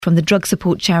from the drug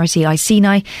support charity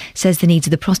Iain says the needs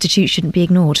of the prostitute shouldn't be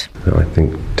ignored. I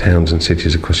think towns and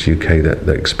cities across the UK that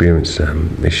experience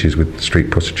issues with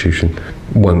street prostitution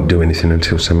won't do anything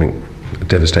until something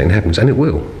devastating happens, and it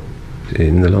will.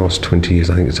 In the last 20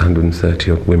 years, I think it's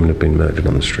 130 odd women have been murdered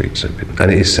on the streets.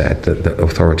 And it is sad that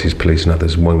authorities, police and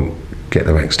others won't get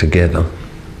their acts together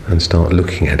and start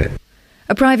looking at it.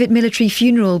 A private military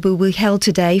funeral will be held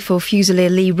today for Fusilier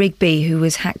Lee Rigby, who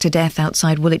was hacked to death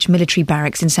outside Woolwich Military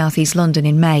Barracks in South East London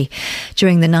in May.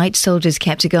 During the night, soldiers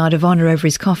kept a guard of honour over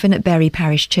his coffin at Bury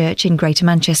Parish Church in Greater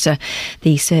Manchester.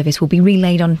 The service will be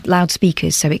relayed on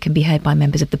loudspeakers so it can be heard by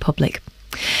members of the public.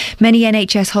 Many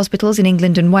NHS hospitals in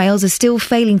England and Wales are still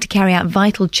failing to carry out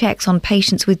vital checks on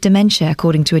patients with dementia,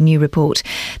 according to a new report.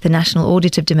 The National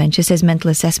Audit of Dementia says mental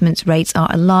assessments rates are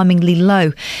alarmingly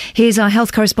low. Here's our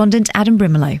health correspondent, Adam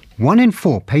Brimelow. 1 in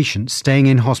 4 patients staying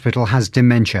in hospital has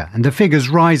dementia, and the figure's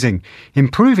rising.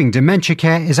 Improving dementia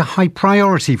care is a high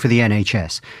priority for the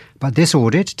NHS. But this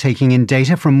audit, taking in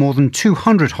data from more than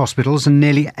 200 hospitals and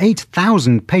nearly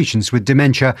 8,000 patients with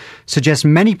dementia, suggests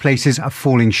many places are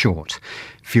falling short.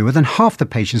 Fewer than half the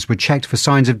patients were checked for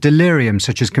signs of delirium,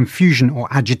 such as confusion or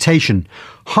agitation.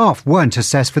 Half weren't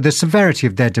assessed for the severity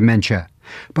of their dementia.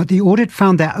 But the audit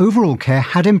found their overall care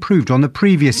had improved on the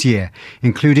previous year,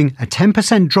 including a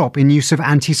 10% drop in use of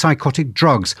antipsychotic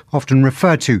drugs, often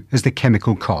referred to as the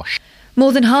chemical kosh.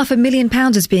 More than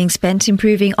 £500,000 is being spent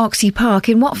improving Oxley Park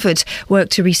in Watford. Work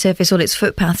to resurface all its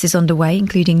footpaths is underway,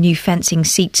 including new fencing,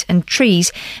 seats and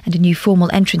trees, and a new formal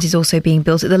entrance is also being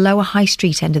built at the lower High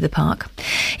Street end of the park.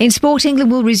 In sport,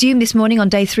 England will resume this morning on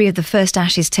day 3 of the first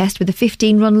Ashes test with a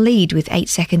 15-run lead with 8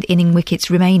 second inning wickets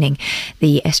remaining.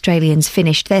 The Australians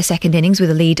finished their second innings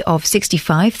with a lead of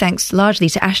 65, thanks largely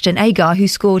to Ashton Agar, who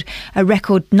scored a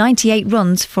record 98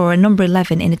 runs for a number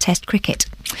 11 in a test cricket.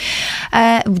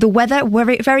 The weather,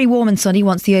 very warm and sunny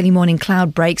once the early morning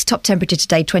cloud breaks. Top temperature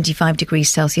today, 25 degrees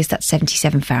Celsius, that's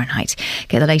 77 Fahrenheit.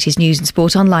 Get the latest news and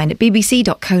sport online at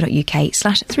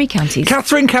bbc.co.uk/3counties.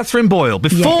 Catherine Boyle,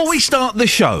 before we start the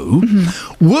show,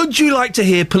 would you like to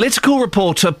hear political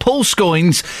reporter Paul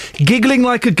Scoynes giggling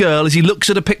like a girl as he looks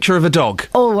at a picture of a dog?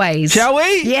 Always. Shall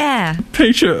we? Yeah.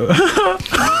 Picture.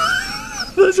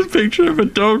 There's a picture of a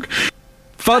dog.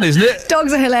 Fun, isn't it?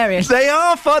 Dogs are hilarious. They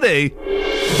are funny.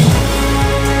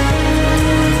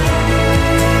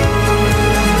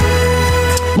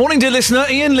 Morning, dear listener.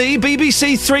 Iain Lee,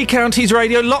 BBC Three Counties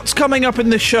Radio. Lots coming up in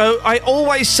the show. I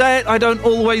always say it, I don't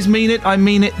always mean it. I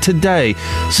mean it today.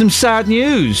 Some sad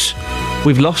news.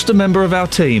 We've lost a member of our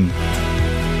team.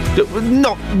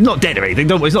 Not dead or anything,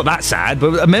 it's not that sad,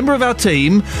 but a member of our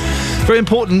team, very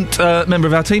important member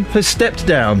of our team, has stepped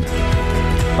down.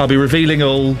 I'll be revealing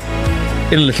all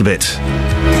in a little bit.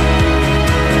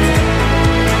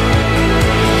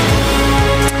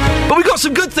 But we've got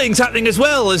some good things happening as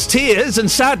well as tears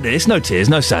and sadness. No tears,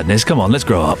 no sadness. Come on, let's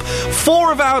grow up.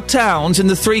 4 of our towns in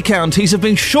the 3 counties have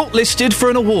been shortlisted for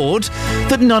an award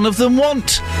that none of them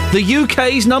want. The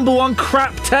UK's #1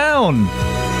 crap town.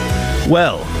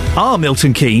 Well, are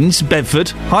Milton Keynes, Bedford,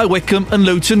 High Wycombe and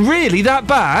Luton really that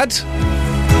bad?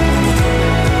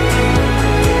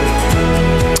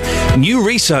 New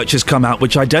research has come out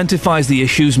which identifies the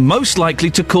issues most likely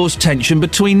to cause tension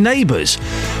between neighbours.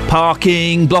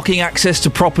 Parking, blocking access to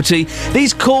property.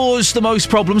 These cause the most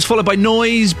problems, followed by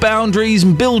noise, boundaries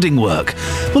and building work.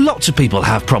 Well, lots of people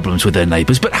have problems with their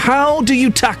neighbours, but how do you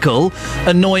tackle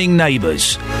annoying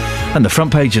neighbours? And the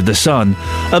front page of The Sun.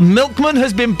 A milkman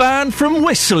has been banned from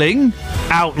whistling.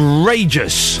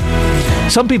 Outrageous.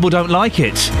 Some people don't like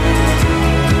it.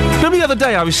 Remember the other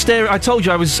day I told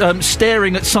you I was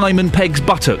staring at Simon Pegg's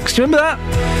buttocks. Do you remember that?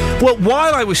 Well,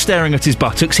 while I was staring at his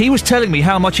buttocks, he was telling me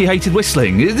how much he hated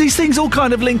whistling. These things all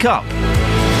kind of link up.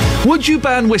 Would you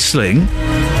ban whistling?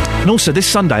 And also, this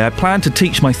Sunday, I plan to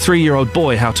teach my 3-year-old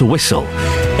boy how to whistle.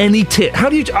 Any tip? How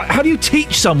do you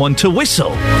teach someone to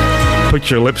whistle? Put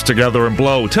your lips together and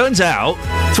blow. Turns out,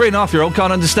 3.5-year-old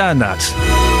can't understand that.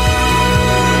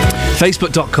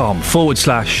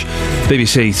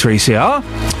 Facebook.com/BBC3CR.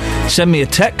 Send me a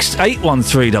text,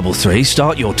 81333,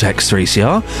 start your text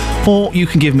 3CR, or you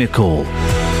can give me a call,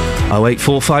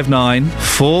 08459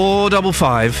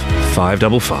 455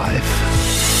 555.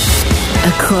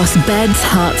 Across beds,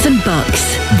 hearts and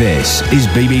bucks. This is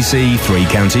BBC Three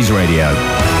Counties Radio.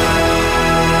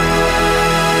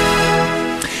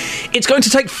 It's going to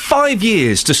take 5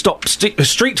 years to stop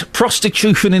street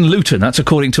prostitution in Luton. That's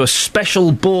according to a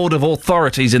special board of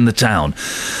authorities in the town.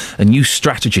 A new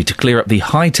strategy to clear up the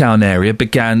Hightown area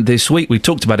began this week. We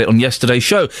talked about it on yesterday's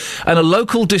show. And a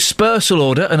local dispersal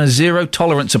order and a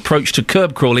zero-tolerance approach to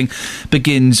curb crawling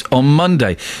begins on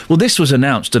Monday. Well, this was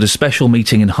announced at a special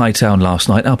meeting in Hightown last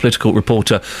night. Our political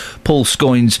reporter, Paul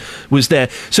Scoynes, was there.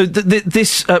 So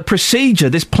this procedure,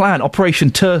 this plan, Operation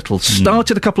Turtle,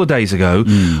 started a couple of days ago.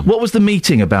 What was the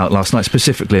meeting about last night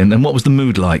specifically, and what was the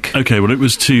mood like? OK, well, it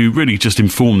was to really just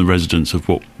inform the residents of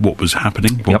what was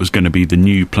happening, what was going to be the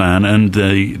new plan, and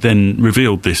they then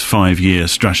revealed this 5-year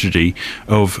strategy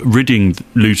of ridding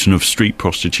Luton of street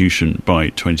prostitution by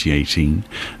 2018.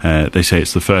 They say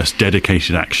it's the first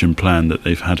dedicated action plan that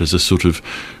they've had as a sort of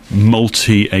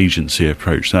multi-agency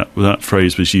approach. That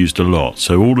phrase was used a lot.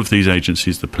 So all of these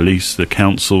agencies, the police, the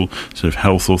council, sort of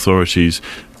health authorities,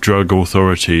 drug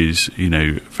authorities,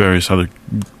 various other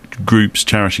groups,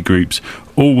 charity groups,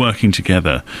 all working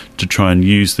together to try and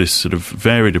use this sort of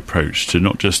varied approach to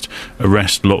not just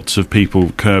arrest lots of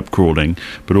people curb crawling,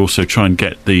 but also try and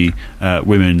get the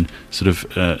women sort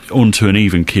of onto an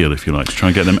even keel, if you like, to try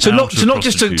and get them out of prostitution.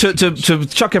 So not just to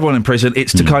chuck everyone in prison,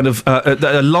 it's to kind of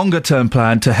a longer-term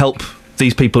plan to help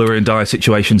these people who are in dire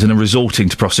situations and are resorting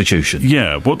to prostitution.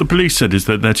 Yeah, what the police said is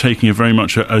that they're taking a very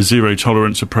much a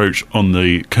zero-tolerance approach on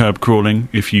the curb crawling.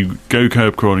 If you go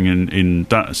curb crawling in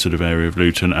that sort of area of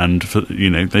Luton, and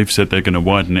they've said they're going to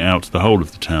widen it out to the whole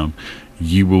of the town,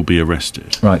 you will be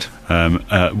arrested. Right.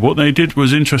 What they did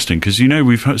was interesting, because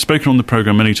we've spoken on the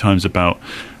programme many times about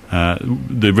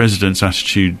the residents'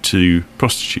 attitude to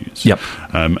prostitutes. Yep.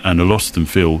 And a lot of them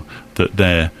feel that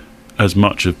they're as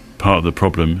much a part of the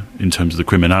problem in terms of the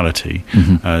criminality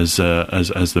as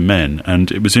the men. And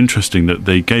it was interesting that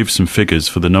they gave some figures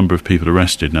for the number of people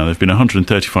arrested. Now, there have been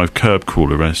 135 curb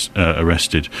crawl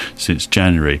arrested since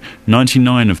January.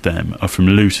 99 of them are from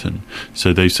Luton.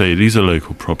 So they say it is a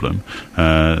local problem.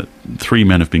 3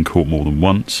 men have been caught more than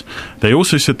once. They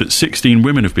also said that 16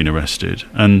 women have been arrested,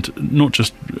 and not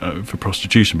just for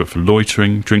prostitution, but for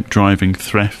loitering, drink driving,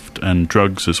 theft and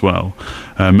drugs as well.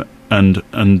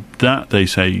 And that, they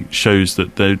say, shows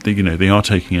that they are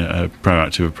taking a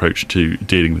proactive approach to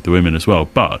dealing with the women as well.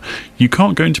 But you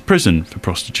can't go into prison for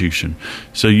prostitution,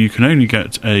 so you can only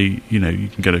get you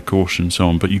can get a caution and so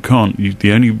on, but you can't.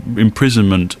 The only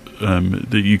imprisonment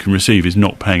that you can receive is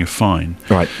not paying a fine.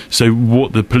 Right. So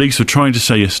what the police were trying to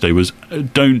say yesterday was,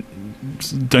 don't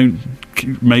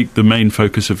make the main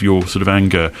focus of your sort of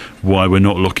anger why we're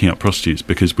not locking up prostitutes,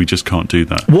 because we just can't do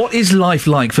that. What is life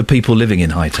like for people living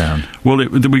in Hightown? Well,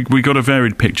 we got a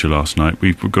varied picture last night.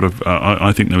 We've got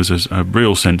I think there was a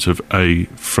real sense of a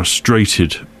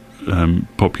frustrated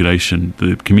population.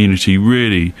 The community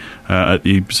really, at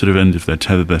the sort of end of their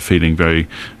tether, they're feeling very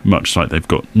much like they've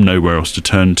got nowhere else to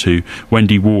turn to.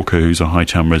 Wendy Walker, who's a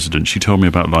Hightown resident, she told me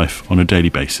about life on a daily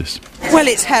basis. Well,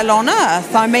 it's hell on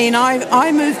earth. I mean,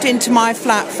 I moved into my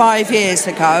flat 5 years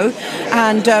ago,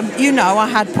 and, I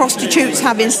had prostitutes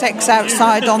having sex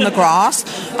outside on the grass.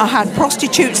 I had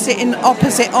prostitutes sitting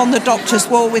opposite on the doctor's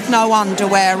wall with no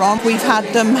underwear on. We've had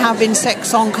them having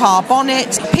sex on car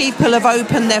bonnets. People have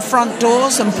opened their front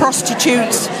doors and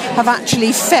prostitutes have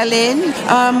actually fell in.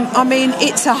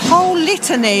 It's a whole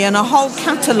litany and a whole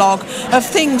catalogue of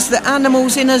things that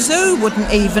animals in a zoo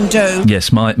wouldn't even do.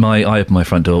 Yes, I opened my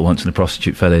front door once and a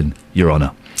prostitute fell in, Your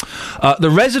Honour.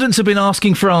 The residents have been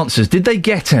asking for answers. Did they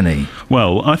get any?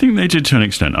 Well, I think they did to an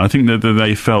extent. I think that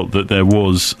they felt that there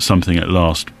was something at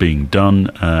last being done.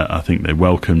 I think they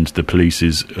welcomed the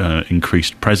police's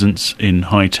increased presence in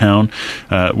Hightown.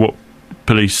 What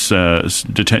Police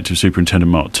Detective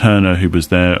Superintendent Mark Turner, who was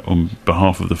there on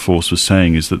behalf of the force, was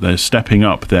saying is that they're stepping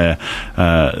up their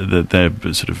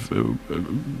sort of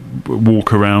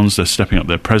walk-arounds, they're stepping up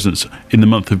their presence in the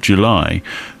month of July.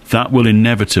 That will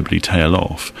inevitably tail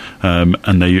off,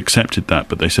 and they accepted that,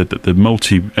 but they said that the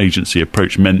multi-agency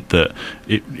approach meant that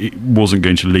it wasn't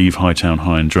going to leave Hightown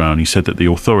high and dry, and he said that the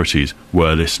authorities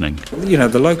were listening.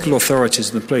 The local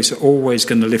authorities and the police are always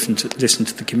going to listen to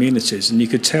the communities, and you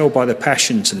could tell by the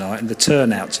passion tonight and the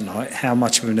turnout tonight how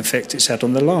much of an effect it's had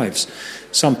on their lives.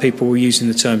 Some people were using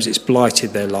the terms it's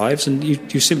blighted their lives, and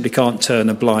you simply can't turn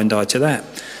a blind eye to that.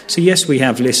 So yes, we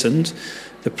have listened.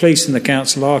 The police and the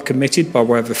council are committed by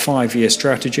way of a 5-year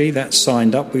strategy. That's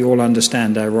signed up. We all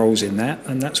understand our roles in that,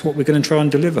 and that's what we're going to try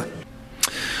and deliver.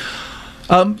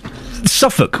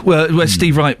 Suffolk, where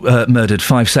Steve Wright murdered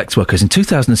 5 sex workers in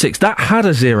 2006, that had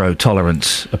a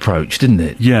zero-tolerance approach, didn't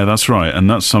it? Yeah, that's right, and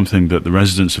that's something that the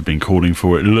residents have been calling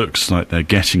for. It looks like they're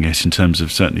getting it in terms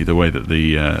of certainly the way that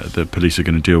the police are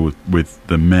going to deal with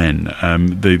the men.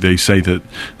 They say that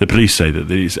the police say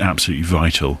that it's absolutely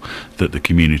vital that the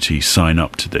community sign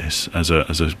up to this as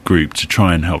a group to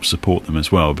try and help support them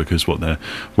as well, because what they're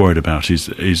worried about is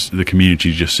the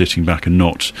community just sitting back and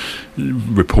not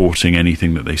reporting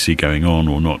anything that they see going on,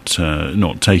 or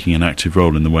not taking an active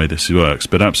role in the way this works.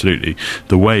 But absolutely,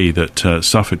 the way that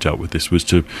Suffolk dealt with this was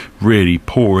to really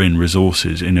pour in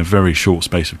resources in a very short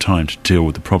space of time to deal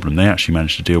with the problem. They actually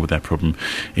managed to deal with their problem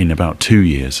in about 2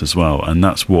 years as well, and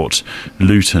that's what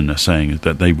Luton are saying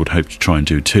that they would hope to try and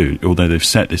do too, although they've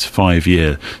set this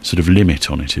 5-year sort of limit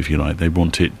on it, if you like. They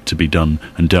want it to be done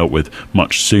and dealt with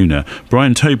much sooner.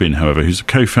 Brian Tobin, however, who's a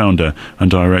co-founder and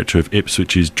director of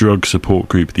Ipswich's drug support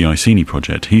group, the Iceni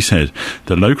Project, he said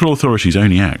that local authorities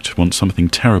only act once something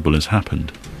terrible has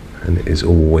happened. And it is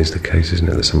always the case, isn't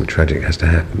it, that something tragic has to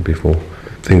happen before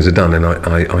things are done. And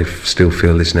I still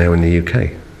feel this now in the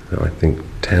UK. I think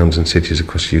towns and cities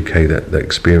across the UK that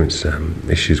experience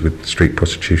issues with street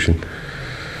prostitution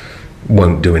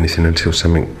won't do anything until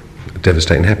something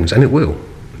devastating happens. And it will.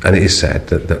 And it is sad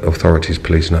that authorities,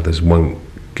 police and others won't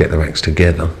get their acts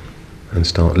together and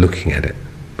start looking at it.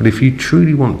 But if you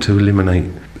truly want to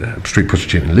eliminate street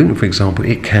prostitution in Luton, for example,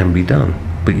 it can be done.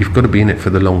 But you've got to be in it for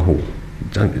the long haul.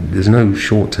 There's no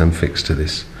short-term fix to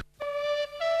this.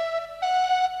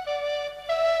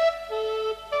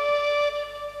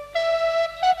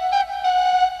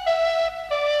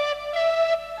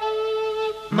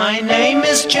 My name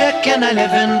is Jack and I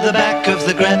live in the back of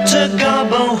the Greta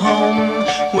Garbo home.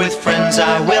 With friends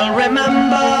I will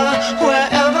remember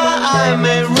wherever I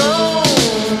may roam.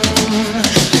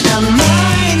 And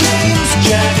my name's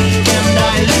Jack and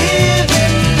I live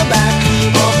in the back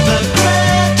of the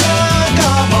Greta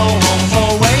Garbo home for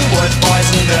wayward boys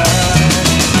and girls.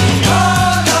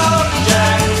 Call up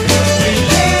Jack, we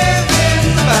live in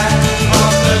the back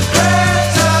of the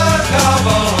Greta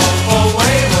Garbo home for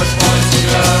wayward boys and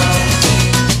girls.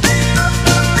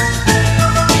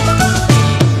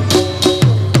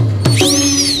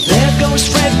 There goes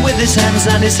Fred with his hands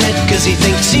on his head 'cause he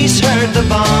thinks he's heard the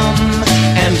bomb.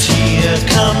 And here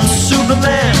comes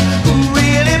Superman, who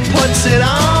really puts it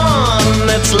on.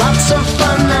 It's lots of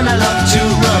fun and I love to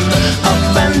run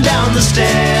up and down the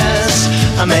stairs.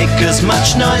 I make as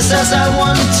much noise as I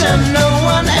want and no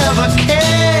one ever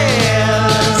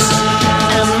cares.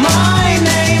 And my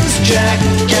name's Jack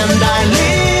and I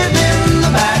live in the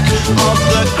back of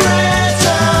the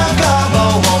Greta Garbo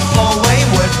home for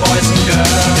wayward boys and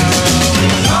girls.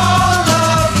 All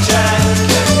of Jack,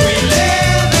 we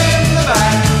live in the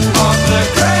back of the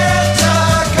Greta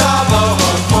Garbo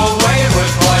home for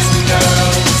wayward boys and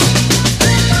girls.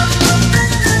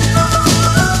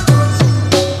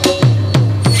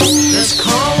 There's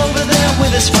Carl over there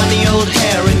with his funny old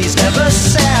hair and he's never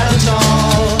sad at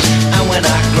all. And when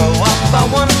I grow up I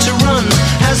want to run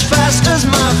as fast as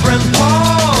my friend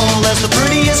Paul. There's the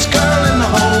prettiest girl in the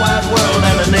whole wide world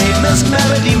and her name is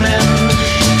Melody Men.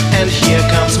 And here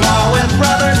comes my wet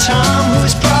brother Tom, who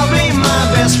is probably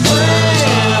my best friend.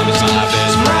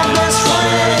 My best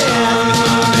friend.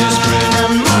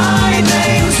 And my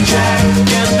name's Jack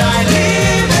and I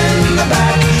live in the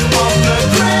back of the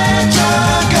Greta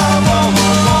Garbo home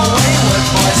for wayward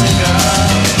boys and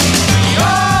girls.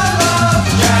 All of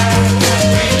Jack,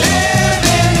 we live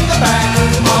in the back of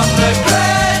the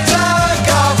Greta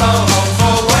Garbo home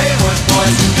for wayward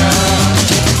boys and girls.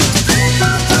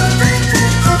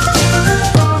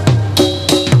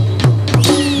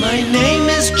 My name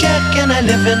is Jack and I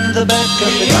live in the back of the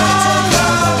Greta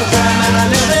Garbo home, and I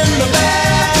live in the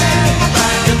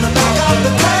back, in the back of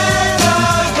the Greta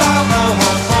Garbo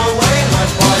home for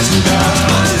wayward boys and girls.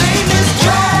 My name is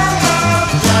Jack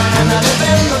and I live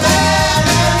in the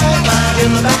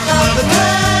back of the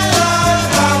Greta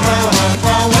Garbo home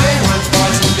for wayward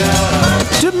boys and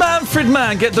girls. Do Manfred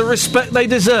Mann get the respect they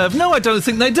deserve? No, I don't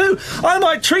think they do. I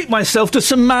might treat myself to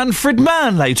some Manfred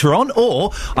Mann later on,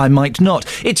 or I might not.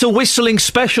 It's a whistling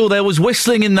special. There was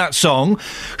whistling in that song.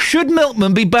 Should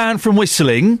milkmen be banned from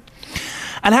whistling?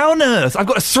 And how on earth? I've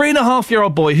got a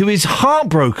 3.5-year-old boy who is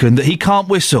heartbroken that he can't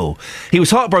whistle. He was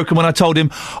heartbroken when I told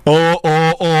him, or,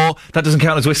 that doesn't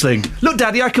count as whistling. Look,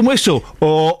 Daddy, I can whistle.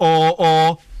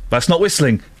 Or. That's not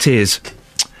whistling. Tears.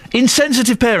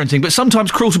 Insensitive parenting, but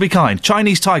sometimes cruel to be kind.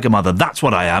 Chinese tiger mother, that's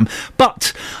what I am.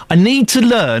 But I need to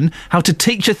learn how to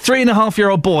teach a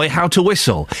 3.5-year-old boy how to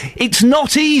whistle. It's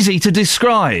not easy to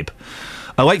describe.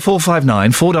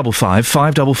 08459 455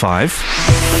 555.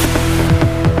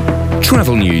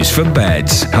 Travel news for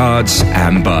beds, cards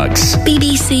and bugs.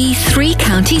 BBC Three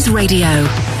Counties Radio.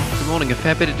 Good morning. A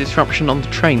fair bit of disruption on the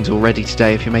trains already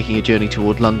today if you're making a journey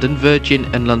toward London. Virgin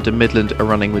and London Midland are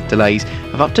running with delays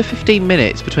of up to 15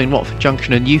 minutes between Watford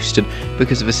Junction and Euston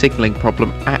because of a signalling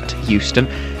problem at Euston.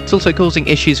 It's also causing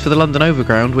issues for the London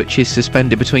Overground, which is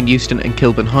suspended between Euston and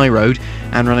Kilburn High Road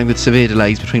and running with severe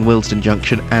delays between Willesden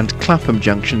Junction and Clapham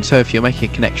Junction. So if you're making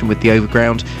a connection with the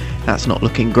Overground, that's not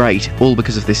looking great, all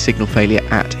because of this signal failure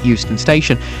at Euston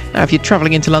Station. Now, if you're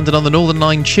travelling into London on the Northern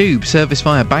Line Tube, service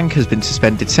via Bank has been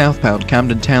suspended southbound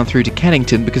Camden Town through to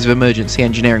Kennington because of emergency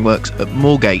engineering works at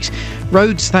Moorgate.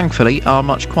 Roads, thankfully, are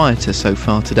much quieter so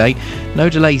far today. No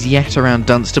delays yet around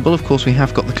Dunstable. Of course, we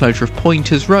have got the closure of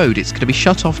Pointers Road. It's going to be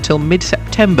shut off till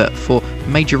mid-September for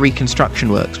major reconstruction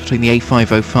works between the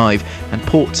A505 and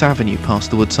Ports Avenue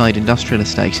past the Woodside Industrial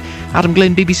Estate. Adam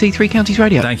Glynn, BBC Three Counties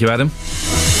Radio. Thank you, Adam.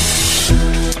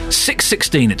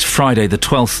 6:16, it's Friday the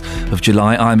 12th of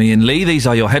July. I'm Iain Lee. These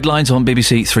are your headlines on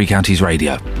BBC Three Counties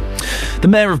Radio. The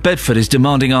Mayor of Bedford is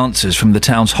demanding answers from the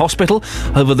town's hospital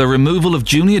over the removal of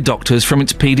junior doctors from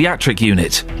its paediatric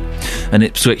unit. An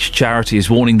Ipswich charity is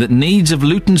warning that needs of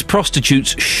Luton's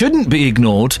prostitutes shouldn't be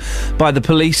ignored by the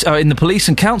police in the police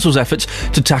and council's efforts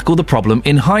to tackle the problem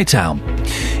in Hightown.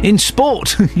 In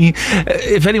sport,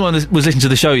 if anyone was listening to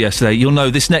the show yesterday, you'll know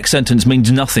this next sentence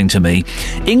means nothing to me.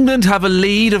 England have a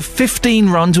lead of 15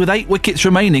 runs with 8 wickets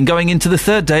remaining going into the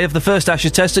third day of the first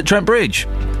Ashes Test at Trent Bridge.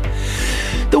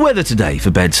 The weather today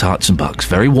for beds, Herts and bucks.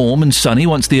 Very warm and sunny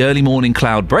once the early morning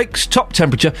cloud breaks. Top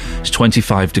temperature is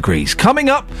 25 degrees. Coming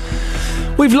up,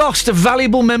 we've lost a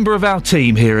valuable member of our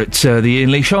team here at the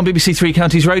Iain Lee Show on BBC Three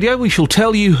Counties Radio. We shall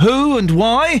tell you who and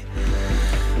why.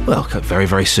 Well, very,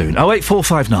 very soon.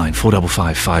 08459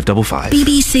 455 555.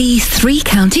 BBC Three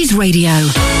Counties Radio.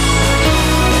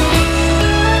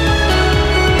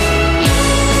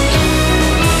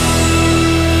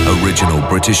 Original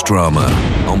British drama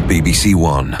on BBC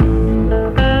One.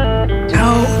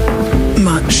 How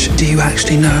much do you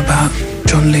actually know about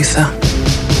John Luther?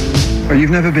 Well,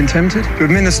 you've never been tempted to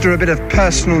administer a bit of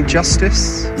personal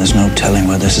justice? There's no telling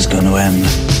where this is going to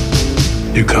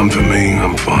end. You come for me,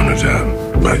 I'm fine with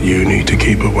that. But you need to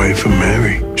keep away from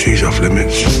Mary. She's off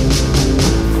limits.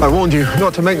 I warned you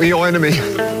not to make me your enemy.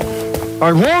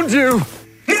 I warned you!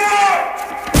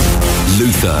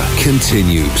 Luther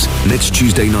continues next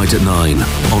Tuesday night at 9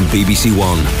 on BBC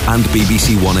One and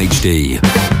BBC One HD.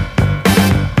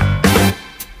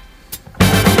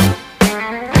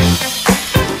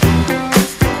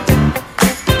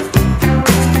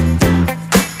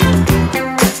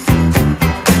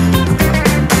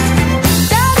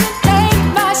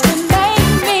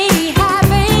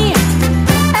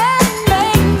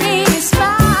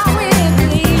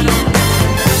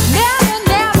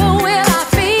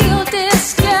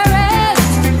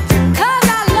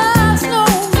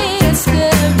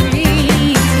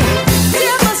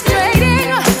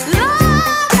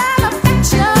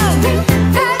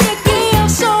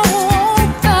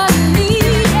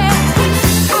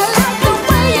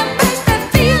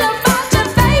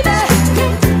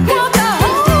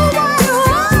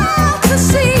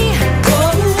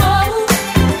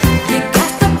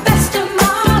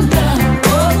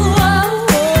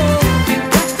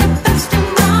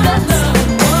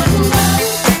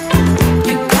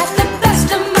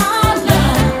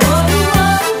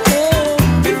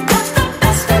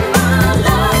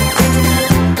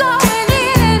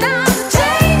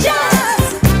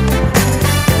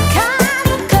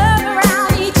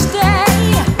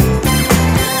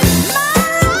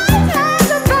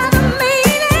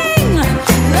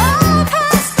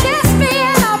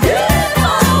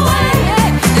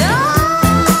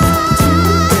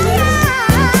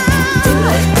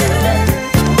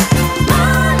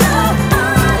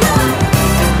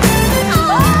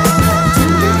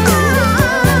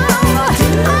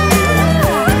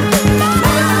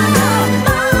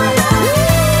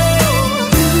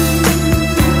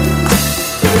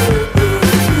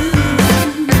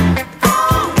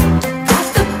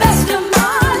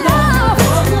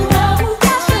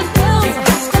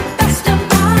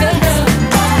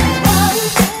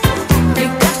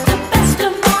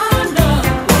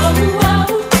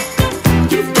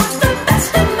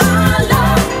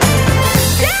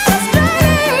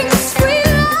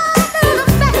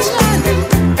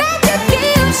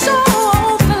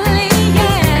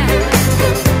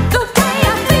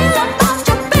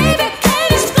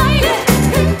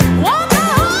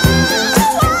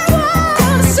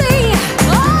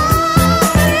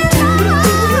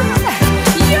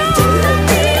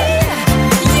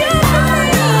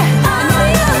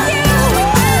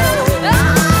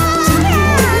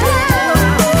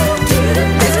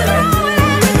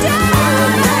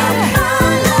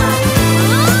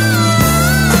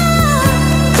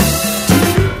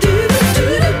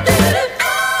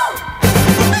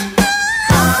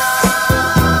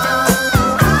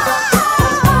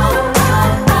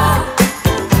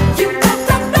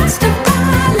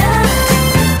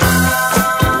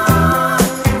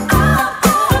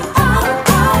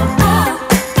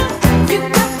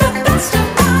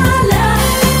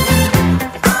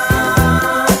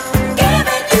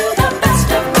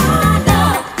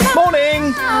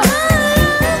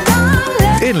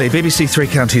 BBC Three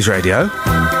Counties Radio.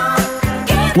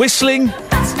 Whistling,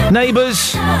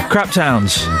 neighbours, crap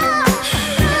towns.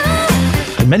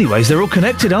 In many ways, they're all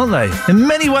connected, aren't they? In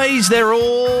many ways, they're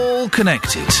all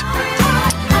connected.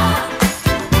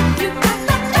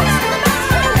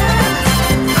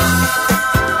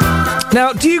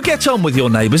 Now, do you get on with your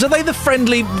neighbours? Are they the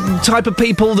friendly type of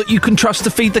people that you can trust to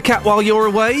feed the cat while you're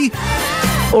away?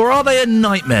 Or are they a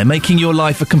nightmare, making your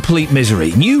life a complete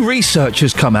misery? New research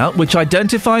has come out which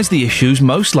identifies the issues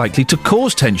most likely to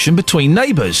cause tension between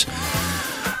neighbours.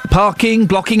 Parking,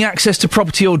 blocking access to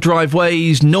property or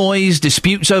driveways, noise,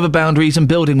 disputes over boundaries and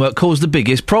building work cause the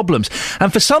biggest problems.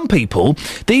 And for some people,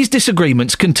 these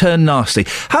disagreements can turn nasty.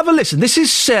 Have a listen. This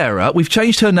is Sarah. We've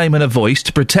changed her name and her voice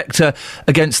to protect her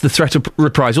against the threat of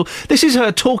reprisal. This is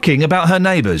her talking about her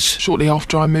neighbours. Shortly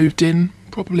after I moved in,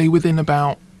 probably within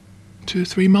about 2 or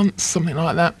 3 months, something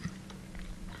like that,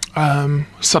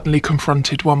 suddenly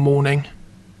confronted one morning.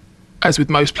 As with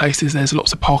most places, there's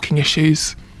lots of parking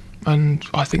issues. And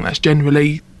I think that's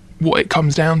generally what it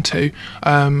comes down to.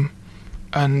 And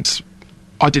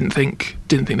I didn't think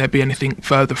there'd be anything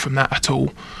further from that at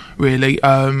all, really.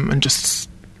 And just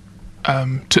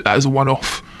took that as a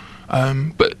one-off.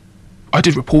 But I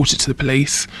did report it to the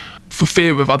police for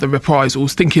fear of other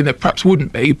reprisals, thinking there perhaps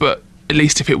wouldn't be, but at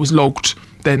least if it was logged,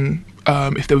 then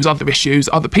if there was other issues,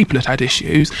 other people had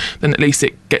issues, then at least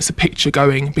it gets a picture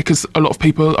going, because a lot of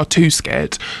people are too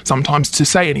scared sometimes to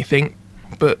say anything.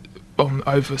 But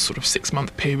over sort of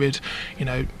 6-month period,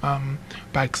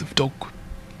 bags of dog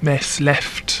mess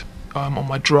left on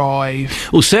my drive.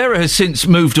 Well, Sarah has since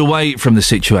moved away from the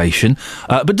situation,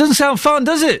 but doesn't sound fun,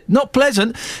 does it? Not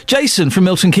pleasant. Jason from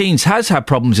Milton Keynes has had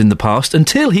problems in the past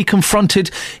until he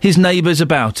confronted his neighbours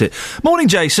about it. Morning,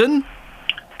 Jason.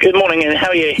 Good morning, Ian. How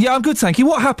are you? Yeah, I'm good, thank you.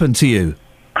 What happened to you?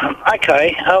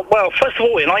 Okay. Well, first of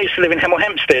all, Ian, I used to live in Hemel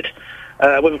Hempstead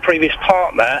with a previous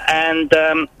partner, and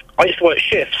I used to work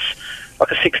shifts,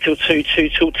 like a 6 till 2, 2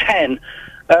 till 10.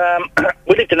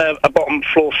 We lived in a bottom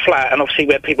floor flat, and obviously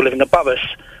we had people living above us.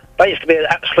 They used to be an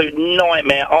absolute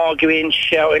nightmare, arguing,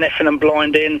 shouting, effing and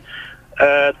blinding,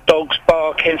 dogs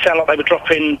barking, sound like they were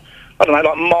dropping, I don't know,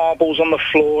 like marbles on the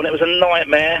floor, and it was a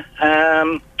nightmare.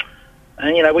 And,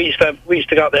 we used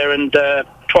to go up there and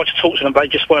try to talk to them, but they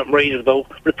just weren't reasonable.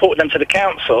 Reported them to the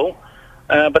council,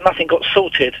 but nothing got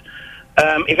sorted.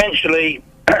 Eventually,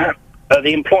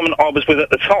 the employment I was with at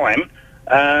the time,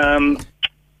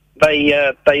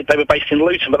 they were based in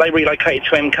Luton, but they relocated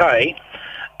to MK,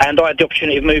 and I had the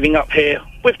opportunity of moving up here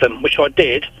with them, which I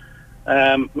did.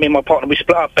 Me and my partner, we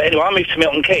split up. But anyway, I moved to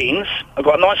Milton Keynes. I've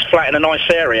got a nice flat in a nice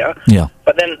area. Yeah.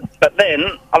 But then,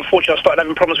 unfortunately, I started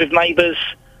having problems with neighbours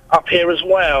up here as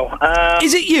well.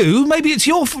 Is it you? Maybe it's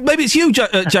you,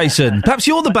 Jason. Perhaps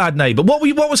you're the bad neighbour. What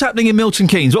was happening in Milton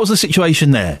Keynes? What was the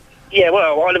situation there? Yeah,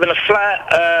 well, I live in a flat.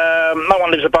 No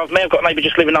one lives above me. I've got a neighbour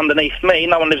just living underneath me.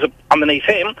 No one lives underneath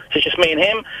him. So it's just me and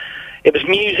him. It was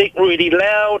music really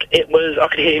loud. I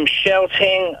could hear him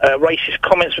shouting. Racist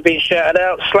comments were being shouted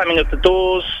out. Slamming of the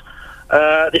doors.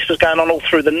 This was going on all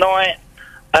through the night.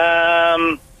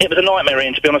 It was a nightmare,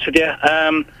 Ian, to be honest with you.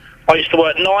 I used to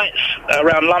work nights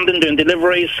around London doing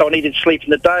deliveries, so I needed to sleep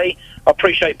in the day. I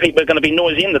appreciate people are going to be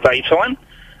noisy in the daytime.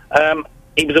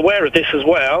 He was aware of this as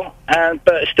well,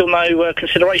 but still no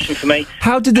consideration for me.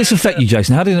 How did this affect you,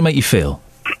 Jason? How did it make you feel?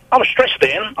 I was stressed,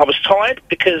 Ian. I was tired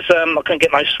because I couldn't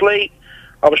get no sleep.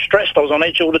 I was stressed. I was on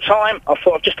edge all the time. I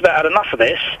thought I've just about had enough of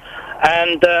this.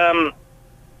 And, I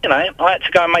had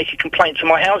to go and make a complaint to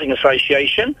my housing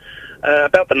association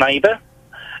about the neighbour.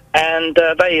 And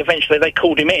they eventually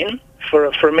called him in for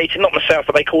a meeting. Not myself,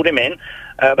 but they called him in.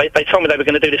 They told me they were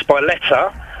going to do this by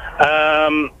letter.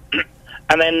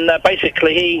 And then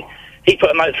basically he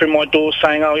put a note through my door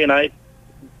saying,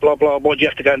 blah, blah, why do you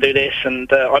have to go and do this? And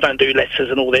I don't do letters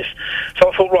and all this. So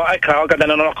I thought, right, OK, I'll go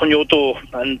down and knock on your door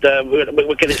and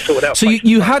we'll get it sorted out. So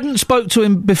you hadn't spoke to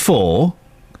him before,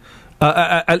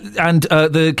 and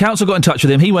the council got in touch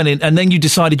with him, he went in, and then you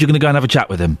decided you're going to go and have a chat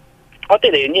with him? I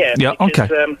did, Ian, yeah. Yeah,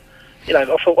 because, OK. I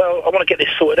thought, well, I want to get this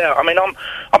sorted out. I mean, I'm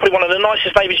probably one of the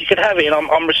nicest neighbours you could have, Ian.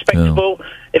 I'm respectable.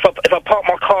 Yeah. If I park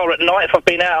my car at night, if I've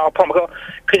been out, I'll park my car.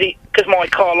 Because my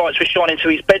car lights were shining into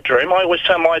his bedroom, I always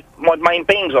turn my main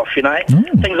beams off, things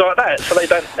like that, so they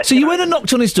don't... So you went and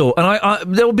knocked on his door,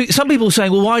 and there will be some people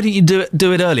saying, well, why didn't you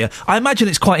do it earlier? I imagine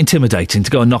it's quite intimidating to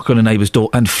go and knock on a neighbour's door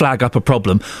and flag up a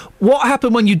problem. What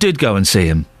happened when you did go and see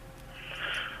him?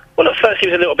 Well, at first he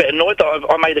was a little bit annoyed that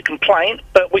I made a complaint,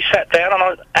 but we sat down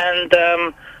and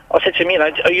I said to him,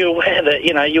 are you aware that,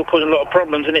 you're causing a lot of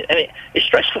problems and it's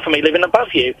stressful for me living above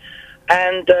you?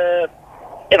 And, I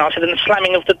said, and the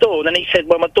slamming of the door. And then he said,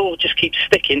 well, my door just keeps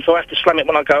sticking, so I have to slam it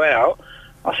when I go out.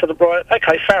 I said, right,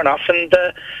 okay, fair enough. And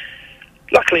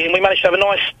luckily, we managed to have a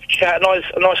nice chat,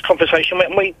 a nice conversation.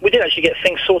 We did actually get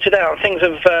things sorted out. Things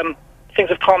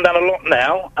have calmed down a lot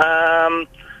now.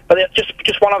 But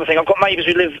just one other thing, I've got neighbours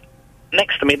who live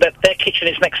next to me. Their kitchen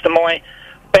is next to my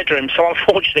bedroom, so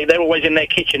unfortunately they're always in their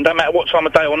kitchen, don't matter what time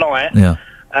of day or night. Yeah.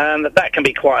 And that can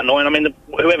be quite annoying. I mean,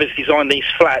 whoever's designed these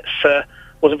flats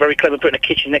wasn't very clever putting a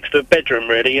kitchen next to a bedroom,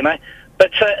 really, you know.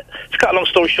 But to cut a long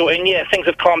story short, and yeah, things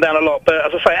have calmed down a lot. But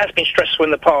as I say, it has been stressful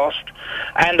in the past.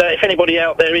 And if anybody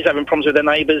out there is having problems with their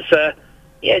neighbours,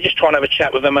 just try and have a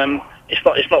chat with them. It's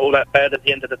not all that bad at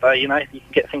the end of the day, you know. You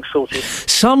can get things sorted.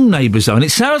 Some neighbours, though, and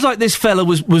it sounds like this fella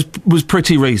was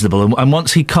pretty reasonable. And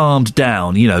once he calmed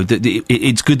down, you know,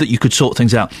 it's good that you could sort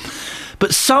things out.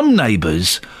 But some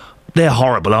neighbours, they're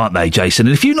horrible, aren't they, Jason?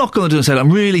 And if you knock on the door and say,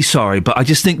 I'm really sorry, but I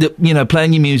just think that, you know,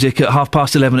 playing your music at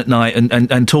 11:30 at night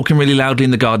and talking really loudly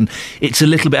in the garden, it's a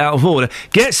little bit out of order.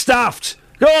 Get stuffed!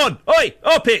 Go on! Oi!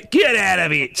 Up it! Get out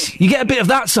of it! You get a bit of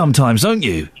that sometimes, don't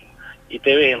you? You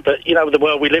do, Ian. But, you know, with the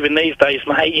world we live in these days,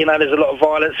 mate, you know, there's a lot of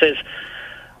violence. There's,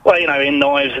 well, you know, in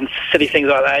knives and silly things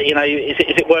like that, you know, is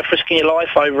it worth risking your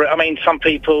life over it? I mean, some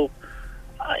people...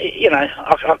 you know,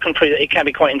 I can prove that it can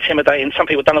be quite intimidating. Some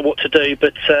people don't know what to do,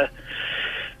 but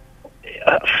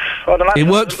I don't know. It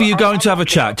worked for you going to have a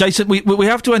chat. Jason, we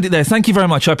have to end it there. Thank you very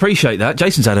much. I appreciate that.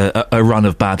 Jason's had a run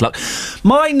of bad luck.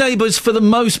 My neighbours, for the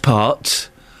most part,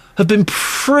 have been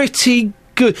pretty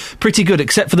good,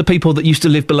 except for the people that used to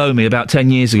live below me about 10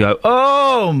 years ago.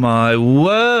 Oh, my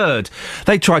word.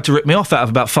 They tried to rip me off out of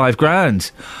about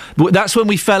 $5,000. That's when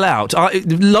we fell out.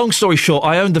 Long story short,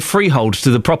 I owned the freehold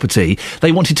to the property.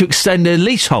 They wanted to extend their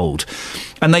leasehold.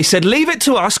 And they said, leave it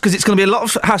to us, because it's going to be a lot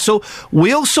of hassle.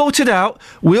 We'll sort it out.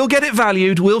 We'll get it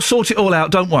valued. We'll sort it all out.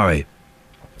 Don't worry.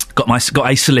 Got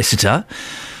a solicitor.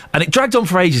 And it dragged on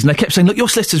for ages, and they kept saying, look, your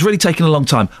solicitor's really taking a long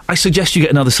time. I suggest you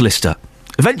get another solicitor.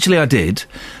 Eventually I did.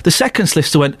 The second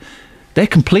solicitor went, they're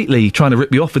completely trying to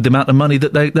rip you off with the amount of money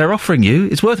that they're offering you.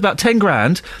 It's worth about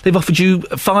 $10,000. They've offered you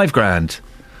 $5,000.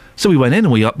 So we went in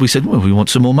and we said, well, we want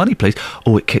some more money, please.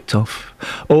 Oh, it kicked off.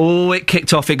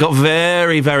 It got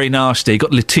very, very nasty. It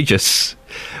got litigious.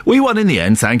 We won in the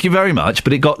end, thank you very much,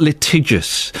 but it got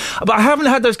litigious. But I haven't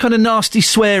had those kind of nasty,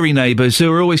 sweary neighbours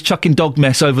who are always chucking dog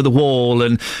mess over the wall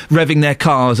and revving their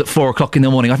cars at 4 o'clock in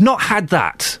the morning. I've not had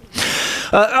that.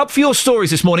 Up for your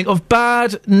stories this morning of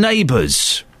bad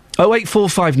neighbours.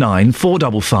 08459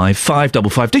 455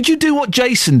 555. Did you do what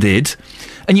Jason did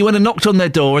and you went and knocked on their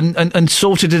door and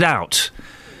sorted it out?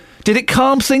 Did it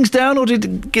calm things down or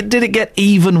did it get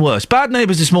even worse? Bad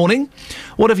neighbours this morning.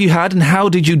 What have you had and how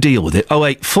did you deal with it?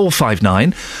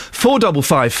 08459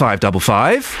 455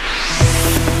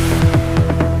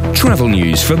 555. Travel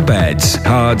news for beds,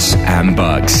 cards and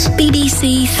bugs.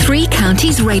 BBC Three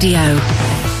Counties Radio.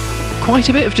 Quite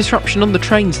a bit of disruption on the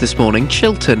trains this morning.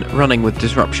 Chiltern running with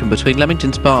disruption between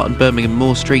Leamington Spa and Birmingham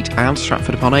Moor Street and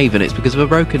Stratford-upon-Avon. It's because of a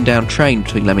broken down train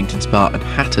between Leamington Spa and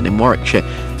Hatton in Warwickshire.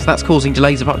 So that's causing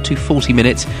delays of up to 40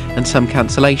 minutes and some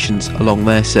cancellations along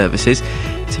their services.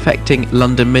 It's affecting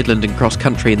London Midland and cross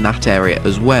country in that area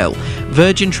as well.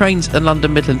 Virgin Trains and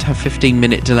London Midland have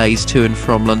 15-minute delays to and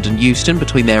from London Euston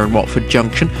between there and Watford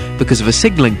Junction because of a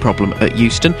signalling problem at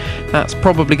Euston. That's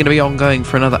probably going to be ongoing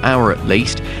for another hour at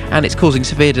least, and it's causing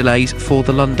severe delays for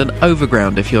the London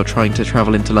Overground if you're trying to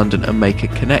travel into London and make a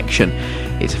connection.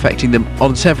 It's affecting them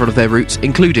on several of their routes,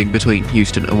 including between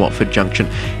Euston and Watford Junction.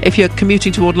 If you're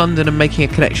commuting toward London and making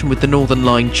a connection with the Northern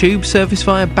Line tube, service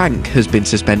via Bank has been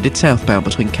suspended southbound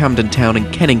between Camden Town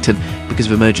and Kennington because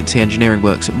of emergency engineering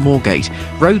works at Moorgate.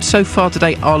 Roads so far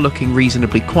today are looking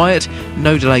reasonably quiet.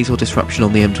 No delays or disruption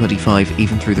on the M25,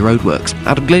 even through the roadworks.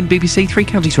 Adam Glynn, BBC Three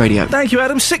Counties Radio. Thank you,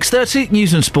 Adam. 6:30,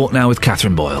 News and Sport now with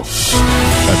Catherine Boyle.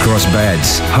 Across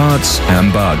beds, hearts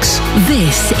and bugs.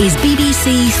 This is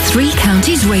BBC Three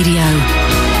Counties Radio.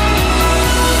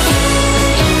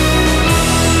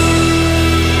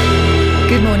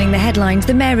 Good morning. The headlines.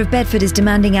 The Mayor of Bedford is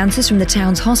demanding answers from the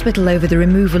town's hospital over the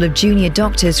removal of junior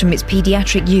doctors from its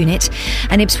paediatric unit.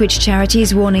 An Ipswich charity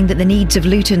is warning that the needs of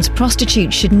Luton's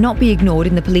prostitutes should not be ignored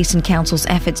in the police and council's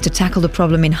efforts to tackle the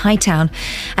problem in Hightown.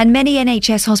 And many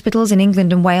NHS hospitals in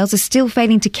England and Wales are still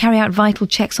failing to carry out vital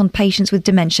checks on patients with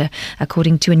dementia,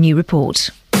 according to a new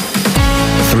report.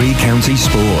 Three Counties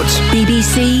Sports.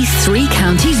 BBC Three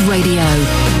Counties Radio.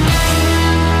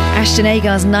 Ashton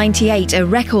Agar's 98, a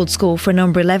record score for a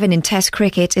number 11 in Test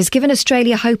cricket, has given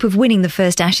Australia hope of winning the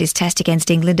first Ashes Test against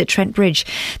England at Trent Bridge.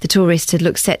 The tourists had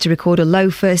looked set to record a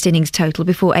low first innings total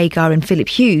before Agar and Philip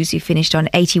Hughes, who finished on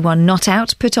 81 not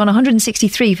out, put on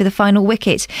 163 for the final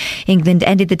wicket. England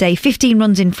ended the day 15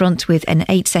 runs in front with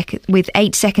 8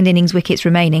 second innings wickets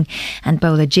remaining, and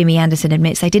bowler Jimmy Anderson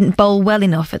admits they didn't bowl well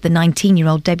enough at the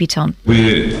 19-year-old debutant.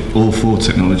 We're all for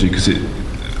technology because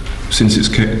since it's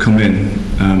come in,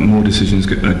 more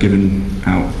decisions are given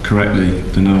out correctly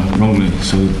than are wrongly.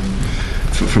 So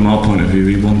from our point of view,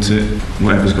 we want it.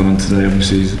 Whatever's gone on today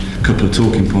obviously is a couple of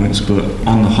talking points, but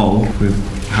on the whole, we're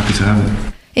happy to have it.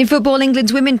 In football,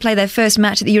 England's women play their first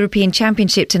match at the European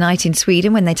Championship tonight in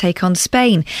Sweden when they take on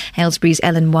Spain. Aylesbury's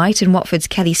Ellen White and Watford's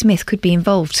Kelly Smith could be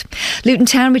involved. Luton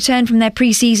Town returned from their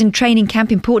pre-season training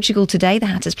camp in Portugal today. The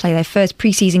Hatters play their first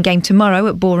pre-season game tomorrow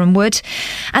at Boreham Wood.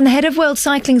 And the head of World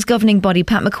Cycling's governing body,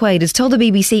 Pat McQuaid, has told the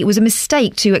BBC it was a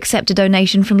mistake to accept a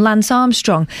donation from Lance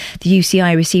Armstrong. The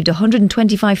UCI received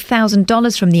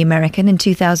 $125,000 from the American in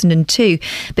 2002,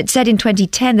 but said in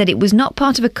 2010 that it was not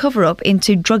part of a cover-up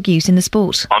into drug use in the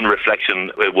sport. On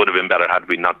reflection, it would have been better had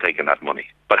we not taken that money.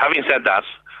 But having said that,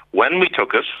 when we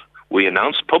took it, we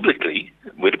announced publicly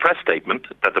with a press statement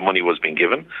that the money was being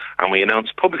given, and we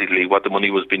announced publicly what the money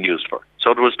was being used for.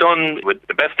 So it was done with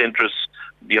the best interests,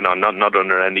 not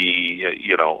under any,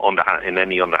 in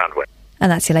any underhand way.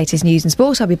 And that's your latest news and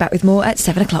sport. I'll be back with more at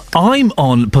 7 o'clock. I'm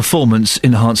on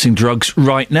performance-enhancing drugs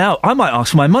right now. I might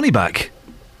ask for my money back.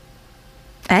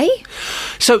 Eh?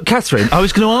 So, Catherine, I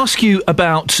was going to ask you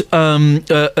about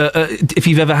if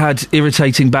you've ever had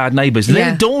irritating bad neighbours. And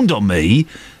then it dawned on me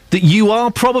that you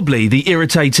are probably the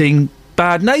irritating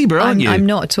bad neighbour, aren't you? I'm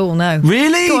not at all, no.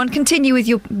 Really? Go on, continue with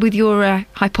your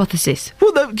hypothesis.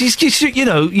 Well, no, just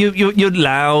you're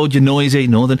loud, you're noisy,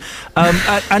 northern,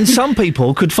 and some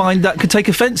people could take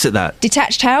offence at that.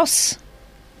 Detached house.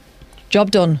 Job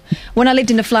done. When I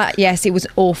lived in a flat, yes, it was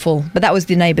awful. But that was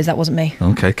the neighbours, that wasn't me.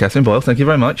 OK, Catherine Boyle, thank you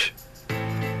very much.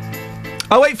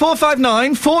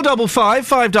 08459 455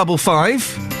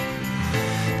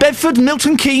 555. Bedford,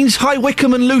 Milton Keynes, High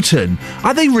Wycombe and Luton.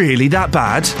 Are they really that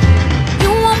bad? You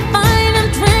won't find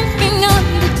them drinking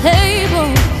under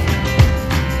tables,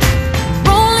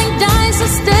 rolling dice or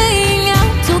staying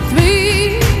out till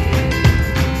 3.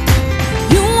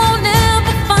 You won't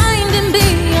ever find him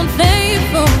being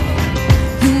unfaithful.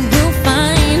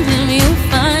 Find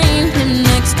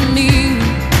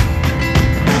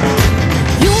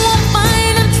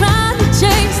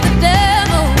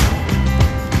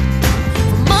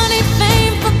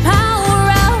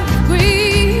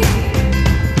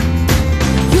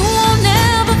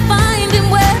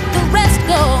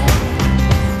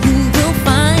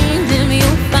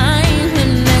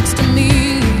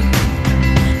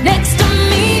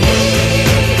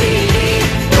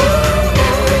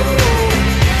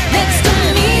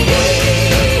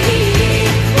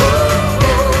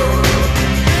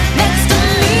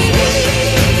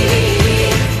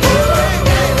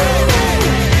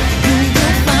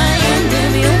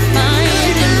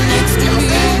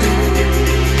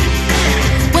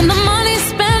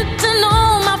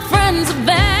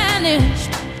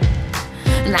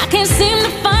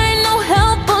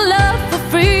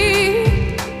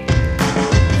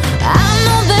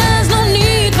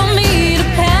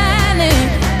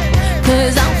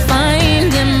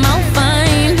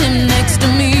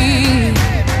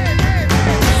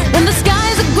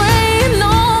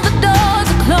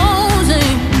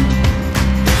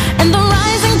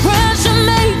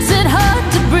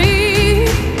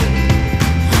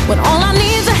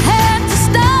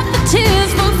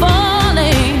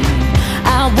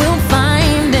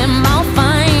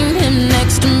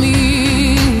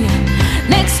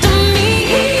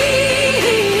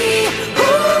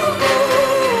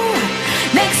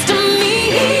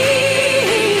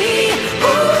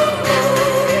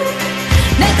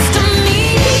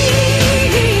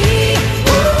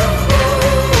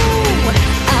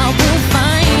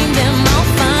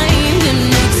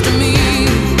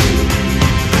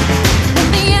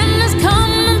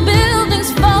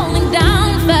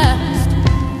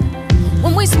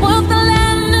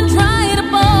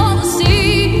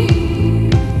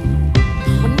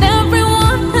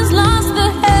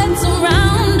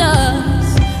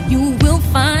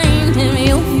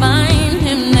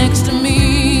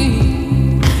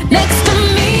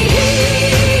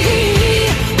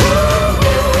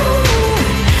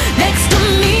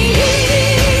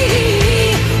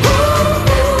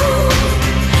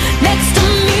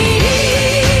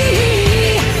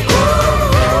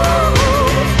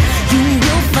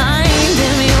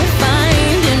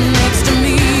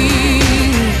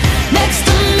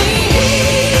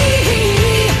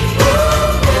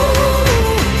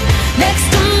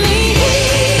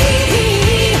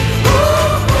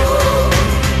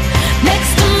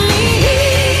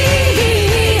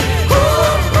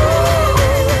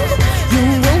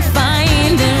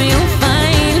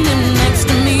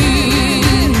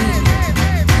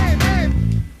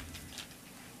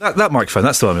that microphone,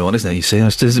 that's the one we want, isn't it? You see,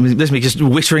 there's me just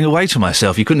whittering away to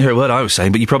myself. You couldn't hear a word I was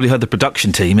saying, but you probably heard the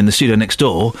production team in the studio next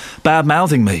door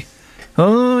bad-mouthing me.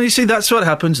 Oh, you see, that's what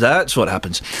happens.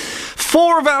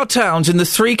 4 of our towns in the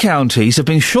 3 counties have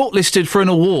been shortlisted for an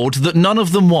award that none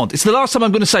of them want. It's the last time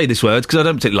I'm going to say this word, because I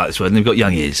don't particularly like this word, and they've got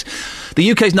young ears.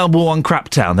 The UK's #1 crap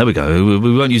town. There we go.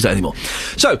 We won't use that anymore.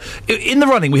 So, in the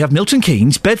running, we have Milton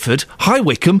Keynes, Bedford, High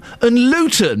Wycombe and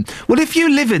Luton. Well, if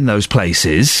you live in those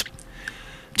places...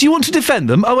 do you want to defend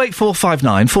them?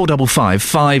 08459 455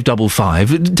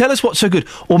 555. Tell us what's so good.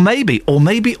 Or maybe,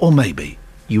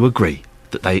 you agree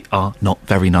that they are not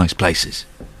very nice places.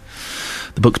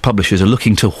 The book's publishers are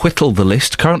looking to whittle the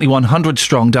list, currently 100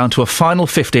 strong, down to a final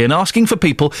 50, and asking for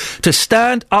people to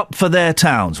stand up for their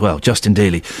towns. Well, Justin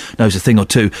Dealey knows a thing or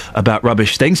two about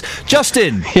rubbish things.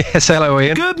 Justin! Yes, hello,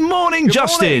 Ian. Good morning,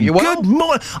 Justin! You well? Good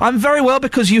morning! I'm very well,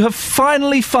 because you have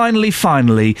finally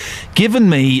given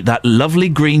me that lovely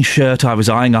green shirt I was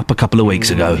eyeing up a couple of weeks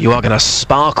ago. You are going to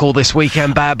sparkle this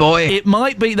weekend, bad boy. It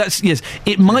might be,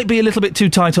 it might be a little bit too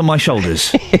tight on my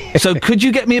shoulders. So could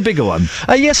you get me a bigger one?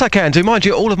 Yes, I can do. Mind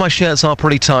you, all of my shirts are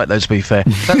pretty tight, though, to be fair.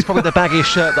 That's probably the baggiest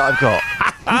shirt that I've got.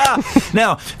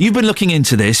 Now, you've been looking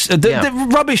into this. The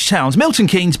rubbish towns, Milton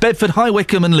Keynes, Bedford, High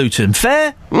Wycombe and Luton.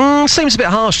 Fair? Seems a bit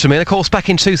harsh to me. And of course, back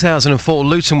in 2004,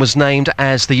 Luton was named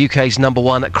as the UK's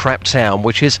 #1 crap town,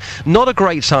 which is not a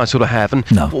great title to have. And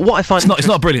no. What I find... It's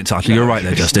not a brilliant title. You're right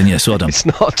there, Justin. Yes, well done. It's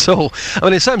not at all. I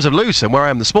mean, in terms of Luton, where I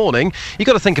am this morning, you've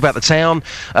got to think about the town.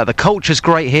 The culture's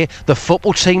great here. The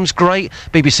football team's great.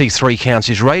 BBC 3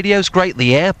 Counties radio's great.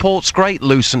 The airport's great.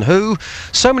 Luton Who.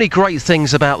 So many great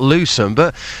things about Luton,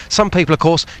 but some people, of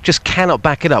course, just cannot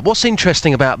back it up. What's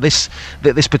interesting about this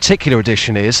particular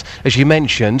edition is, as you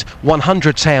mentioned,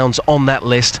 100 towns on that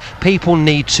list. People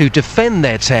need to defend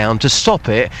their town to stop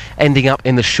it ending up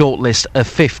in the short list of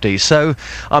 50. So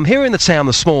I'm here in the town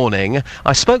this morning.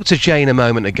 I spoke to Jane a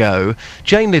moment ago.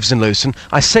 Jane lives in Luton.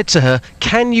 I said to her,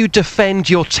 can you defend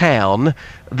your town?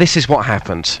 This is what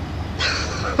happened.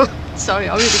 Sorry,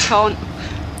 I really can't.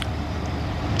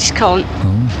 Just can't.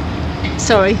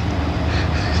 Sorry.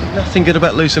 Nothing good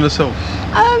about Luton at all?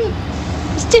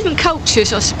 It's different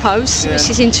cultures, I suppose, which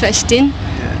is interesting.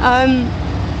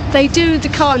 They do the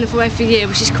carnival every year,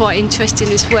 which is quite interesting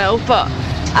as well, but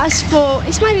as for...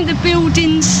 it's mainly the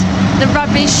buildings, the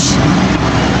rubbish,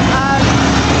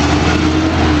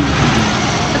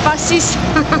 the buses.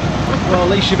 Well, at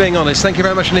least you're being honest. Thank you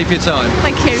very much indeed for your time.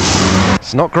 Thank you.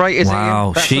 It's not great, is it?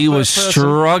 Wow, she was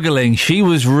struggling. She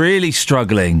was really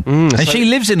struggling. And so she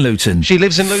lives in Luton. She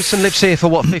lives in Luton, lives here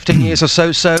for, 15 years or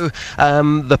so. So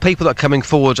the people that are coming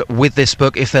forward with this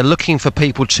book, if they're looking for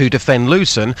people to defend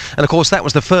Luton, and of course that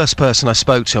was the first person I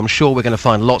spoke to. I'm sure we're going to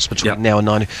find lots between now and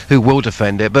 9 who will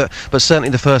defend it. But certainly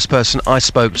the first person I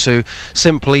spoke to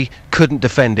simply couldn't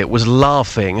defend it, was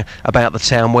laughing about the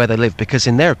town where they live, because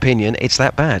in their opinion, it's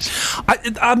that bad.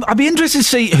 I'd be interested to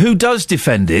see who does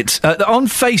defend it. On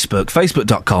Facebook,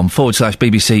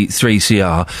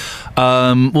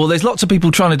 facebook.com/BBC3CR, well, there's lots of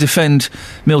people trying to defend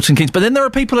Milton Keynes, but then there are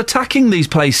people attacking these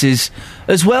places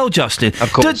as well, Justin.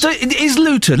 Of course. Is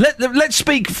Luton, let's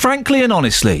speak frankly and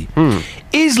honestly,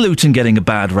 is Luton getting a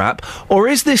bad rap, or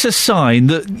is this a sign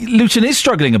that Luton is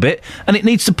struggling a bit and it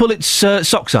needs to pull its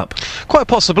socks up? Quite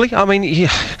possibly. I mean,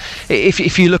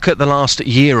 if you look at the last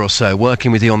year or so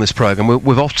working with you on this programme,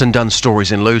 we've often done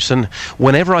stories in Luton.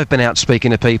 Whenever I've been out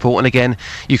speaking to people, and again,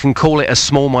 you can call it a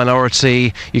small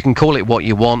minority, you can call it what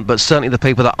you want, but certainly the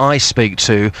people that I speak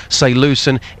to say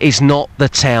Luton is not the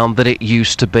town that it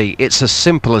used to be. It's as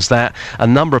simple as that. A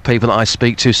number of people that I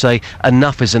speak to say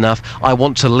enough is enough. I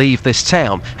want to leave this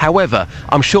town. However,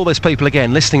 I'm sure there's people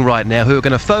again listening right now who are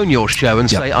going to phone your show and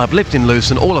say, I've lived in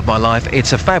Luton all of my life.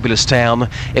 It's a fabulous town.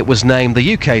 It was named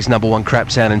the UK's #1 crap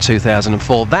town in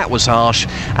 2004. That was harsh,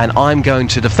 and I'm going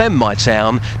to defend my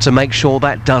town to make sure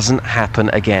that doesn't happen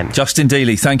again. Justin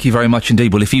Dealey, thank you very much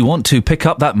indeed. Well, if you want to pick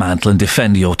up that mantle and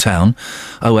defend your town,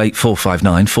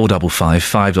 08459 455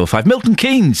 555. Milton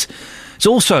Keynes is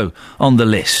also on the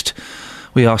list.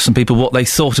 We asked some people what they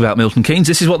thought about Milton Keynes.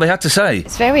 This is what they had to say.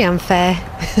 It's very unfair.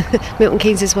 Milton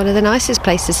Keynes is one of the nicest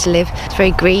places to live. It's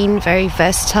very green, very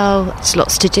versatile. There's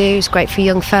lots to do. It's great for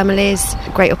young families,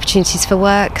 great opportunities for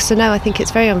work. So no, I think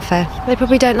it's very unfair. They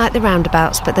probably don't like the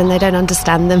roundabouts, but then they don't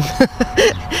understand them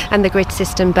and the grid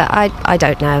system. But I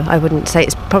don't know. I wouldn't say.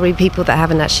 It's probably people that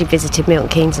haven't actually visited Milton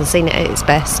Keynes and seen it at its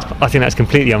best. I think that's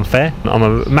completely unfair. I'm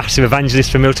a massive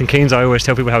evangelist for Milton Keynes. I always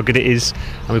tell people how good it is,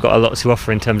 and we've got a lot to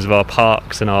offer in terms of our parks,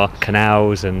 parks and our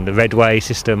canals and the Redway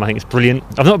system. I think it's brilliant.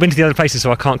 I've not been to the other places,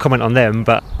 so I can't comment on them,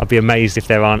 but I'd be amazed if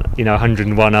there aren't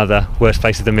 101 other worse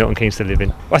places than Milton Keynes to live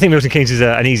in. I think Milton Keynes is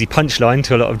an easy punchline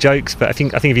to a lot of jokes, but I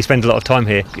think if you spend a lot of time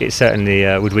here, it certainly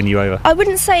would win you over. I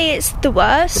wouldn't say it's the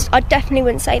worst. I definitely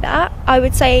wouldn't say that. I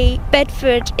would say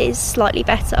Bedford is slightly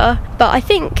better, but I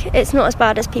think it's not as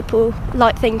bad as people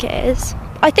think it is.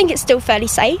 I think it's still fairly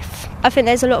safe. I think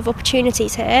there's a lot of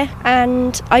opportunities here,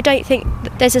 and I don't think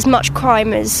there's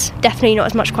definitely not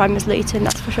as much crime as Luton,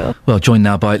 that's for sure. Well, joined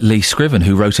now by Lee Scriven,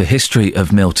 who wrote a history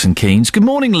of Milton Keynes. Good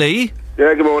morning, Lee.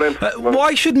 Yeah, good morning.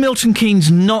 Why should Milton Keynes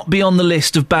not be on the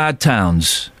list of bad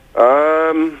towns?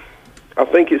 I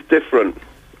think it's different.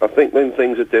 I think when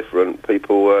things are different,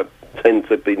 people tend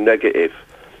to be negative.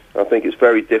 I think it's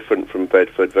very different from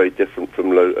Bedford, very different from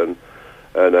Luton,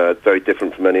 and very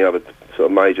different from any other sort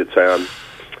of major town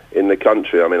in the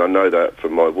country. I mean, I know that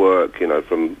from my work,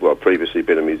 from previously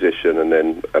being a musician and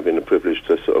then having the privilege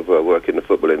to sort of work in the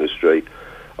football industry.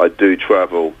 I do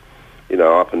travel,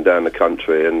 up and down the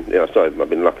country, and so I've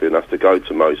been lucky enough to go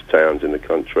to most towns in the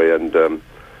country, and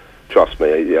trust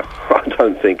me, I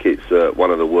don't think it's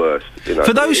one of the worst.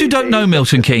 For those who don't know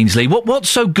Milton Keynes, Lee, what's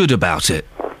so good about it?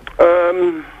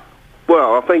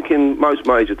 Well, I think in most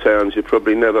major towns you're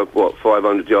probably never,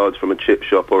 500 yards from a chip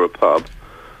shop or a pub.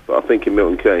 But I think in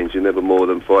Milton Keynes you're never more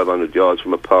than 500 yards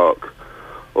from a park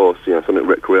or something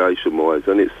recreation-wise.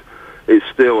 And it's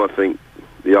still, I think,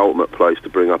 the ultimate place to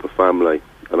bring up a family.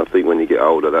 And I think when you get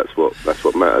older, that's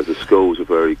what matters. The schools are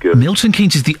very good. Milton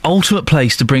Keynes is the ultimate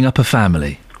place to bring up a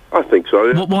family? I think so,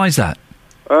 yeah. Why is that?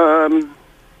 Well,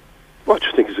 I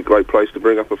just think it's a great place to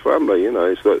bring up a family,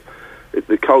 It's like,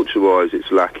 the culture-wise,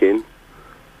 it's lacking.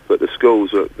 But the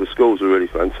schools are really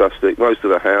fantastic. Most of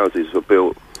the houses were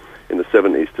built in the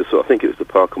 70s to I think it was the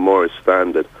Parker Morris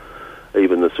standard.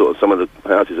 Even some of the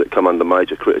houses that come under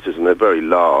major criticism, they're very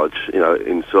large,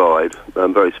 inside,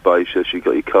 very spacious. You've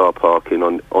got your car parking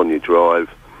on your drive.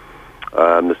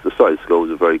 The side schools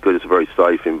are very good. It's a very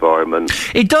safe environment.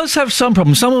 It does have some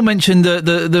problems. Someone mentioned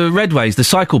the redways, the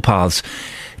cycle paths.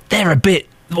 They're a bit.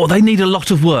 Well, they need a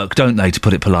lot of work, don't they? To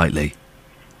put it politely.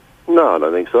 No, I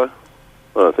don't think so.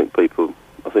 I think people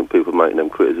making them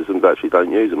criticisms actually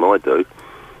don't use them. I do.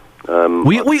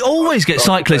 We always get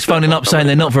cyclists phoning up saying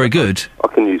they're not very good. I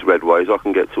can use redways. I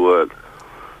can get to work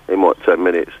in 10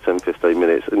 minutes, 10, 15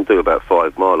 minutes, and do about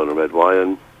 5 mile on a redway.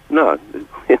 And no,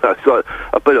 so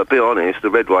I'll be honest, the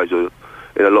redways are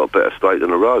in a lot better state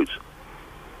than the roads.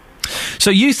 So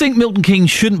you think Milton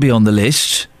Keynes shouldn't be on the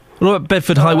list? What about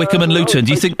Bedford, High Wycombe and Luton?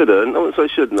 Do you think? I wouldn't say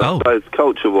shouldn't. Oh.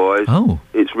 Culture-wise,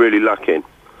 it's really lacking.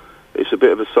 It's a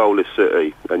bit of a soulless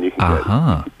city, and you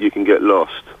can get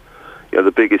lost.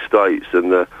 The big estates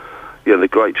and the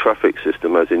great traffic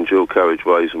system, as in dual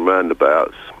carriageways and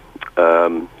roundabouts,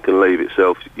 can leave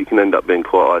itself. You can end up being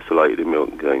quite isolated in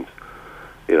Milton Keynes.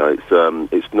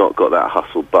 It's not got that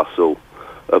hustle bustle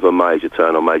of a major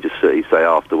town or major city, say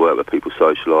after work, where people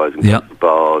socialise and go to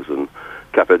bars and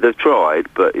cafes. They've tried,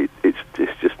 but it's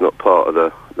just not part of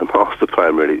the master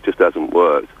plan. Really, it just hasn't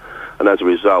worked. And as a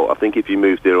result, I think if you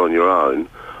moved here on your own,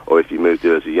 or if you moved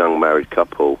here as a young married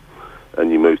couple,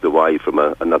 and you moved away from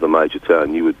another major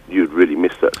town, you'd really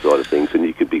miss that side of things, and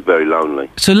you could be very lonely.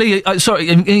 So, Lee, sorry,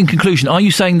 in conclusion, are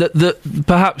you saying that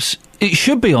perhaps it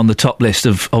should be on the top list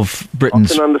of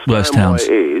Britain's worst towns? I can understand why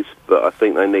it is, but I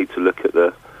think they need to look at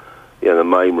the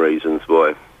main reasons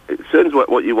why. It depends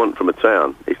what you want from a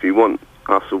town. If you want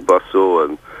hustle, bustle,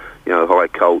 and high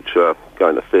culture,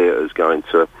 going to theatres, going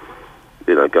to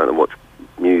watch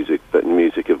music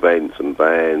events and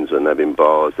bands and having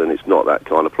bars, then it's not that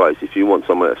kind of place. If you want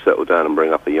somewhere to settle down and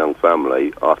bring up a young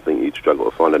family, I think you'd struggle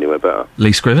to find anywhere better.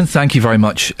 Lee Scriven, thank you very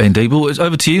much indeed. Well, it's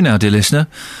over to you now, dear listener.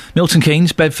 Milton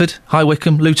Keynes, Bedford, High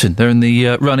Wycombe, Luton. They're in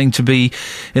the running to be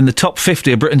in the top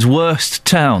 50 of Britain's worst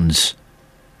towns.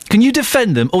 Can you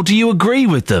defend them, or do you agree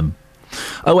with them?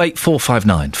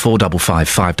 08459 455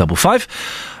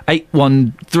 555.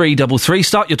 81333.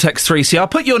 Start your text 3CR.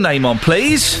 Put your name on,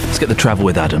 please. Let's get the travel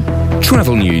with Adam.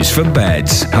 Travel news for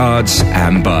beds, cards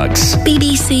and bugs.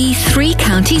 BBC Three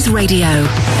Counties Radio.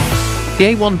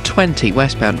 The A120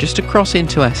 westbound just across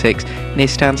into Essex near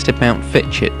Stansted Mount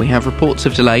Fitchett. We have reports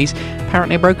of delays.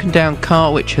 Apparently a broken down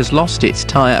car which has lost its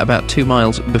tyre about 2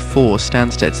 miles before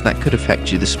Stansted, so that could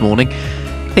affect you this morning.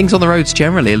 Things on the roads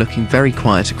generally are looking very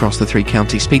quiet across the three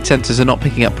counties. Speed sensors are not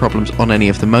picking up problems on any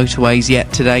of the motorways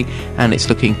yet today, and it's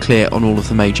looking clear on all of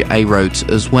the major A roads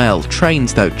as well.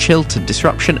 Trains, though, Chiltern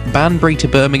disruption, Banbury to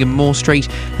Birmingham Moor Street,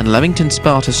 and Leamington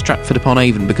Spa to Stratford upon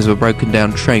Avon because of a broken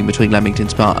down train between Leamington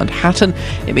Spa and Hatton.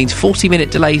 It means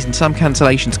 40-minute delays and some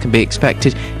cancellations can be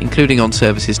expected, including on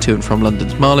services to and from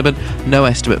London's Marylebone. No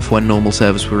estimate for when normal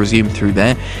service will resume through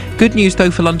there. Good news,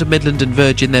 though, for London Midland and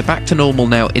Virgin. They're back to normal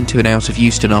now into and out of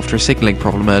Euston after a signalling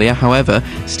problem earlier. However,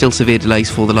 still severe delays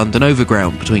for the London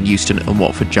Overground between Euston and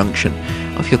Watford Junction.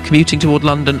 If you're commuting toward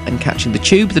London and catching the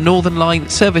tube, the Northern Line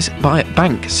service by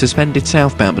Bank suspended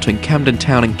southbound between Camden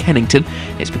Town and Kennington.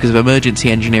 It's because of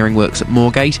emergency engineering works at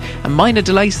Moorgate, and minor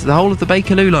delays to the whole of the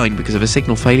Bakerloo line because of a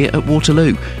signal failure at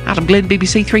Waterloo. Adam Glynn,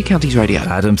 BBC Three Counties Radio.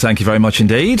 Adam, thank you very much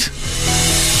indeed.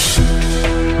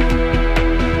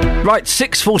 Right,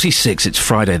 6:46, it's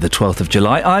Friday the 12th of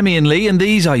July. I'm Iain Lee, and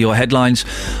these are your headlines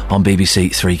on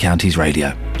BBC Three Counties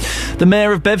Radio. The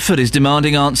Mayor of Bedford is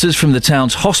demanding answers from the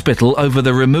town's hospital over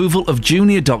the removal of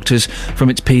junior doctors from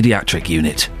its paediatric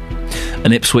unit.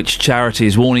 An Ipswich charity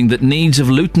is warning that needs of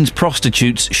Luton's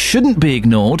prostitutes shouldn't be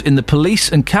ignored in the police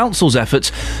and council's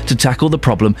efforts to tackle the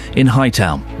problem in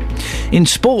Hightown. In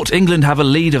sport, England have a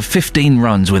lead of 15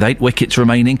 runs with 8 wickets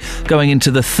remaining, going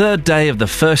into the third day of the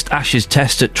first Ashes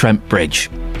test at Trent Bridge.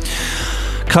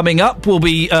 Coming up, we'll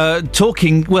be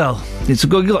talking. Well,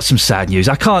 we've got some sad news.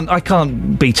 I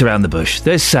can't beat around the bush.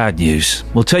 There's sad news.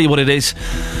 We'll tell you what it is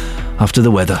after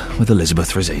the weather with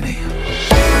Elizabeth Rossini.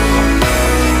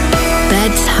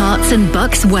 Beds, Herts and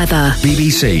Bucks weather.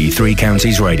 BBC Three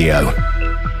Counties Radio.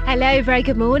 Hello, very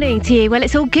good morning to you. Well,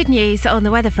 it's all good news on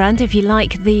the weather front, if you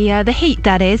like the heat,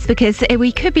 that is, because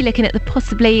we could be looking at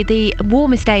possibly the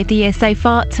warmest day of the year so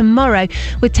far tomorrow,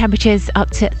 with temperatures up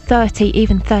to 30,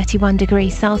 even 31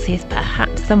 degrees Celsius,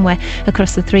 perhaps somewhere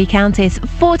across the three counties.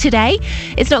 For today,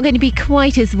 it's not going to be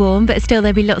quite as warm, but still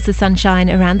there'll be lots of sunshine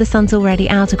around. The sun's already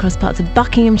out across parts of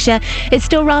Buckinghamshire. It's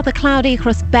still rather cloudy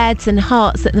across Beds and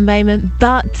Herts at the moment,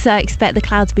 but expect the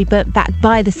clouds to be burnt back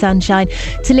by the sunshine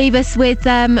to leave us with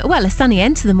a sunny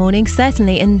end to the morning,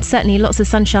 certainly, and certainly lots of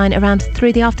sunshine around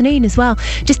through the afternoon as well.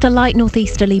 Just a light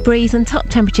northeasterly breeze, and top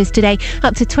temperatures today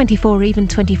up to 24, even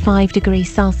 25 degrees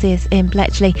Celsius in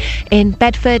Bletchley, in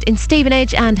Bedford, in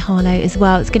Stevenage and Harlow as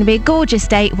well. It's going to be a gorgeous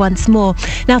day once more.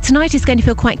 Now, tonight is going to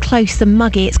feel quite close and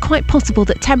muggy. It's quite possible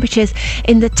that temperatures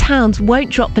in the towns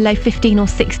won't drop below 15 or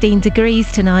 16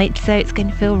 degrees tonight, so it's going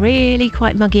to feel really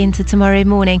quite muggy into tomorrow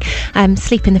morning.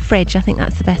 Sleep in the fridge, I think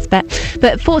that's the best bet.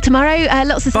 But for tomorrow,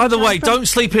 lots of... By the way, don't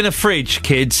sleep in a fridge,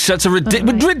 kids. That's a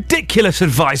ridiculous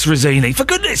advice, Rossini. For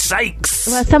goodness sakes.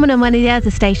 Well, someone on one of the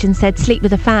other stations said sleep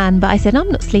with a fan, but I said I'm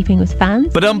not sleeping with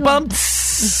fans. But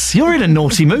you're in a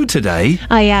naughty mood today.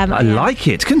 I am. I like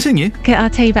it. Continue. Okay, I'll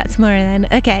tell you about tomorrow then.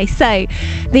 Okay, so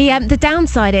the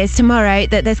downside is tomorrow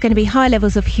that there's going to be high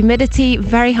levels of humidity,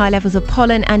 very high levels of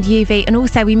pollen and UV, and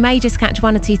also we may just catch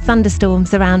 1 or 2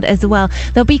 thunderstorms around as well.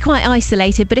 They'll be quite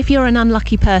isolated, but if you're an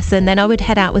unlucky person, then I would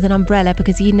head out with an umbrella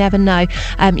because you never know.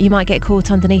 You might get caught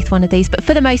underneath one of these, but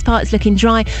for the most part it's looking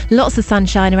dry, lots of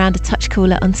sunshine, around a touch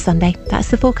cooler on Sunday.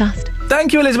 That's the forecast.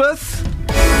 Thank you, Elizabeth.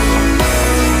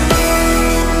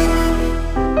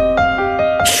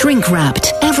 Shrink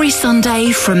Wrapped, every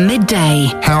Sunday from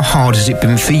midday. How hard has it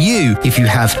been for you if you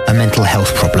have a mental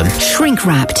health problem? Shrink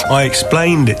Wrapped. I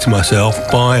explained it to myself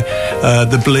by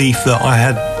the belief that I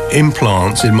had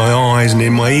implants in my eyes and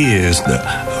in my ears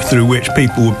through which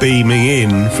people were beaming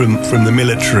in from the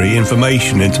military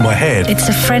information into my head. It's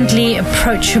a friendly,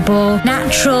 approachable,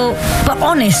 natural but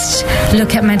honest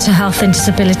look at mental health and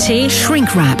disability.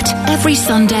 Shrink Wrapped, every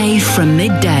Sunday from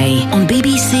midday on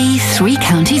BBC Three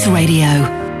Counties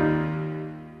Radio.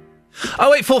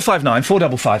 08459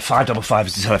 455 555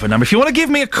 is the telephone number. If you want to give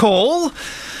me a call,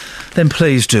 then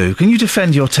please do. Can you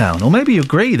defend your town? Or maybe you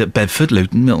agree that Bedford,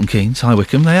 Luton, Milton Keynes, High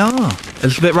Wycombe, they are a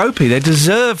little bit ropey. They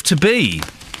deserve to be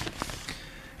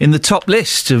in the top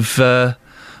list of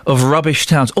rubbish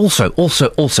towns. Also,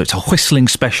 it's a whistling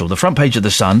special. The front page of The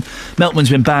Sun,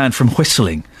 Meltman's been banned from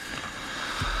whistling.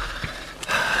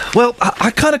 Well,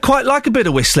 I kind of quite like a bit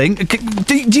of whistling.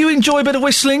 Do you enjoy a bit of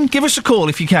whistling? Give us a call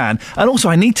if you can. And also,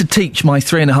 I need to teach my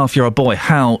 3.5-year-old boy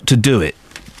how to do it.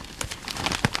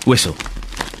 Whistle.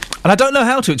 And I don't know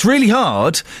how to. It's really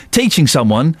hard teaching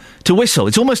someone to whistle.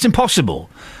 It's almost impossible.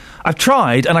 I've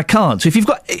tried and I can't. So if you've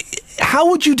got... How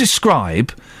would you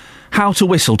describe how to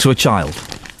whistle to a child?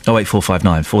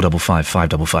 08459 455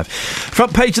 555.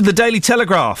 Front page of the Daily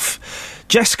Telegraph.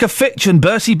 Jessica Fitch and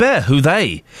Bertie Bear. Who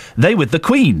they? They with the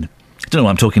Queen. I don't know why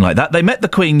I'm talking like that. They met the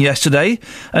Queen yesterday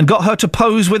and got her to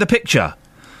pose with a picture.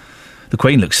 The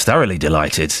Queen looks thoroughly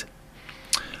delighted.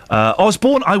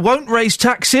 Osborne, I won't raise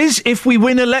taxes if we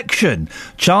win election.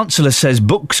 Chancellor says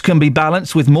books can be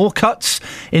balanced with more cuts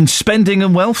in spending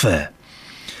and welfare.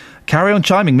 Carry on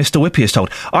chiming, Mr. Whippy is told.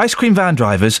 Ice cream van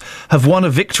drivers have won a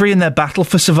victory in their battle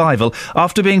for survival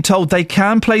after being told they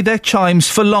can play their chimes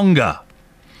for longer.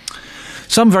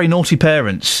 Some very naughty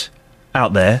parents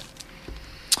out there,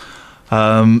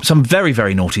 some very,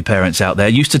 very naughty parents out there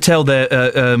used to tell their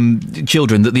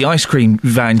children that the ice cream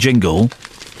van jingle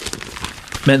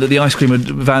meant that the ice cream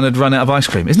van had run out of ice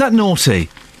cream. Isn't that naughty?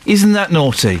 Isn't that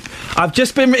naughty? I've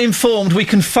just been informed we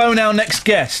can phone our next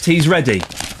guest. He's ready.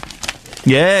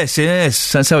 Yes.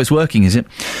 That's how it's working, is it?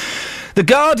 The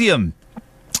Guardian.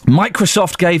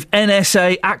 Microsoft gave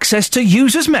NSA access to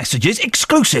users' messages.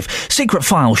 Exclusive. Secret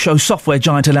files show software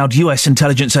giant allowed US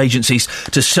intelligence agencies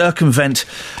to circumvent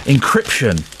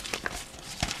encryption.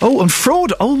 Oh, and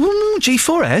fraud. Oh,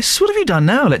 G4S. What have you done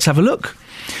now? Let's have a look.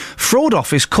 Fraud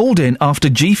Office called in after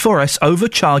G4S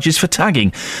overcharges for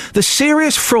tagging. The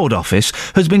Serious Fraud Office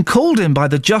has been called in by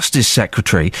the Justice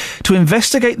Secretary to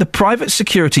investigate the private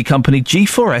security company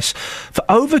G4S for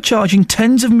overcharging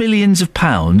tens of millions of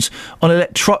pounds on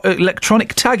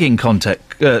electronic tagging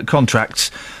contracts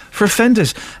for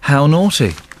offenders. How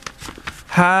naughty.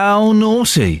 How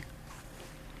naughty.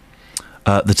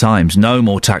 The Times. No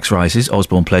more tax rises,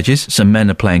 Osborne pledges. Some men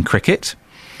are playing cricket.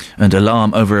 And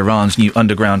alarm over Iran's new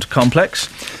underground complex.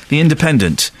 The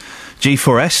Independent.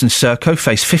 G4S and Serco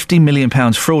face £50 million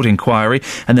fraud inquiry,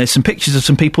 and there's some pictures of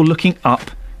some people looking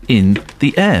up in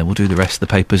the air. We'll do the rest of the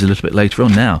papers a little bit later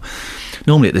on now.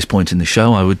 Normally at this point in the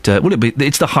show, I would...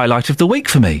 it's the highlight of the week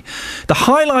for me. The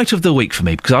highlight of the week for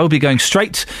me, because I will be going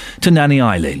straight to Nanny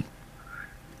Eileen.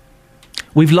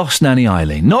 We've lost Nanny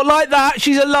Eileen. Not like that,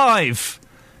 she's alive!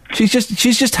 She's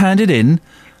just handed in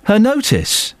her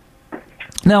notice.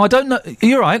 Now, I don't know... Are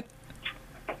you all right?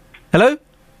 Hello?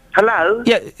 Hello?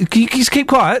 Yeah, can you just keep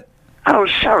quiet? Oh,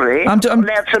 sorry. I'm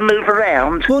allowed to move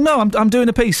around. Well, no, I'm doing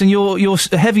a piece, and your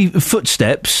heavy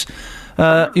footsteps,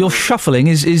 your shuffling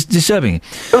is disturbing.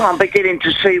 Oh, I'm beginning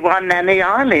to see why Nanny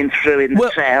Eileen threw in the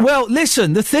towel. Well,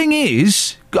 listen, the thing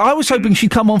is... I was hoping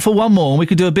she'd come on for one more and we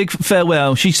could do a big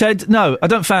farewell. She said, no, I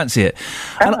don't fancy it.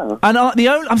 Oh.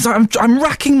 I'm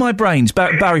racking my brains.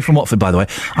 Barry from Watford, by the way.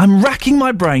 I'm racking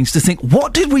my brains to think,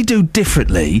 what did we do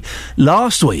differently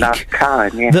last week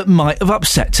that might have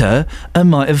upset her and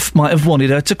might have wanted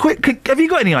her to quit? Have you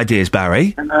got any ideas,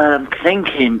 Barry? I'm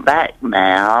thinking back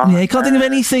now. Yeah, you can't think of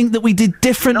anything that we did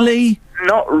differently?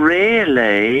 Not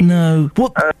really. No.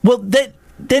 Well, then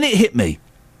it hit me.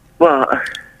 What?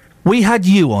 We had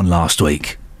you on last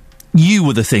week. You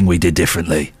were the thing we did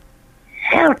differently.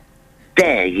 How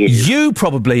dare you? You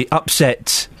probably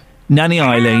upset Nanny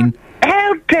Eileen.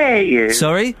 How dare you?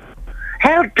 Sorry?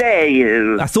 How dare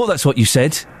you? I thought that's what you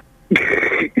said.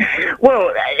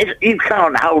 Well, you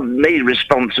can't hold me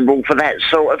responsible for that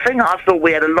sort of thing. I thought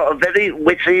we had a lot of very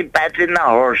witty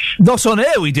badinage. Not on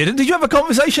air, we didn't. Did you have a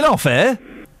conversation off air?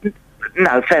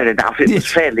 No, fair enough. It was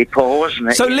fairly poor,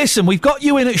 wasn't it? So listen, we've got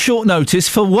you in at short notice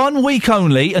for 1 week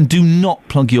only, and do not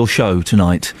plug your show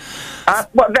tonight.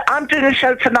 I'm doing a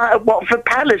show tonight at Watford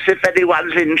Palace, if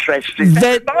anyone's interested.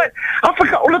 I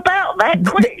forgot all about that.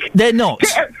 Quick. They're not.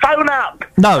 Phone up.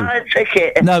 No. Buy a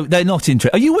ticket. No, they're not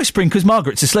interested. Are you whispering because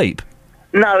Margaret's asleep?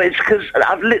 No, it's because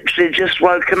I've literally just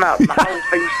woken up. The whole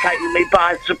thing's taken me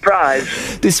by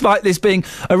surprise. Despite this being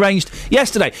arranged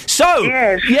yesterday. So,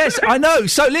 yes, I know.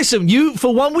 So listen, you,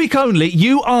 for 1 week only,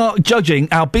 you are judging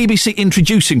our BBC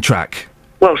introducing track.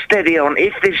 Well, steady on.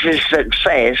 If this is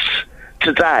success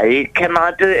today, can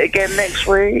I do it again next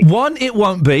week? 1, it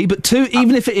won't be, but 2,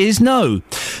 even if it is, no.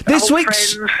 This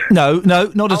week's... Friends.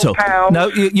 No, not at all. Pals. No,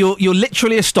 you're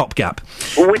literally a stopgap.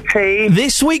 Witty.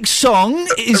 This week's song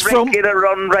is from... Regular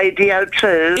on Radio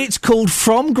 2. It's called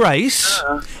From Grace.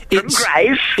 From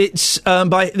Grace? It's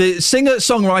by the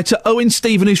singer-songwriter Owen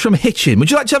Stephen, who's from Hitchin.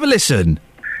 Would you like to have a listen?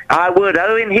 I would.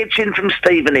 Owen Hitchin from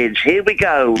Stevenage. Here we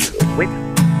go.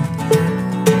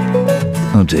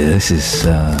 Oh dear, this is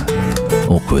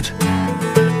awkward.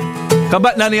 Come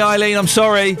back, Nanny Eileen, I'm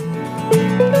sorry.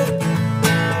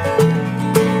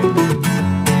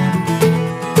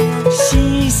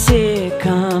 She said,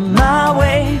 come my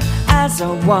way, as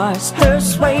I was her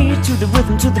sway to the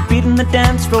rhythm, to the beat and the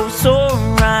dance floor. So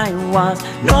I was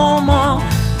no more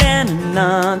than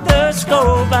another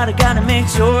score, but I gotta make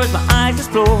sure my eyes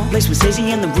explore. Place was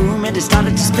hazy in the room and it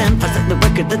started to spin. Passed up the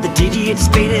record that the DJ had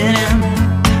faded in.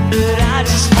 But I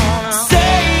just wanna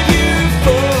save you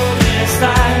for this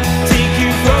life, take you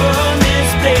from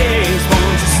this place.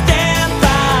 Won't you stand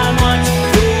by, watch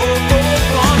you go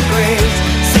from grace?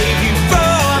 Save you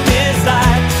from this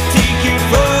life, take you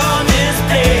from this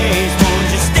place.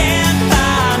 Won't you stand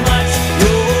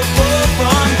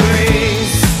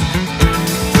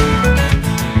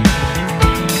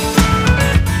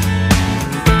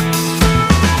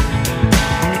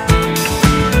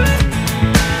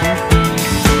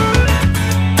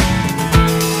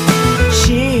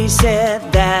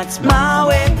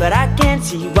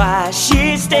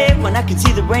can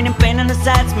see the rain and pain on the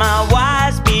sides. My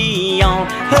wise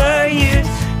beyond her years.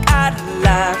 Out of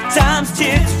lifetime's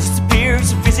tears,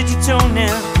 disappears and visit your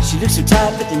toenail. She looks so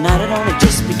tired, but the night had only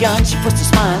just begun. She forced a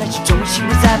smile and she told me she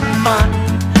was having fun.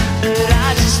 But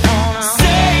I just wanna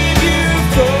save you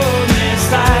from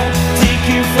this life, take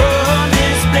you from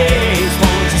this place.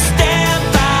 Won't you stand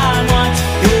by and watch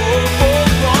your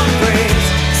forlorn grace?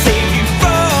 Save you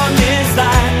from this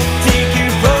life, take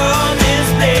you from this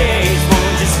place.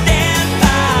 Won't you stand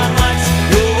by and watch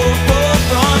your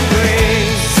forlorn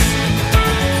grace?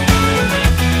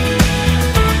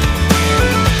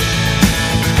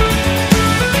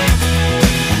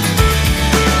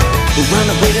 We'll run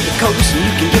away to the coast and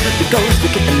you can give it the ghost.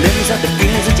 Look at the memories of the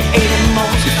feelings that you ate the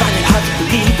most. You find it hard to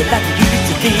believe the life that you used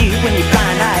to lead. When you're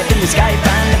blind-eyed in the sky, you're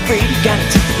finally free. You gotta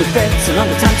take the regrets and all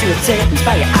the time to upset.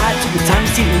 Inspire your eyes to the time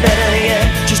it's even better, yeah.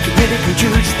 Just get rid of the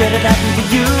Jews, just let it happen for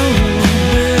you.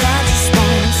 But I just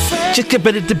wanna say Just a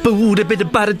bit of the boo, a bit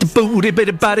about it, the boo, a bit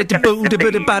about it, the boo, a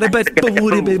bit about it, the boo,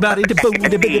 a bit about it, the boo,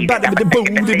 a bit about it, the boo,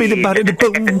 a bit about it, the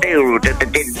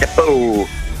boo.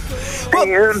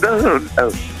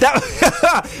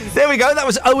 There we go. That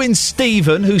was Owen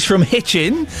Stephen, who's from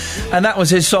Hitchin, and that was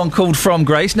his song called From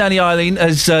Grace. Nanny Eileen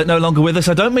is no longer with us.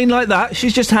 I don't mean like that.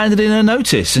 She's just handed in her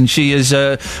notice, and she is.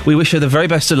 We wish her the very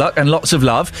best of luck and lots of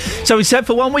love. So we said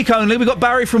for 1 week only. We've got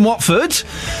Barry from Watford.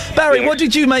 Barry, what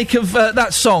did you make of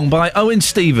that song by Owen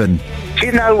Stephen? Do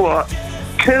you know what?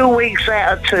 2 weeks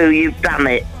out of 2, you've done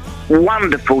it.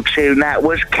 Wonderful tune that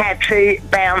was, catchy,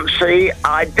 bouncy,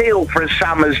 ideal for a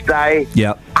summer's day.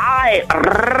 Yeah. I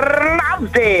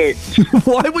loved it.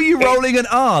 Why were you rolling an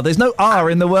R? There's no R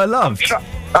in the word love.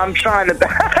 I'm trying to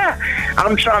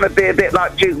I'm trying to be a bit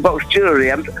like Jukebox Jury.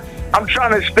 I'm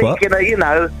trying to speak in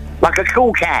a, like a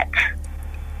cool cat.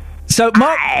 So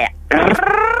Mark I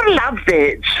loved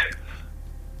it.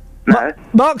 No.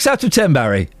 Mark's out of 10,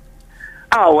 Barry.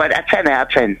 Oh, well, a 10 out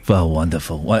of 10. Well,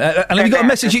 wonderful. Well, and have you got a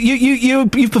message?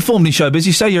 You've performed in showbiz.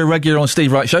 You say you're a regular on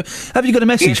Steve Wright Show. Have you got a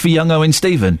message for young Owen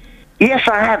Stephen? Yes,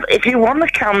 I have. If you want to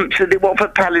come to the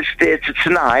Watford Palace Theatre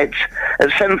tonight at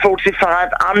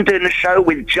 7:45, I'm doing a show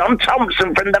with John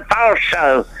Thompson from The Fast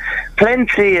Show.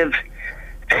 Plenty of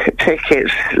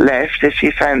tickets left if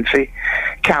you fancy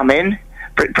coming.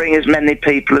 Bring as many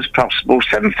people as possible.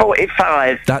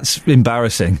 7:45. That's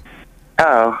embarrassing.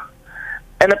 Oh.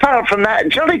 And apart from that,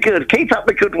 jolly good. Keep up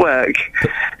the good work.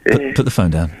 Put the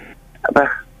phone down.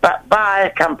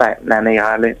 Bye. Come back, Nanny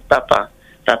Eileen. Bye-bye.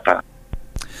 Bye-bye.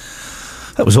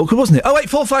 That was awkward, wasn't it?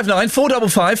 08459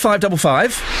 455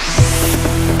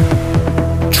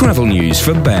 555. Travel news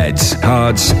for beds,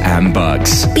 cards and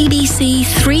bugs. BBC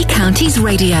Three Counties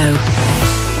Radio.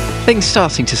 Things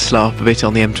starting to slow up a bit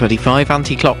on the M25,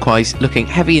 anti-clockwise, looking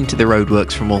heavy into the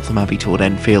roadworks from Waltham Abbey toward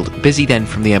Enfield, busy then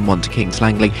from the M1 to Kings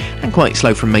Langley, and quite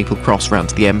slow from Maple Cross round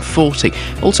to the M40.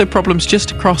 Also problems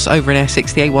just across over in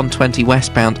Essex, the A120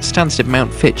 westbound, Stansted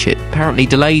Mount Fitchett. Apparently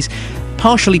delays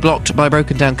partially blocked by a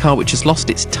broken down car which has lost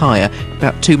its tyre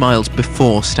about 2 miles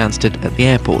before Stansted at the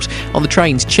airport. On the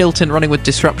trains, Chiltern running with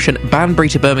disruption, Banbury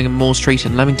to Birmingham Moor Street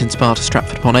and Leamington Spa to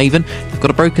Stratford upon Avon. They've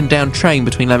got a broken down train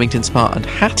between Leamington Spa and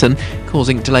Hatton,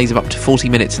 causing delays of up to 40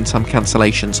 minutes and some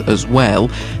cancellations as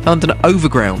well. London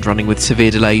Overground running with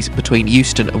severe delays between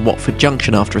Euston and Watford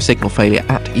Junction after a signal failure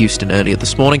at Euston earlier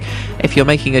this morning. If you're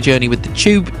making a journey with the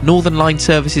Tube, Northern Line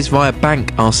services via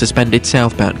Bank are suspended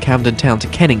southbound Camden Town to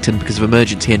Kennington because of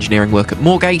emergency engineering work at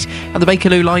Moorgate, and the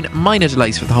Bakerloo line, minor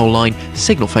delays for the whole line,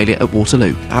 signal failure at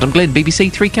Waterloo. Adam Glynn, BBC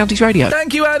Three Counties Radio.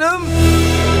 Thank you, Adam.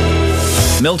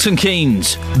 Milton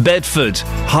Keynes, Bedford,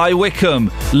 High Wycombe,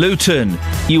 Luton,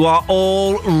 you are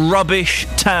all rubbish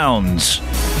towns.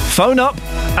 Phone up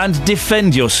and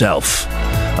defend yourself.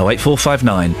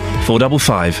 08459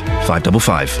 455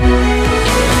 555.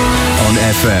 On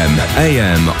FM,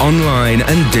 AM, online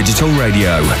and digital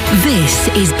radio. This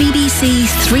is BBC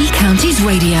Three Counties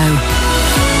Radio.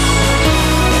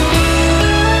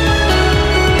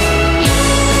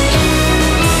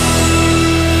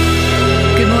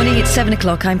 Good morning, it's 7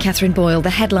 o'clock. I'm Catherine Boyle.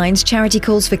 The headlines: charity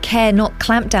calls for care, not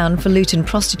clampdown for Luton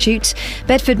prostitutes.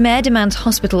 Bedford Mayor demands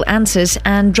hospital answers,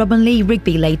 and Drummondley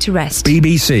Rigby laid to rest.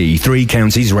 BBC Three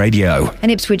Counties Radio.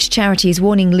 An Ipswich charity is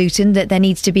warning Luton that there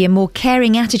needs to be a more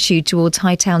caring attitude towards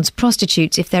High Town's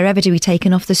prostitutes if they're ever to be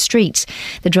taken off the streets.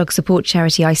 The drug support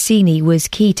charity Iceni was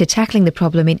key to tackling the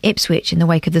problem in Ipswich in the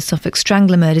wake of the Suffolk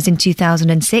Strangler murders in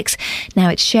 2006. Now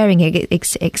it's sharing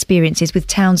experiences with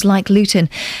towns like Luton.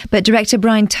 But Director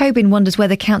Brian Tobin wonders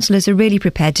whether councillors are really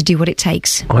prepared to do what it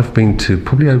takes. I've been to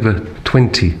probably over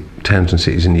 20 towns and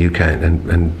cities in the UK,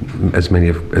 and as many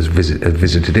have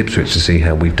visited Ipswich to see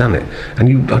how we've done it.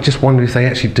 And I just wonder if they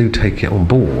actually do take it on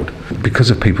board because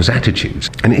of people's attitudes.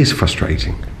 And it is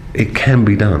frustrating. It can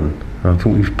be done. I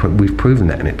think we've proven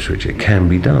that in Ipswich. It can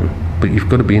be done, but you've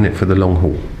got to be in it for the long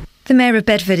haul. The Mayor of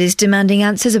Bedford is demanding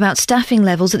answers about staffing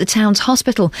levels at the town's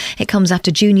hospital. It comes after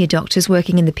junior doctors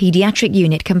working in the paediatric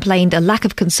unit complained a lack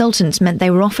of consultants meant they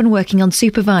were often working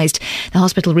unsupervised. The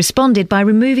hospital responded by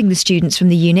removing the students from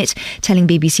the unit, telling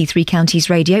BBC Three Counties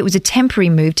Radio it was a temporary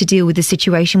move to deal with the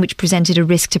situation which presented a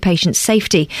risk to patients'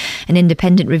 safety. An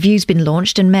independent review's been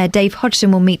launched and Mayor Dave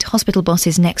Hodgson will meet hospital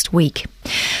bosses next week.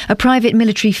 A private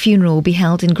military funeral will be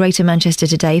held in Greater Manchester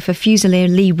today for Fusilier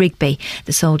Lee Rigby,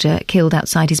 the soldier killed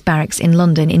outside his barracks in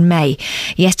London in May.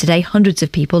 Yesterday, hundreds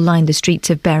of people lined the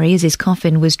streets of Bury as his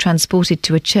coffin was transported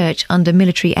to a church under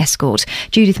military escort.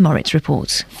 Judith Moritz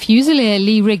reports. Fusilier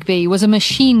Lee Rigby was a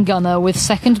machine gunner with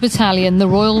 2nd Battalion, the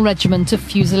Royal Regiment of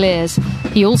Fusiliers.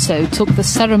 He also took the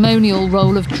ceremonial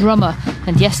role of drummer,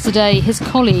 and yesterday his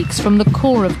colleagues from the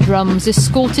Corps of Drums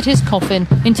escorted his coffin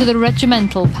into the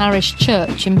regimental parish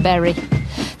church in Bury.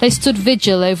 They stood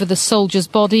vigil over the soldier's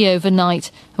body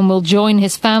overnight and will join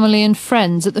his family and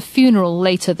friends at the funeral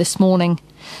later this morning.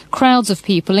 Crowds of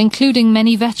people, including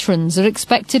many veterans, are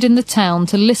expected in the town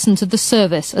to listen to the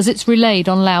service as it's relayed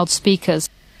on loudspeakers.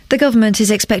 The government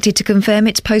is expected to confirm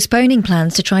it's postponing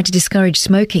plans to try to discourage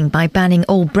smoking by banning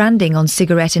all branding on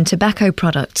cigarette and tobacco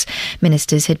products.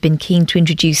 Ministers had been keen to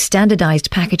introduce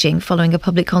standardised packaging following a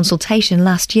public consultation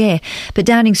last year, but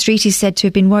Downing Street is said to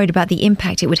have been worried about the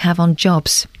impact it would have on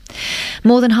jobs.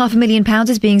 More than £500,000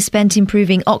 is being spent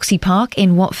improving Oxley Park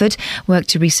in Watford. Work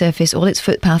to resurface all its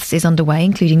footpaths is underway,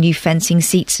 including new fencing,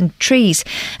 seats and trees.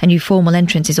 A new formal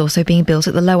entrance is also being built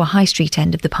at the lower High Street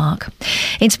end of the park.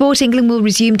 In sport, England will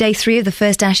resume day 3 of the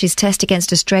first Ashes test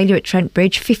against Australia at Trent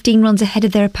Bridge, 15 runs ahead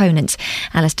of their opponents.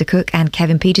 Alistair Cook and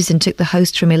Kevin Peterson took the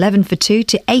host from 11 for 2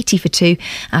 to 80 for 2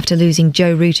 after losing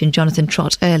Joe Root and Jonathan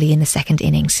Trott early in the second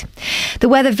innings. The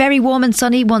weather very warm and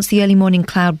sunny once the early morning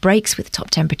cloud breaks, with top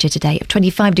temperature today of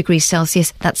 25 degrees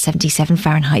Celsius, that's 77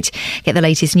 Fahrenheit. Get the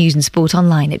latest news and sport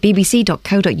online at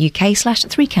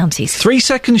bbc.co.uk/3 counties. 3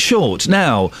 seconds short.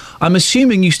 Now, I'm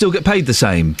assuming you still get paid the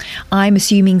same. I'm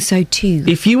assuming so too.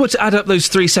 If you were to add up those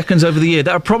 3 seconds over the year,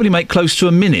 that would probably make close to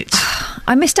a minute.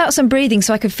 I missed out some breathing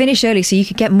so I could finish early so you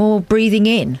could get more breathing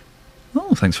in.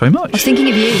 Oh, thanks very much. I was thinking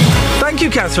of you. Thank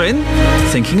you, Catherine.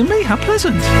 Thinking of me? How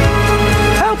pleasant.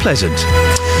 How pleasant.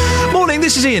 Morning,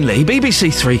 this is Iain Lee,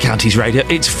 BBC Three Counties Radio.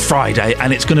 It's Friday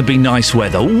and it's going to be nice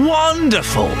weather.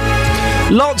 Wonderful!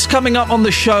 Lots coming up on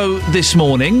the show this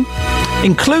morning,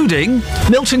 including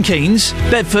Milton Keynes,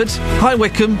 Bedford, High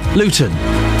Wycombe, Luton.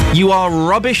 You are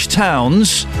rubbish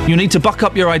towns. You need to buck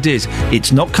up your ideas.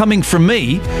 It's not coming from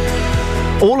me.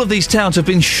 All of these towns have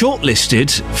been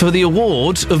shortlisted for the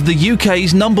award of the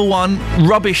UK's #1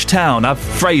 rubbish town. I've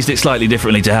phrased it slightly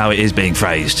differently to how it is being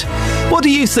phrased. What do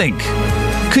you think?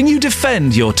 Can you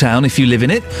defend your town if you live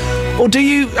in it? Or do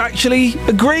you actually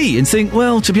agree and think,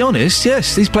 well, to be honest,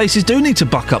 yes, these places do need to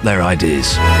buck up their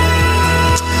ideas?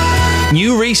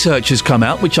 New research has come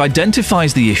out which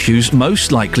identifies the issues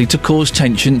most likely to cause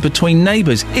tension between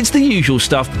neighbours. It's the usual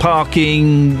stuff: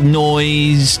 parking,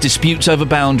 noise, disputes over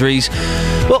boundaries.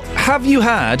 Well, have you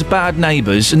had bad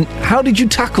neighbours and how did you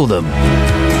tackle them?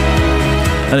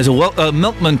 And as a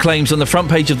milkman claims on the front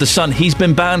page of The Sun, he's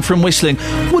been banned from whistling.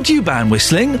 Would you ban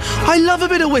whistling? I love a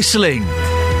bit of whistling.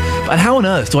 But how on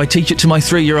earth do I teach it to my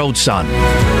 3-year-old son?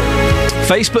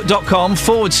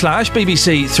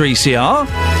 Facebook.com/BBC3CR.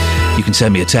 You can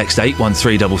send me a text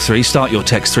 81333, start your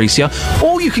text 3CR,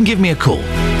 or you can give me a call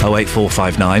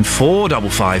 08459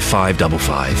 455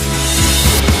 555.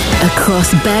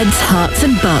 Across beds, hearts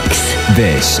and bucks.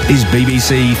 This is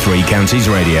BBC Three Counties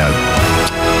Radio.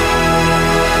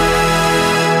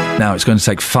 Now, it's going to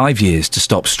take 5 years to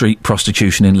stop street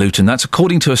prostitution in Luton. That's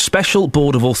according to a special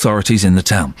board of authorities in the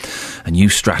town. A new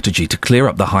strategy to clear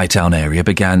up the Hightown area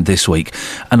began this week,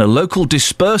 and a local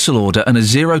dispersal order and a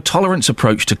zero-tolerance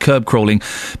approach to curb crawling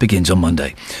begins on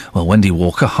Monday. Well, Wendy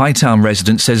Walker, Hightown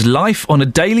resident, says life on a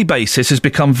daily basis has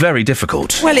become very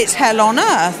difficult. Well, it's hell on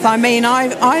earth. I mean,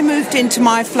 I moved into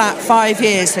my flat 5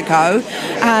 years ago,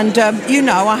 and,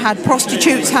 I had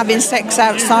prostitutes having sex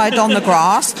outside on the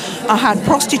grass. I had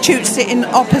prostitutes sitting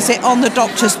opposite on the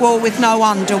doctor's wall with no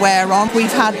underwear on.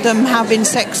 We've had them having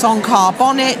sex on car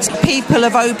bonnets. People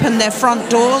have opened their front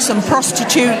doors and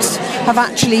prostitutes have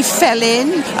actually fell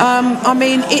in.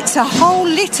 It's a whole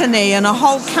litany and a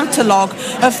whole catalogue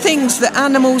of things that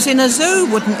animals in a zoo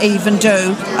wouldn't even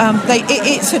do.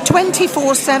 It's a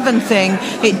 24/7 thing.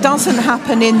 It doesn't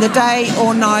happen in the day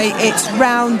or night. It's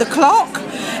round the clock.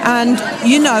 And,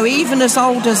 you know, even as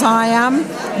old as I am,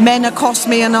 men accost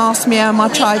me and ask me how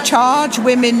much I charge.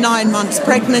 Women 9 months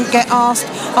pregnant get asked,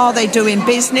 are they doing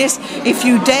business? If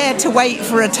you dare to wait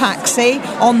for a taxi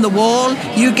on the wall,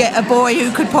 you get a boy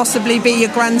who could possibly be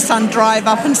your grandson drive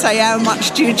up and say, how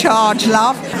much do you charge,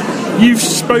 love? You've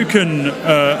spoken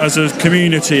as a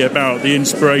community about the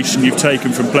inspiration you've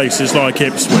taken from places like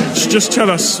Ipswich. Just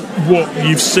tell us what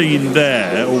you've seen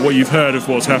there, or what you've heard of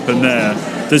what's happened there,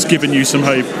 that's given you some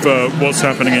hope for what's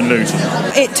happening in Luton.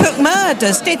 It took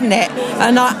murders, didn't it?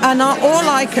 And all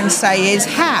I can say is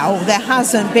how there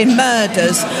hasn't been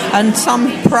murders and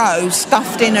some pro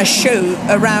stuffed in a shoe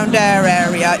around our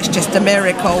area. It's just a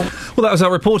miracle. Well, that was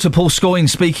our reporter Paul Scoyne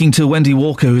speaking to Wendy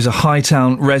Walker, who's a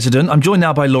Hightown resident. I'm joined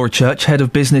now by Laura Church, Head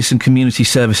of Business and Community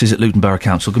Services at Luton Borough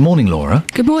Council. Good morning, Laura.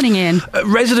 Good morning, Ian.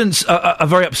 Residents are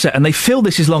very upset, and they feel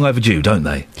this is long overdue, don't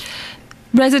they?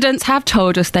 Residents have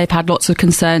told us they've had lots of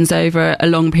concerns over a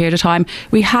long period of time.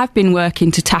 We have been working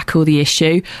to tackle the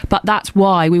issue, but that's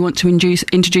why we want to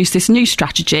introduce this new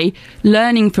strategy,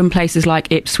 learning from places like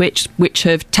Ipswich, which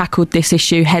have tackled this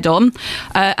issue head on,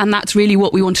 and that's really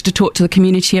what we wanted to talk to the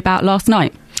community about last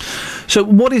night. So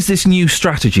what is this new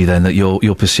strategy then that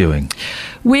you're pursuing?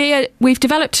 We've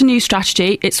developed a new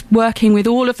strategy. It's working with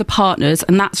all of the partners,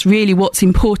 and that's really what's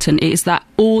important, is that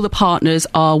all the partners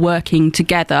are working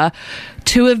together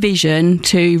to a vision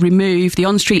to remove the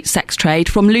on-street sex trade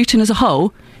from Luton as a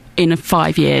whole in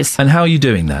 5 years. And how are you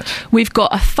doing that? We've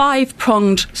got a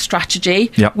 5-pronged strategy,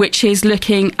 which is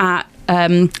looking at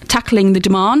tackling the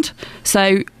demand.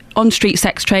 So on-street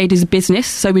sex trade is a business,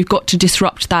 so we've got to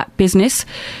disrupt that business.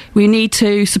 We need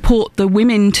to support the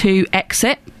women to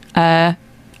exit,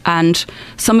 and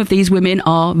some of these women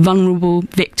are vulnerable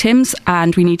victims,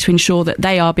 and we need to ensure that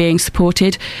they are being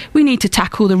supported. We need to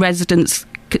tackle the residents'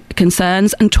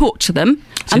 concerns and talk to them,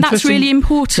 and that's really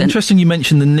important. It's interesting you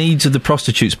mentioned the needs of the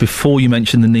prostitutes before you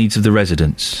mentioned the needs of the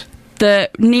residents. The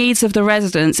needs of the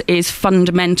residents is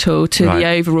fundamental to the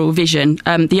overall vision.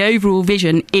 The overall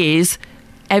vision is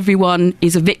everyone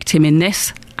is a victim in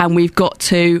this, and we've got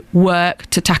to work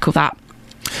to tackle that.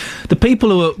 The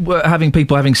people who are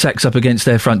having sex up against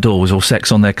their front doors, or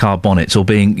sex on their car bonnets, or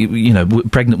being,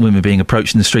 pregnant women being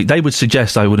approached in the street, they would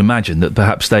suggest, I would imagine, that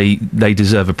perhaps they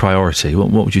deserve a priority.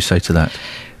 What would you say to that?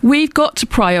 We've got to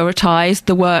prioritise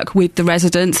the work with the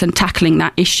residents and tackling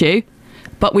that issue,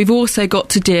 but we've also got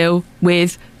to deal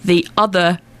with the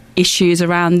other issues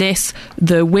around this,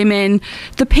 the women,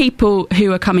 the people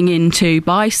who are coming in to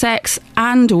buy sex,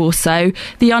 and also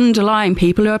the underlying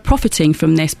people who are profiting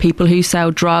from this, people who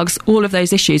sell drugs, all of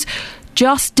those issues.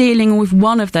 Just dealing with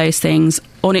one of those things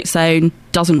on its own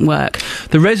doesn't work.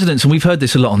 The residents, and we've heard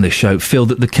this a lot on this show, feel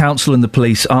that the council and the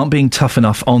police aren't being tough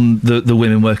enough on the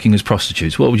women working as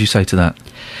prostitutes. What would you say to that?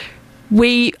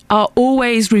 We are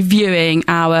always reviewing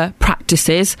our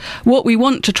practices. What we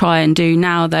want to try and do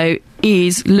now, though,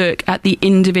 is look at the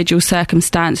individual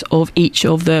circumstance of each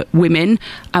of the women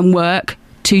and work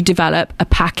to develop a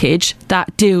package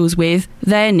that deals with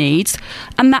their needs.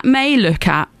 And that may look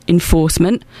at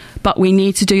enforcement, but we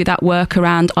need to do that work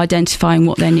around identifying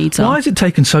what their needs are. Why has it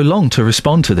taken so long to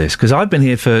respond to this? Because I've been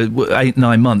here for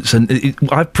 8-9 months, and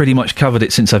I've pretty much covered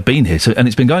it since I've been here, and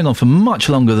it's been going on for much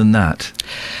longer than that.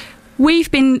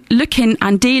 We've been looking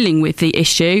and dealing with the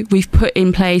issue. We've put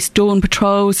in place dawn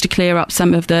patrols to clear up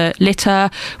some of the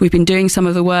litter. We've been doing some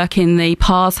of the work in the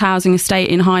Pars housing estate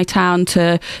in Hightown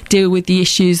to deal with the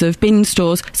issues of bin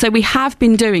stores. So we have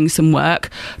been doing some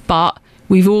work, but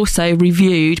we've also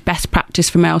reviewed best practice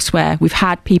from elsewhere. We've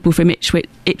had people from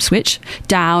Ipswich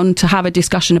down to have a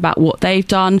discussion about what they've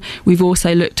done. We've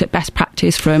also looked at best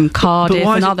practice from Cardiff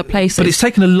and other places. But it's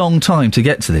taken a long time to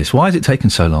get to this. Why has it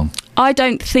taken so long? I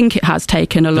don't think it has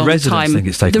taken a long time. The residents think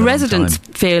it's taken a long time. The residents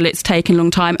feel it's taken a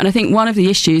long time, and I think one of the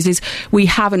issues is we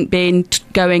haven't been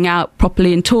going out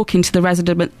properly and talking to the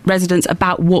residents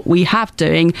about what we have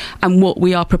doing and what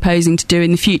we are proposing to do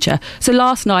in the future. So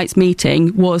last night's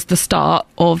meeting was the start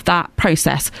of that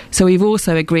process. So we've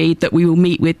also agreed that we will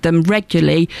meet with them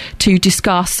regularly to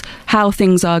discuss how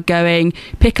things are going,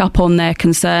 pick up on their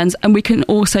concerns, and we can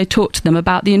also talk to them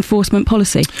about the enforcement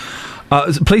policy.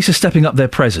 Police are stepping up their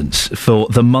presence for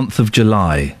the month of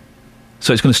July.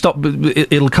 So it's going to stop,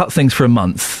 it'll cut things for a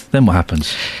month. Then what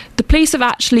happens? The police have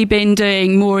actually been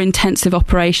doing more intensive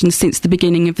operations since the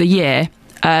beginning of the year.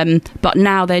 But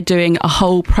now they're doing a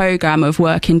whole programme of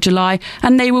work in July,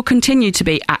 and they will continue to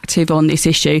be active on this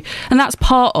issue. And that's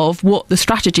part of what the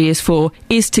strategy is for,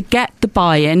 is to get the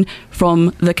buy-in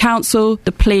from the council,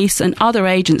 the police and other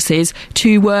agencies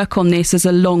to work on this as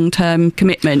a long-term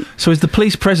commitment. So is the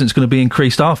police presence going to be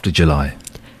increased after July?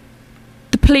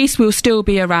 The police will still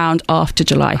be around after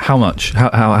July. How much?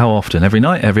 How often? Every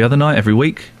night? Every other night? Every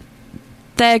week?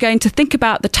 They're going to think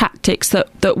about the tactics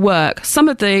that work. Some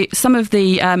of the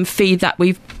feed that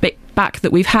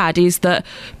we've had is that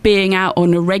being out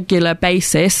on a regular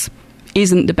basis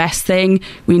isn't the best thing.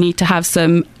 We need to have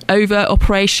some overt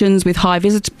operations with high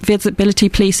visibility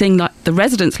policing like the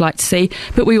residents like to see,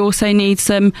 but we also need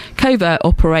some covert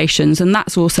operations, and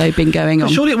that's also been going on.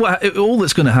 Surely all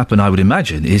that's going to happen, I would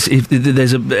imagine, is if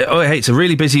there's it's a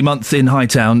really busy month in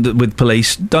Hightown with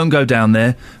police, don't go down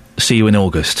there, see you in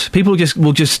August. People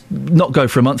will just not go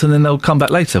for a month and then they'll come back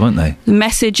later, won't they? The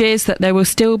message is that there will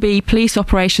still be police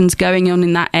operations going on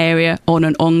in that area on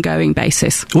an ongoing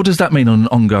basis. What does that mean on an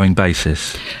ongoing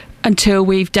basis? Until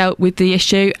we've dealt with the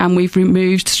issue and we've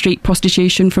removed street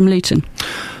prostitution from Luton.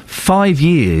 5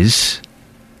 years?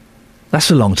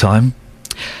 That's a long time.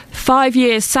 5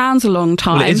 years sounds a long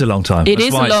time. Well, it is a long time. It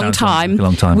is a long time. Like a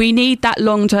long time. We need that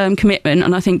long-term commitment,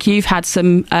 and I think you've had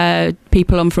some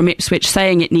people on from Ipswich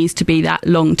saying it needs to be that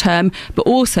long-term, but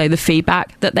also the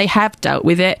feedback that they have dealt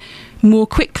with it more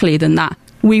quickly than that.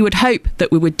 We would hope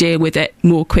that we would deal with it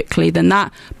more quickly than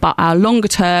that, but our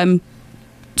longer-term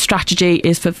strategy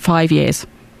is for 5 years.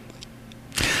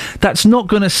 That's not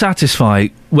going to satisfy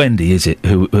Wendy, is it,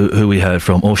 who we heard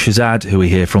from, or Shazad, who we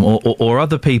hear from, or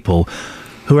other people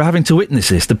who are having to witness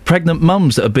this, the pregnant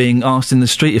mums that are being asked in the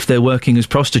street if they're working as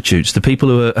prostitutes, the people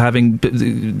who are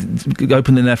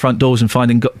opening their front doors and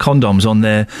finding condoms on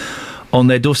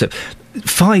their doorstep.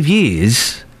 5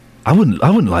 years? I wouldn't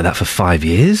like that for 5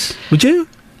 years. Would you?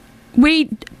 We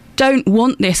don't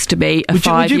want this to be a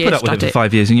 5 year strategy. Would you put up with it for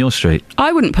 5 years in your street?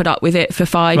 I wouldn't put up with it for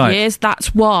 5 years.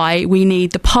 That's why we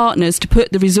need the partners to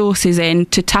put the resources in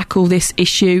to tackle this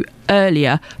issue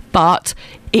earlier. But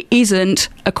it isn't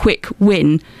a quick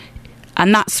win.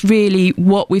 And that's really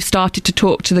what we've started to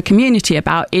talk to the community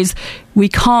about, is we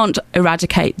can't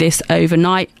eradicate this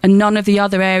overnight, and none of the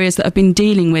other areas that have been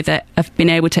dealing with it have been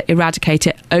able to eradicate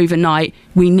it overnight.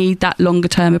 We need that longer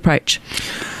term approach.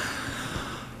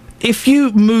 If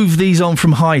you move these on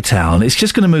from Hightown, it's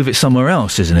just going to move it somewhere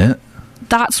else, isn't it?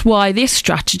 That's why this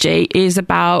strategy is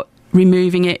about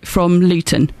removing it from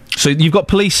Luton. So you've got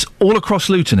police all across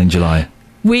Luton in July?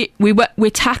 We're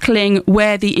tackling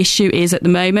where the issue is at the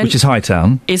moment. Which is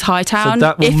Hightown. So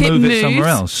that will move it somewhere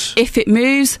else. If it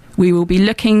moves, we will be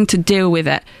looking to deal with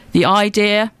it. The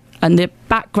idea and the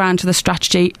background to the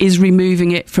strategy is removing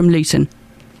it from Luton.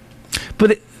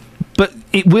 But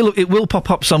it will pop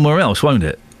up somewhere else, won't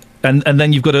it? And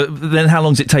then you've got to... Then how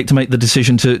long does it take to make the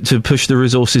decision to push the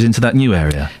resources into that new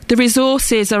area? The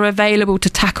resources are available to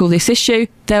tackle this issue.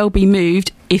 They'll be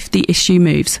moved if the issue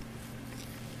moves.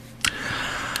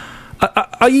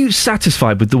 Are you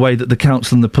satisfied with the way that the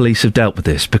council and the police have dealt with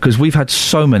this? Because we've had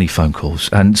so many phone calls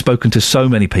and spoken to so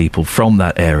many people from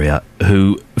that area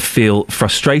who feel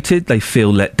frustrated, they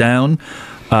feel let down,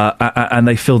 and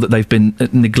they feel that they've been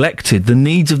neglected. The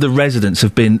needs of the residents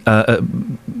have been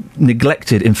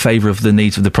neglected in favour of the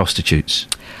needs of the prostitutes.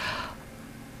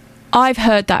 I've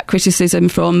heard that criticism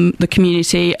from the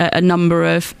community at a number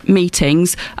of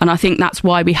meetings, and I think that's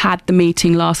why we had the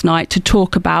meeting last night to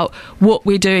talk about what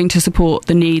we're doing to support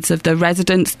the needs of the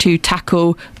residents, to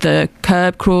tackle the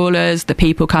curb crawlers, the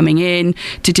people coming in,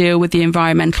 to deal with the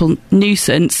environmental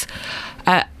nuisance.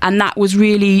 And that was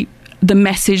really the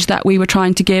message that we were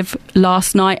trying to give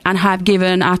last night and have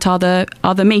given at other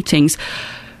meetings.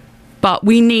 But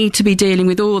we need to be dealing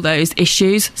with all those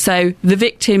issues. So the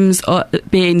victims are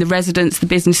being the residents, the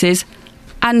businesses,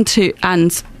 and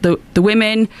the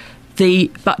women,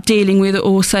 but dealing with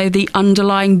also the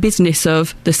underlying business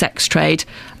of the sex trade.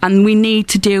 And we need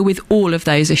to deal with all of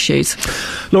those issues.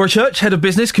 Laura Church, Head of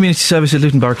Business, Community Service at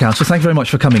Luton Borough Council, thank you very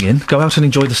much for coming in. Go out and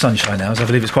enjoy the sunshine now, as I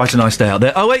believe it's quite a nice day out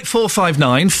there.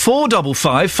 08459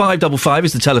 455 555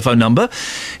 is the telephone number.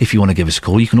 If you want to give us a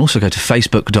call, you can also go to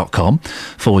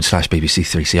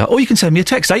facebook.com/BBC3CR, or you can send me a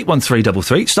text,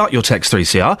 81333. Start your text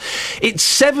 3CR. It's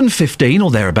 7:15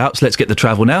 or thereabouts. Let's get the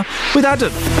travel now with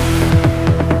Adam.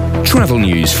 Travel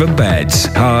news for beds,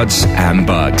 cards and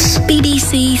bugs.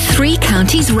 BBC Three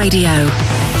Counties Radio.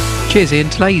 Cheers, Iain.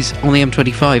 Delays on the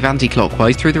M25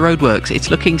 anti-clockwise through the roadworks. It's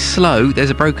looking slow. There's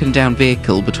a broken down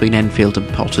vehicle between Enfield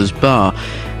and Potters Bar.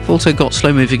 We've also got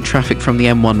slow-moving traffic from the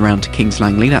M1 round to Kings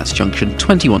Langley, that's junction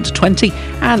 21 to 20,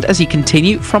 and as you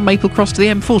continue from Maple Cross to the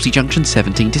M40 junction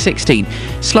 17 to 16.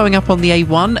 Slowing up on the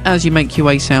A1 as you make your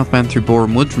way southbound through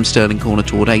Boreham Wood from Stirling Corner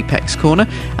toward Apex Corner.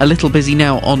 A little busy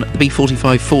now on the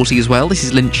B45/40 as well. This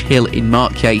is Lynch Hill in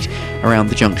Markyate around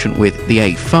the junction with the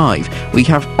A5. We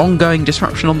have ongoing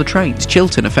disruption on the trains.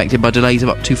 Chiltern affected by delays of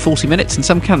up to 40 minutes and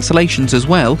some cancellations as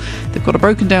well. They've got a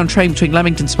broken down train between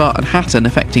Leamington Spa and Hatton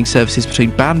affecting services between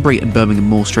Banbury and Birmingham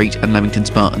Moor Street and Leamington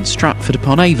Spa and Stratford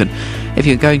upon Avon. If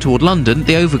you're going toward London,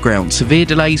 the Overground, severe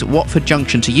delays Watford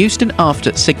Junction to Euston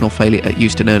after signal failure at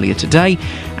Euston earlier today,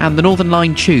 and the Northern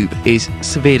Line Tube is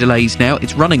severe delays now.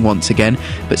 It's running once again,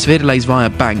 but severe delays via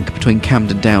Bank between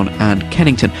Camden Down and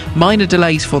Kennington. Minor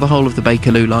delays for the whole of the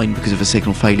Bakerloo line because of a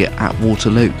signal failure at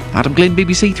Waterloo. Adam Glynn,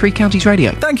 BBC Three Counties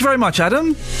Radio. Thank you very much,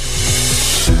 Adam.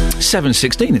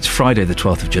 7:16, it's Friday the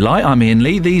 12th of July. I'm Iain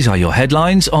Lee. These are your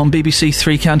headlines on BBC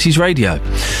Three Counties Radio.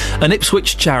 An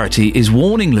Ipswich charity is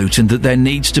warning Luton that there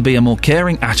needs to be a more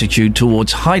caring attitude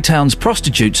towards Hightown's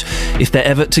prostitutes if they're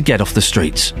ever to get off the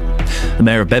streets. The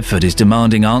Mayor of Bedford is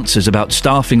demanding answers about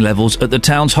staffing levels at the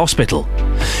town's hospital.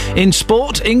 In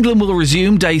sport, England will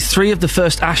resume day 3 of the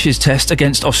first Ashes test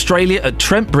against Australia at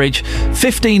Trent Bridge,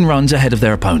 15 runs ahead of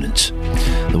their opponents.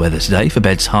 The weather today for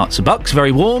Beds, Herts and Bucks,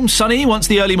 very warm, sunny once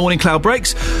the early morning cloud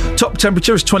breaks. Top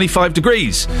temperature is 25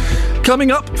 degrees.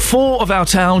 Coming up, 4 of our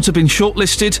towns have been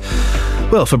shortlisted,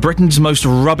 well, for Britain's most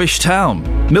rubbish town.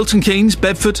 Milton Keynes,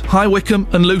 Bedford, High Wycombe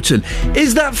and Luton.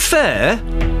 Is that fair?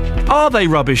 Are they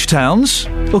rubbish towns?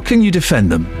 Or can you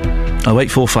defend them?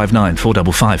 08459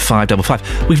 455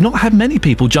 555. We've not had many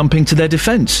people jumping to their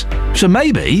defence. So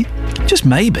maybe, just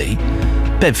maybe,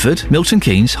 Bedford, Milton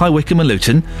Keynes, High Wycombe and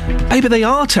Luton, maybe they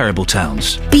are terrible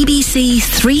towns. BBC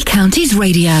Three Counties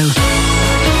Radio.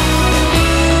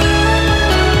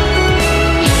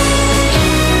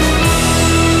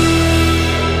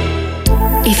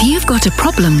 If you've got a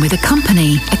problem with a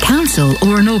company, a council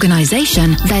or an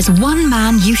organisation, there's one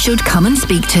man you should come and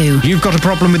speak to. You've got a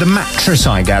problem with a mattress,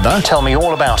 I gather. Tell me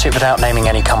all about it without naming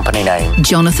any company name.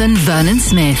 Jonathan Vernon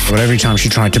Smith. Well, every time she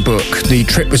tried to book, the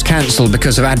trip was cancelled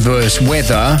because of adverse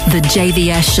weather. The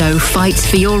JVS show fights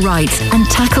for your rights and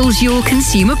tackles your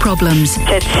consumer problems.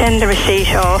 Just send the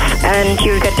receipt off and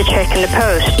you'll get the cheque in the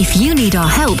post. If you need our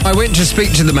help, I went to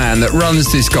speak to the man that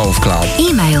runs this golf club.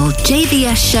 Email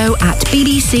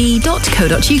jvsshow@bbc.co.uk.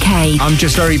 I'm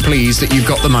just very pleased that you've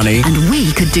got the money. And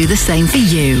we could do the same for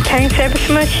you. Thanks ever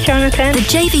so much, Jonathan. The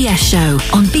JVS show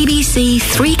on BBC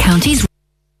Three Counties.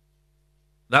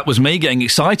 That was me getting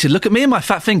excited. Look at me and my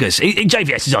fat fingers.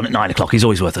 JVS is on at 9 o'clock. He's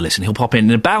always worth a listen. He'll pop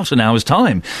in about an hour's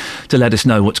time to let us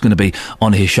know what's going to be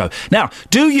on his show. Now,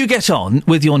 do you get on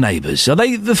with your neighbours? Are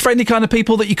they the friendly kind of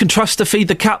people that you can trust to feed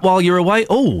the cat while you're away?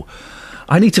 Oh,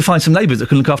 I need to find some neighbours that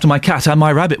can look after my cat and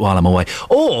my rabbit while I'm away.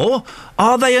 Or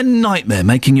are they a nightmare,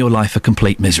 making your life a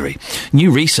complete misery?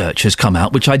 New research has come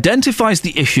out which identifies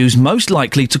the issues most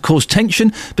likely to cause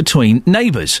tension between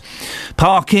neighbours.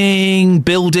 Parking,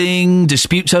 building,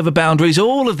 disputes over boundaries,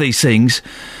 all of these things,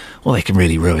 well, they can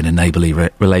really ruin a neighbourly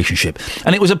relationship.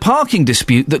 And it was a parking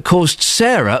dispute that caused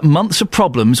Sarah months of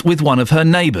problems with one of her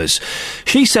neighbours.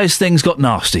 She says things got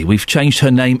nasty. We've changed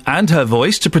her name and her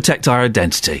voice to protect our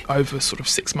identity. Over a sort of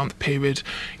 6-month period,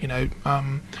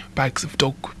 bags of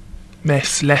dog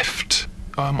mess left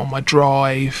on my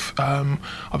drive.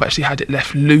 I've actually had it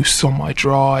left loose on my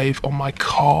drive, on my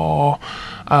car,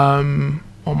 on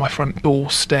my front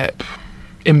doorstep,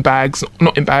 in bags,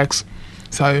 not in bags.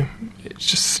 So it's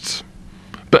just,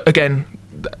 but again,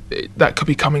 that could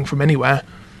be coming from anywhere,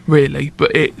 really,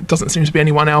 but it doesn't seem to be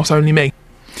anyone else, only me.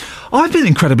 I've been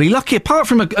incredibly lucky, apart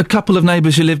from a couple of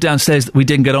neighbours who live downstairs that we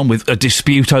didn't get on with, a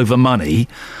dispute over money.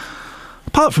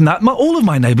 Apart from that, all of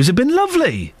my neighbours have been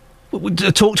lovely. We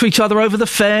talk to each other over the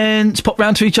fence, pop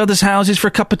round to each other's houses for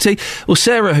a cup of tea. Well,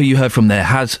 Sarah, who you heard from there,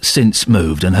 has since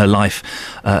moved, and her life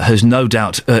has no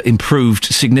doubt improved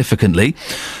significantly.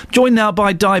 Joined now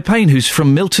by Di Payne, who's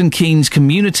from Milton Keynes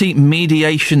Community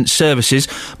Mediation Services.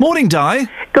 Morning, Di.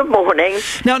 Good morning.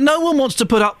 Now, no one wants to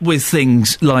put up with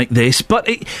things like this, but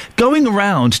going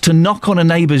around to knock on a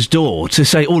neighbour's door to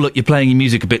say, oh, look, you're playing your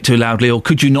music a bit too loudly, or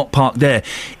could you not park there?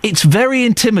 It's very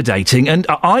intimidating, and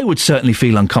I would certainly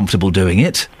feel uncomfortable doing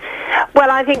it.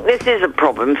 Well, I think this is a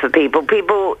problem for people.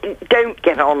 People don't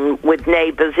get on with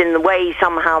neighbours in the way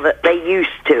somehow that they used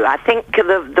to. I think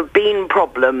there've been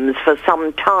problems for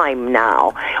some time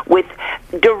now with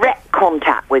direct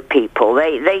contact with people.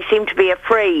 They seem to be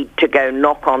afraid to go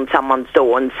knock on someone's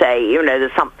door and say,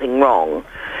 there's something wrong.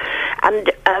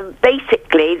 And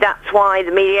basically, that's why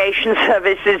the mediation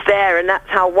service is there, and that's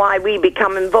why we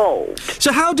become involved.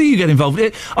 So how do you get involved?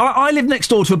 I live next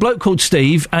door to a bloke called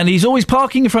Steve, and he's always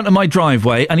parking in front of my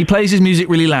driveway, and he plays his music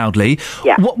really loudly.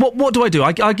 Yeah. What do I do?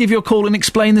 I give you a call and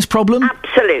explain this problem?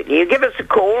 Absolutely. You give us a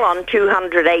call on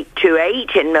 200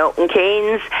 828 in Milton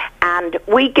Keynes, and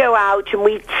we go out and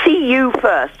we see you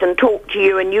first and talk to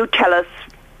you, and you tell us,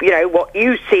 what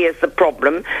you see as the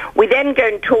problem. We then go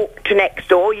and talk to next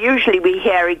door. Usually we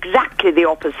hear exactly the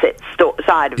opposite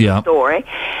side of the story.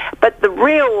 But the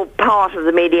real part of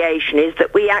the mediation is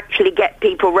that we actually get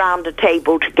people round a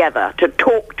table together to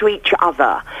talk to each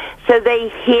other. So they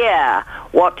hear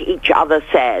what each other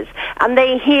says. And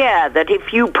they hear that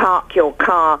if you park your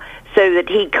car so that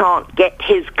he can't get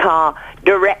his car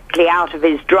directly out of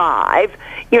his drive,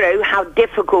 how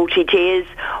difficult it is,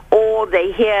 or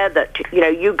they hear that,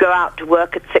 you go out to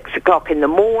work at 6 o'clock in the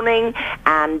morning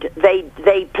and they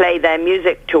play their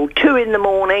music till 2 in the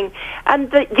morning,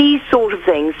 and these sort of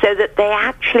things, so that they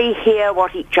actually hear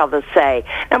what each other say.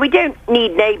 Now, we don't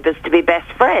need neighbours to be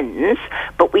best friends,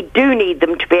 but we do need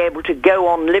them to be able to go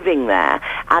on living there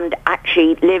and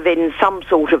actually live in some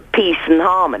sort of peace and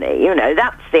harmony.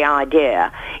 That's the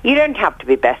idea. You don't have to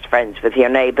be best friends with your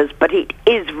neighbours, but it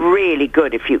is really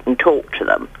good if you can talk to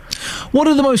them. What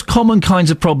are the most common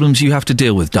kinds of problems you have to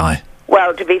deal with, Di?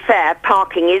 Well, to be fair,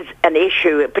 parking is an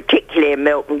issue, particularly in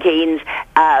Milton Keynes.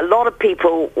 A lot of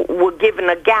people were given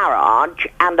a garage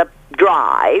and a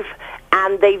drive,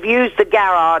 and they've used the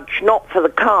garage not for the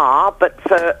car, but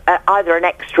for either an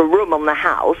extra room on the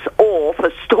house or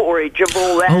for storage of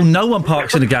all their... Oh, no one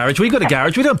parks in a garage. We've got a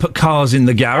garage. We don't put cars in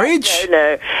the garage.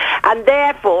 No. And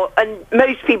therefore, and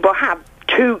most people have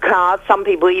 2 cars, some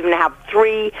people even have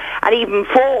 3 and even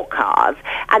 4 cars,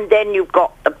 and then you've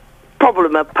got the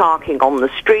problem of parking on the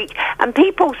street, and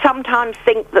people sometimes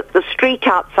think that the street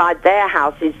outside their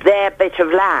house is their bit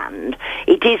of land.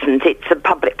 It isn't. It's a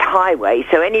public highway,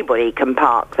 so anybody can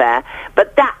park there,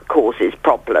 but that causes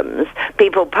problems.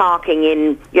 People parking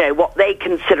in, what they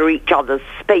consider each other's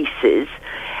spaces.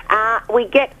 We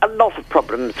get a lot of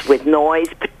problems with noise,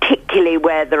 particularly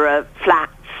where there are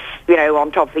flats,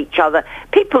 on top of each other.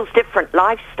 People's different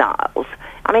lifestyles.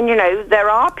 I mean, there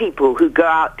are people who go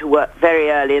out to work very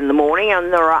early in the morning,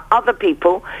 and there are other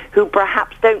people who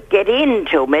perhaps don't get in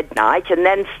till midnight and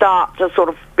then start to sort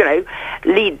of,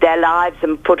 lead their lives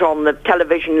and put on the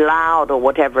television loud or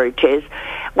whatever it is.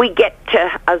 We get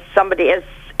to, as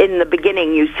in the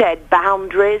beginning you said,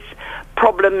 boundaries,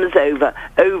 problems over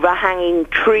overhanging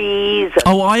trees.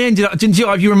 Oh, I ended up...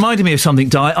 You reminded me of something,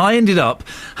 Di. I ended up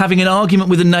having an argument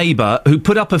with a neighbour who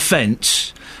put up a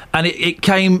fence, and it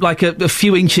came like a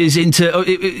few inches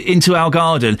into our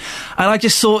garden. And I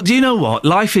just thought, do you know what?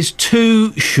 Life is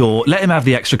too short. Let him have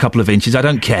the extra couple of inches. I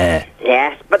don't care.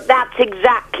 Yes, but that's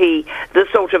exactly the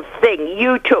sort of thing.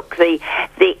 You took the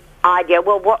idea,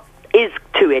 well, what is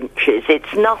 2 inches?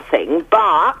 It's nothing,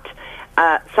 but...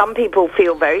 some people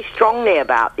feel very strongly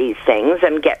about these things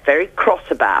and get very cross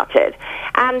about it.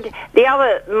 And the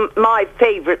other, my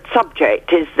favourite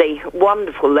subject is the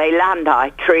wonderful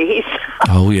Leylandii trees.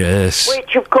 Oh, yes.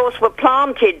 Which, of course, were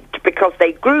planted because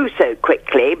they grew so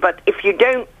quickly, but if you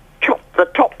don't chop the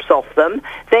tops off them,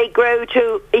 they grow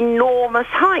to enormous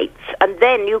heights, and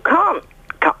then you can't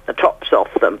cut the tops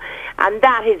off them. And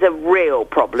that is a real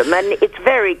problem, and it's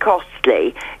very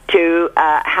costly to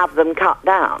have them cut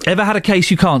down. Ever had a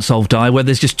case you can't solve, Di, where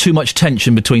there's just too much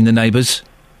tension between the neighbours?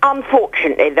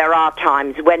 Unfortunately, there are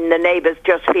times when the neighbours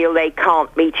just feel they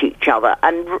can't meet each other,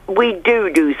 and we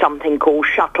do something called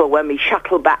shuttle, when we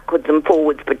shuttle backwards and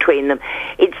forwards between them.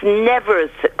 It's never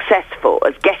as successful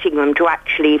as getting them to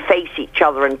actually face each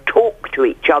other and talk to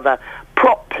each other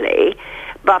properly,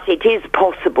 but it is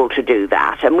possible to do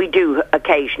that, and we do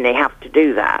occasionally have to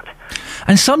do that.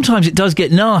 And sometimes it does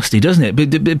get nasty, doesn't it? But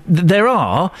there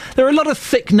are a lot of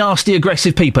thick, nasty,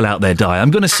 aggressive people out there, Di. I'm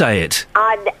going to say it.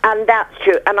 And that's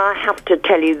true. And I have to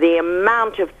tell you, the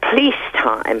amount of police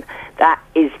time that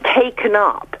is taken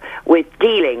up with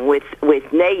dealing with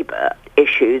neighbour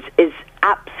issues is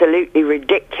absolutely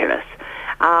ridiculous.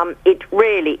 It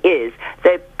really is.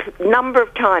 The number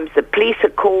of times the police are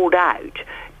called out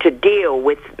to deal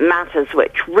with matters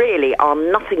which really are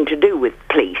nothing to do with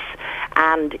police.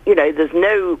 And, there's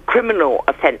no criminal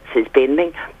offences being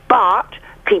made, but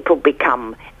people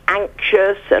become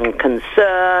anxious and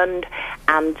concerned,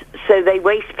 and so they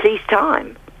waste police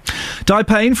time. Di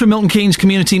Payne from Milton Keynes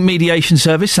Community Mediation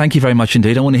Service, thank you very much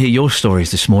indeed. I want to hear your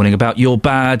stories this morning about your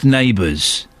bad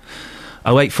neighbours.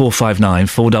 08459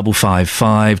 455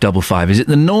 555. Is it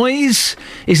the noise?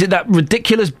 Is it that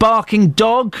ridiculous barking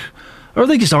dog? Or are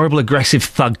they just horrible, aggressive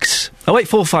thugs?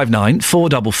 08459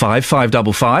 455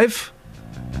 555.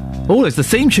 Oh, there's the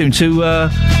theme tune to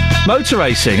motor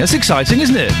racing. That's exciting,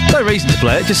 isn't it? No reason to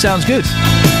play it, just sounds good.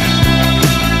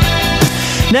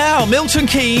 Now, Milton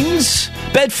Keynes,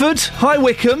 Bedford, High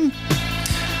Wycombe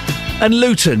and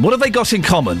Luton. What have they got in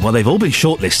common? Well, they've all been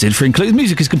shortlisted for inclusion.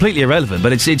 Music is completely irrelevant,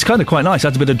 but it's kind of quite nice.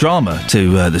 Adds a bit of drama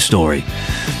to the story.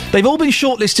 They've all been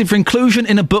shortlisted for inclusion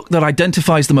in a book that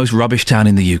identifies the most rubbish town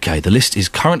in the UK. The list is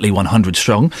currently 100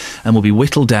 strong and will be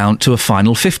whittled down to a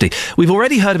final 50. We've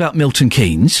already heard about Milton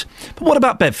Keynes, but what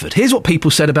about Bedford? Here's what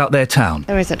people said about their town.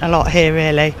 There isn't a lot here,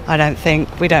 really. I don't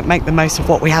think. We don't make the most of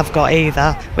what we have got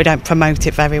either. We don't promote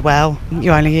it very well.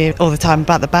 You only hear all the time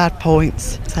about the bad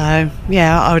points. So,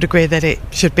 yeah, I would agree that it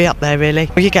should be up there, really.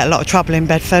 Well, you get a lot of trouble in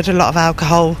Bedford, a lot of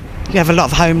alcohol. You have a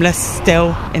lot of homeless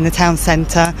still in the town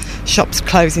centre, shops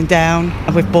closing down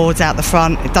and with boards out the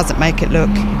front. It doesn't make it look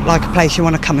like a place you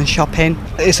want to come and shop in.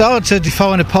 It's hard to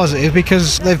define a positive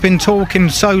because they've been talking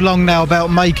so long now about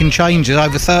making changes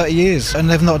over 30 years and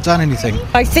they've not done anything.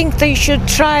 I think they should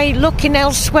try looking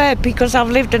elsewhere because I've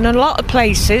lived in a lot of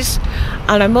places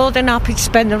and I'm more than happy to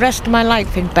spend the rest of my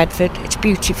life in Bedford. It's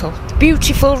beautiful.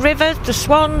 Beautiful river, the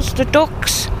swans, the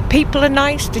ducks. People are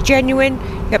nice, they're genuine.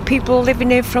 You get people living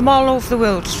here from all over the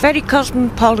world. It's very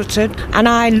cosmopolitan and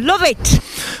I love it.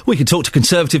 We can talk to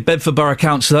Conservative Bedford Borough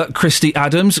Councillor Christy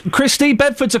Adams. Christy,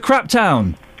 Bedford's a crap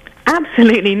town.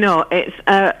 Absolutely not. It's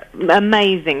an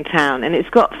amazing town and it's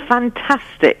got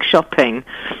fantastic shopping.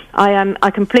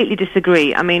 I completely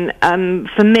disagree. I mean,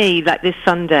 for me, like this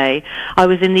Sunday, I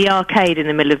was in the arcade in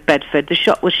the middle of Bedford. The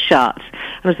shop was shut.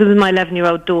 I was with my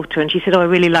 11-year-old daughter and she said, I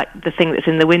really like the thing that's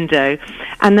in the window.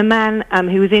 And the man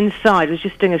who was inside was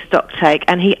just doing a stock take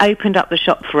and he opened up the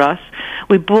shop for us.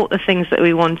 We bought the things that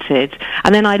we wanted.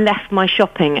 And then I left my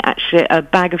shopping, actually, a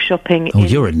bag of shopping. Oh,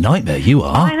 you're a nightmare, you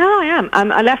are. I know, I am.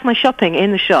 I left my shopping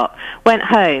in the shop, went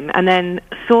home, and then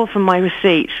saw from my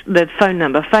receipt the phone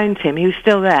number, phoned him, he was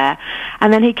still there,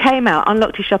 and then he came out,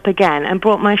 unlocked his shop again, and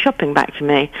brought my shopping back to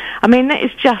me. I mean, that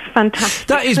is just fantastic.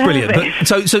 That is brilliant. But,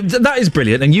 so that is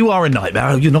brilliant, and you are a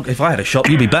nightmare. You're not. If I had a shop,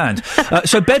 you'd be banned.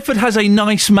 So Bedford has a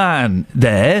nice man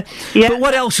there, but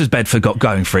what else has Bedford got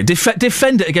going for it?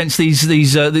 Defend it against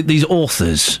these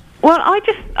authors. Well, I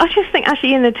just think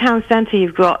actually in the town centre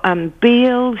you've got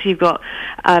Beale's, you've got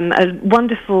a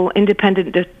wonderful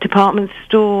independent department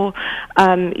store,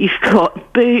 you've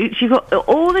got Boots, you've got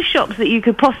all the shops that you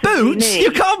could possibly Boots? need.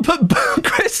 You can't put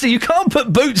Christy, you can't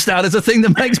put Boots down as a thing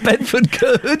that makes Bedford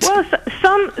good. Well,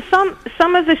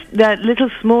 some of the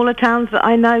little smaller towns that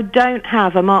I know don't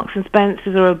have a Marks and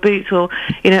Spencer's or a Boots or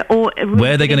or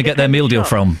where are they going to get their meal deal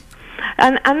from?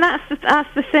 And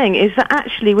that's the thing, is that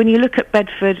actually when you look at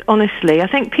Bedford, honestly, I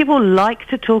think people like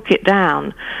to talk it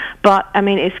down, but, I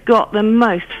mean, it's got the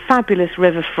most fabulous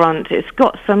riverfront, it's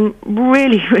got some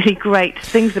really, really great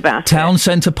things about it. Town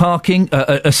centre parking,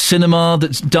 a cinema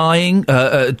that's dying,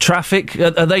 traffic,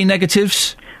 are they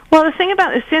negatives? Well, the thing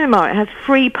about the cinema, it has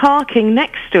free parking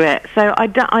next to it, so I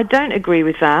don't agree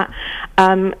with that.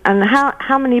 And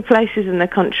how many places in the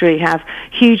country have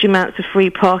huge amounts of free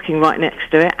parking right next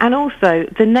to it? And also,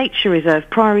 the nature reserve,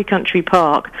 Priory Country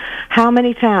Park, how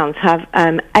many towns have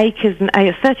acres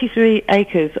and 33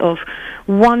 acres of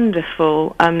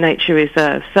wonderful nature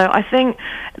reserve? So I think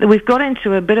that we've got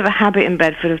into a bit of a habit in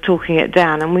Bedford of talking it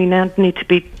down, and we now need to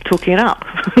be talking it up.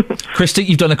 Christy,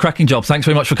 you've done a cracking job. Thanks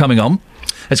very much for coming on.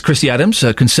 It's Christy Adams,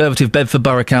 Conservative Bedford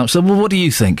Borough Councillor. Well, what do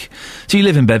you think? Do you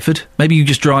live in Bedford? Maybe you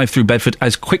just drive through Bedford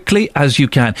as quickly as you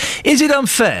can. Is it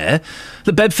unfair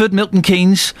that Bedford, Milton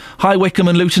Keynes, High Wycombe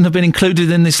and Luton have been included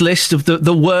in this list of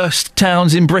the worst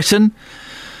towns in Britain?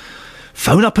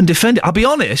 Phone up and defend it. I'll be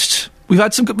honest, we've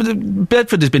had some...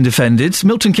 Bedford has been defended,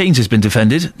 Milton Keynes has been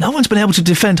defended. No one's been able to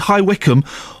defend High Wycombe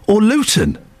or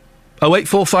Luton.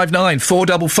 08459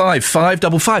 455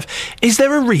 555. Is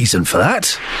there a reason for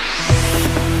that?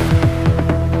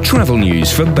 Travel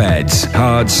news for beds,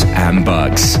 cards and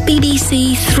bugs.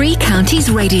 BBC Three Counties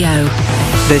Radio.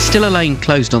 There's still a lane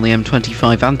closed on the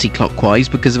M25 anti-clockwise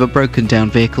because of a broken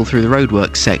down vehicle through the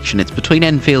roadworks section. It's between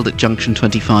Enfield at junction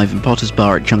 25 and Potters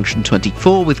Bar at junction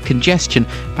 24, with congestion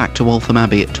back to Waltham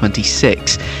Abbey at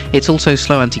 26. It's also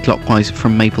slow anti-clockwise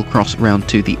from Maple Cross round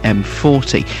to the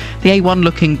M40. The A1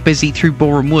 looking busy through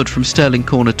Boreham Wood from Stirling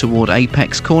Corner toward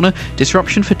Apex Corner.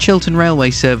 Disruption for Chiltern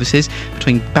Railway services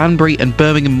between Banbury and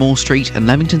Birmingham between Moore Street and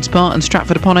Leamington Spa and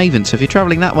Stratford upon Avon. So if you're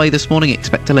travelling that way this morning,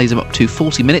 expect delays of up to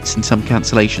 40 minutes and some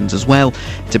cancellations as well.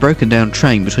 It's a broken down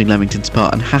train between Leamington Spa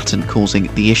and Hatton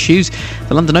causing the issues.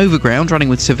 The London Overground running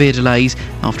with severe delays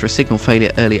after a signal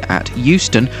failure earlier at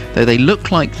Euston, though they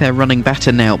look like they're running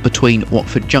better now between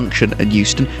Watford Junction and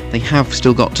Euston. They have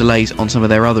still got delays on some of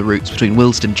their other routes between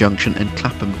Willesden Junction and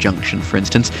Clapham Junction, for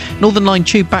instance. Northern Line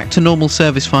Tube back to normal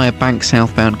service via Bank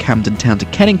southbound Camden Town to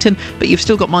Kennington, but you've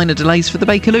still got minor delays for the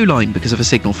Bakerloo line because of a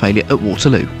signal failure at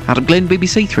Waterloo. Adam Glynn,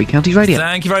 BBC Three Counties Radio.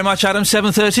 Thank you very much, Adam.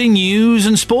 7:30 News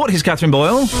and Sport. Here's Catherine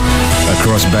Boyle.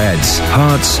 Across beds,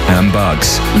 hearts and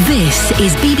bugs. This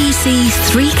is BBC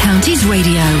Three Counties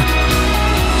Radio.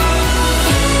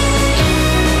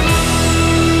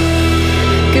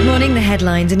 Good morning. The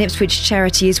headlines. An Ipswich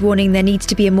charity is warning there needs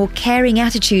to be a more caring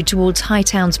attitude towards High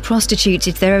Town's prostitutes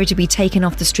if they're to be taken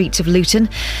off the streets of Luton.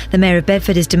 The Mayor of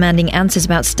Bedford is demanding answers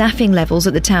about staffing levels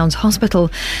at the town's hospital.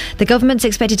 The government's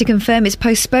expected to confirm it's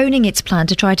postponing its plan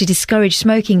to try to discourage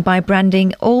smoking by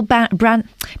banning all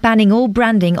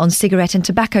branding on cigarette and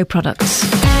tobacco products.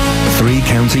 Three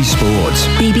Counties Sports.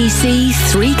 BBC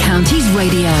Three Counties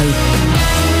Radio.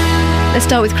 Let's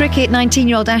start with cricket.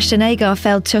 19-year-old Ashton Agar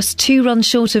fell just 2 runs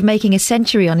short of making a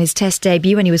century on his Test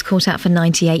debut when he was caught out for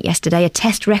 98 yesterday, a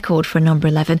Test record for a number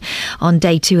 11 on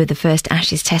day 2 of the first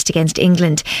Ashes Test against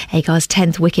England. Agar's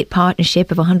 10th wicket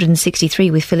partnership of 163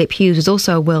 with Philip Hughes was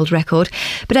also a world record,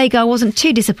 but Agar wasn't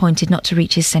too disappointed not to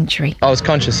reach his century. I was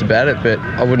conscious about it, but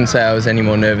I wouldn't say I was any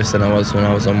more nervous than I was when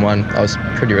I was on one. I was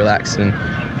pretty relaxed and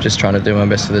just trying to do my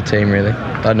best for the team, really.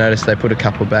 I noticed they put a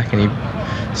couple back and he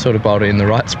sort of bowled it in the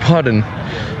right spot and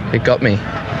it got me.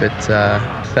 But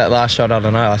that last shot, I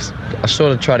don't know, I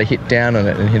sort of tried to hit down on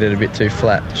it and hit it a bit too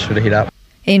flat. Should have hit up.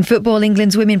 In football,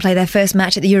 England's women play their first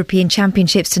match at the European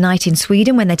Championships tonight in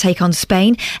Sweden when they take on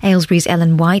Spain. Aylesbury's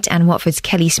Ellen White and Watford's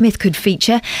Kelly Smith could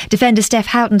feature. Defender Steph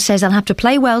Houghton says they'll have to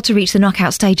play well to reach the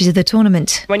knockout stages of the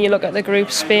tournament. When you look at the group,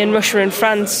 Spain, Russia and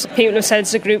France, people have said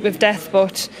it's a group with death,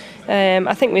 but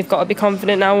I think we've got to be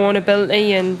confident in our own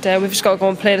ability, and we've just got to go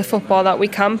and play the football that we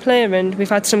can play, and we've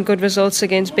had some good results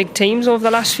against big teams over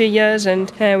the last few years,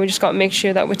 and we just got to make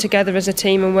sure that we're together as a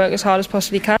team and work as hard as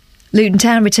possibly can. Luton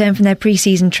Town return from their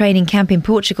pre-season training camp in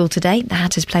Portugal today. The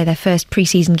Hatters play their first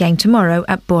pre-season game tomorrow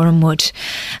at Boreham Wood.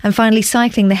 And finally,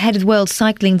 cycling. The head of World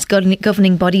Cycling's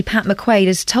governing body, Pat McQuaid,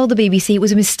 has told the BBC it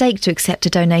was a mistake to accept a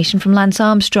donation from Lance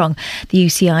Armstrong. The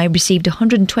UCI received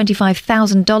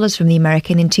 $125,000 from the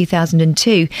American in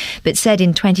 2002, but said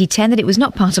in 2010 that it was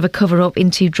not part of a cover-up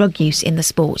into drug use in the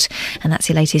sport. And that's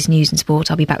your latest news and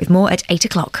sport. I'll be back with more at 8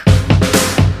 o'clock.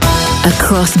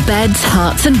 Across beds,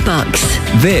 hearts and bucks.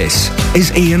 This is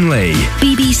Iain Lee.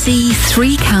 BBC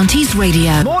Three Counties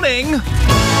Radio. Morning!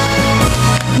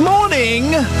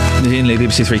 Iain Lee,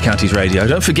 BBC Three Counties Radio.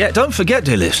 Don't forget,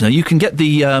 dear listener, you can get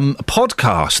the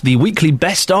podcast, the weekly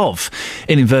best of,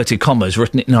 in inverted commas,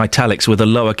 written in italics with a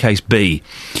lowercase b.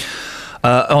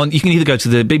 You can either go to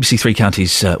the BBC Three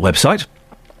Counties website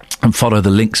and follow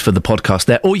the links for the podcast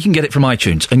there, or you can get it from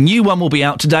iTunes. A new one will be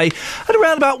out today at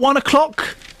around about 1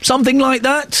 o'clock. Something like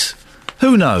that.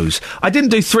 Who knows? I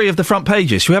didn't do 3 of the front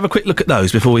pages. Shall we have a quick look at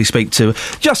those before we speak to...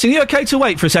 Justin, are you OK to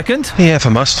wait for a second? Yeah, if I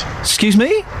must. Excuse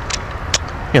me?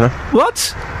 You know. What?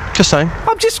 Just saying.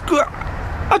 I'm just...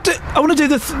 I want to do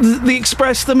the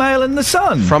Express, the Mail and the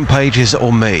Sun. Front pages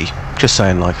or me? Just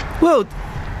saying, like. Well,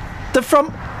 the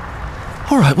front...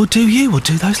 All right, we'll do you. We'll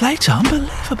do those later.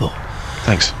 Unbelievable.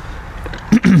 Thanks.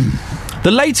 The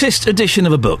latest edition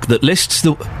of a book that lists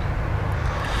the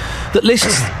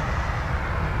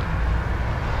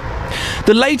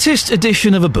latest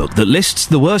edition of a book that lists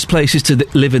the worst places to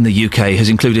live in the UK has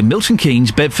included Milton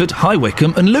Keynes, Bedford, High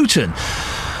Wycombe and Luton.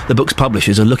 The book's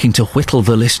publishers are looking to whittle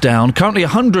the list down, currently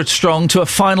 100 strong, to a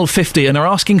final 50, and are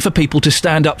asking for people to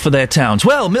stand up for their towns.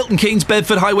 Well, Milton Keynes,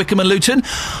 Bedford, High Wycombe and Luton,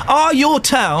 are your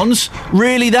towns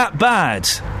really that bad?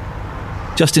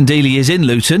 Justin Dealey is in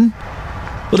Luton.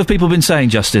 What have people been saying,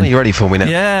 Justin? Are you ready for me now?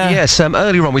 Yeah. Yes,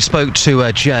 earlier on we spoke to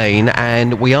Jane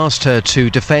and we asked her to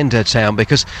defend her town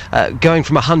because going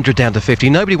from 100 down to 50,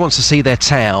 nobody wants to see their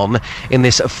town in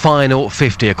this final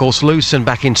 50. Of course, Luton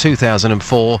back in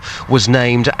 2004 was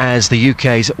named as the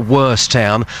UK's worst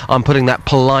town. I'm putting that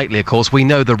politely, of course. We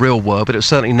know the real word, but it was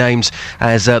certainly named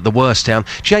as the worst town.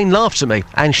 Jane laughed at me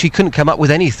and she couldn't come up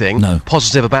with anything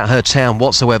positive about her town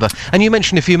whatsoever. And you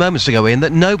mentioned a few moments ago, Ian,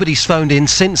 that nobody's phoned in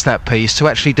since that piece to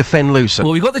actually defend Luton.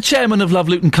 Well, we've got the chairman of Love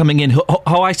Luton coming in, who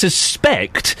I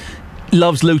suspect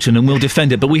loves Luton and will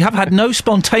defend it, but we have had no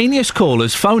spontaneous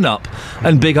callers phone up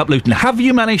and big up Luton. Have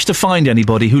you managed to find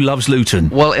anybody who loves Luton?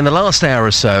 Well, in the last hour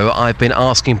or so, I've been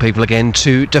asking people again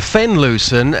to defend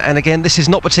Luton, and again, this is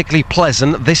not particularly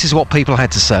pleasant. This is what people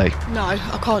had to say. No,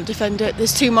 I can't defend it.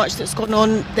 There's too much that's gone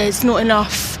on. There's not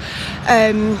enough,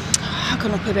 how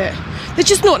can I put it? There's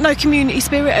just no community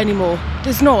spirit anymore.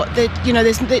 There's not.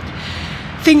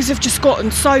 Things have just gotten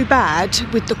so bad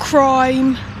with the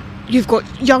crime. You've got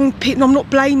young people. I'm not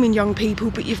blaming young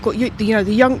people, but you've got the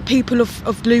young people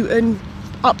of Luton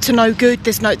up to no good.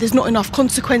 There's not enough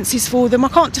consequences for them. I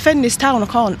can't defend this town. I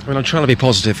can't. I mean, I'm trying to be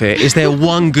positive here. Is there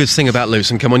one good thing about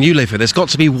Luton? Come on, you live here. There's got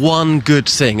to be one good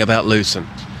thing about Luton.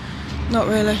 Not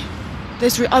really.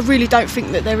 I really don't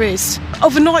think that there is.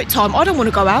 Of a night time, I don't want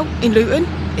to go out in Luton.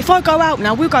 If I go out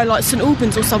now, we'll go like St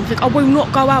Albans or something. I will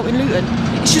not go out in Luton.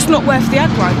 It's just not worth the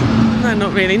aggro. No,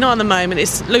 not really. Not at the moment.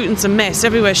 Luton's a mess.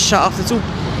 Everywhere's shut off. There's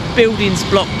all buildings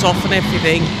blocked off and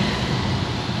everything.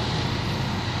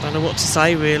 Don't know what to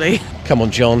say, really. Come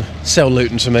on, John. Sell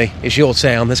Luton to me. It's your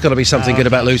town. There's got to be something good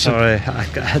about Luton. Sorry,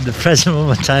 at the present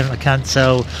moment in time, I can't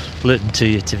sell Luton to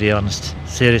you, to be honest.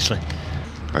 Seriously.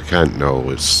 I can't,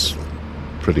 no. It's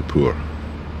pretty poor,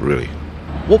 really.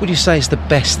 What would you say is the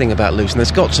best thing about Luton?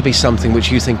 There's got to be something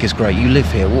which you think is great. You live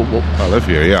here. What? I live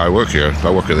here, yeah. I work here.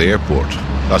 I work at the airport.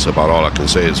 That's about all I can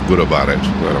say is good about it,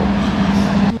 you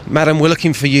know. Madam, we're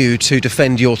looking for you to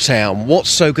defend your town. What's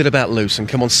so good about Luton?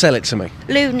 Come on, sell it to me.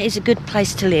 Luton is a good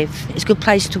place to live. It's a good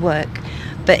place to work.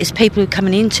 But it's people who are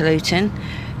coming into Luton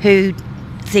who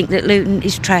think that Luton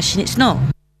is trash, and it's not.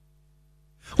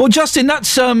 Well, Justin,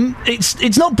 that's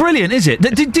it's not brilliant, is it?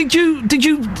 Did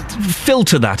you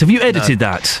filter that? Have you edited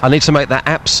that? I need to make that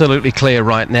absolutely clear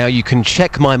right now. You can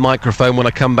check my microphone when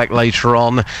I come back later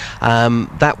on.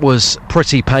 That was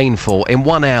pretty painful. In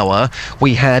 1 hour,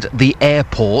 we had the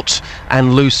airport,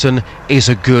 and Luton is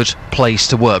a good place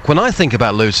to work. When I think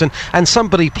about Luton, and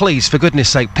somebody, please, for goodness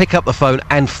sake, pick up the phone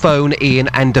and phone Iain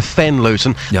and defend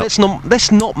Luton. Yep.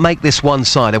 Let's not make this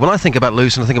one-sided. When I think about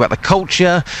Luton, I think about the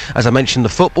culture, as I mentioned,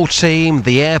 the football team,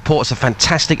 the airport. It's a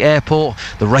fantastic airport.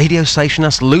 The radio station,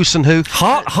 us, Luton Who.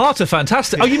 Heart are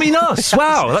fantastic. Oh, you mean us?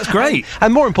 Wow, that's great.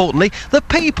 And more importantly, the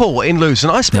people in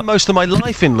Luton. I spend most of my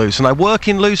life in Luton. I work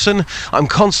in Luton. I'm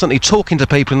constantly talking to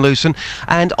people in Luton.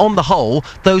 And on the whole,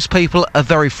 those people are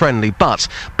very friendly. But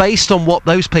based on what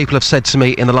those people have said to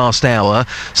me in the last hour,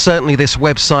 certainly this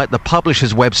website, the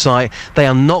publisher's website, they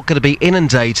are not going to be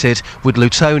inundated with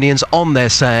Lutonians on there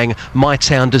saying, my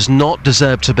town does not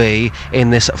deserve to be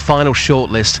in this final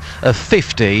shortlist of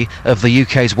 50 of the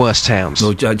UK's worst towns.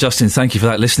 Well, Justin, thank you for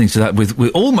that. Listening to that with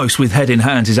almost with head in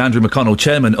hand is Andrew McConnell,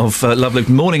 chairman of Love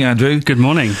Luton. Morning, Andrew. Good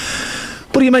morning.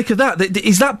 What do you make of that?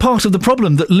 Is that part of the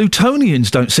problem, that Lutonians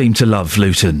don't seem to love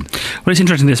Luton? Well, it's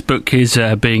interesting this book is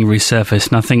being resurfaced,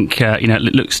 and I think, it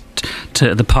looks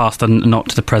to the past and not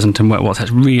to the present and what's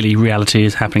really reality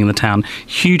is happening in the town.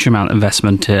 Huge amount of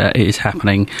investment is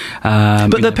happening.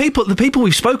 But the people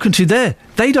we've spoken to there,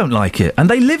 they don't like it, and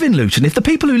they live in Luton. If the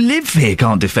people who live here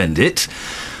can't defend it,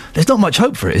 there's not much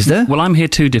hope for it, is there? Well, I'm here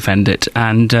to defend it,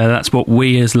 and that's what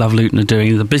we as Love Luton are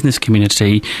doing. The business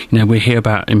community, we're here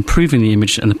about improving the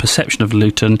image and the perception of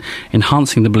Luton,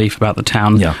 enhancing the belief about the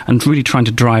town, and really trying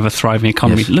to drive a thriving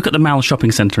economy. Yes. Look at the Mall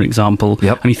shopping centre example.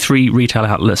 Only 3 retail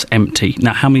outlets empty.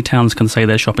 Now, how many towns can say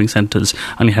their shopping centres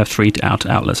only have 3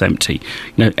 outlets empty?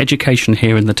 Education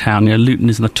here in the town, Luton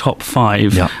is in the top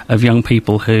 5 of young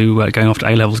people who are going off to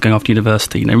A-levels, going off to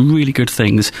university. Really good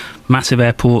things. Massive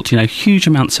airport, huge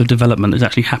amounts of development is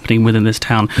actually happening within this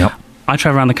town. I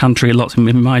travel around the country a lot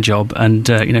in my job and,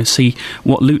 see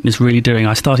what Luton is really doing.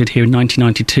 I started here in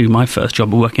 1992, my first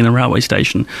job working in a railway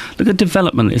station. Look at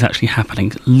development that is actually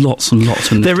happening. Lots and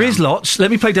lots in this town. Is lots. Let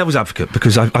me play devil's advocate,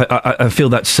 because I feel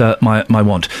that's my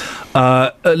want.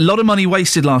 A lot of money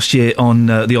wasted last year on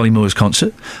the Ollie Moores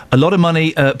concert. A lot of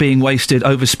money being wasted,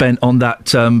 overspent on that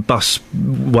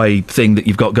busway thing that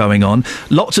you've got going on.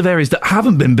 Lots of areas that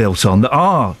haven't been built on, that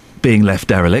are being left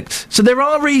derelict. So there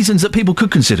are reasons that people could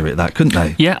consider it that, couldn't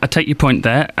they? Yeah, I take your point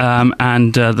there.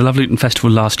 And the Love Luton Festival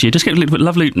last year, just get a little bit,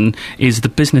 Love Luton is the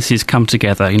businesses come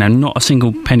together. Not a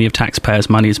single penny of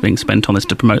taxpayers' money is being spent on this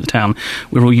to promote the town.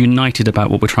 We're all united about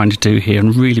what we're trying to do here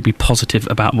and really be positive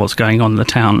about what's going on in the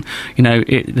town.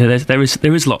 There is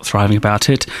a lot thriving about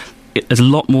it. There's a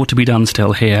lot more to be done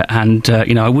still here, and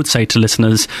I would say to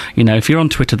listeners, if you're on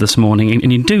Twitter this morning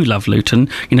and you do love Luton,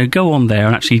 go on there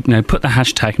and actually put the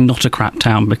hashtag not a crap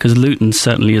town, because Luton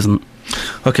certainly isn't.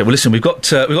 Okay, well listen, we've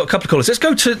got a couple of callers. Let's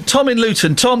go to Tom in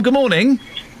Luton. Tom, good morning.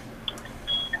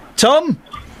 Tom?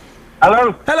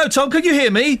 Hello? Hello, Tom, can you hear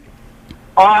me?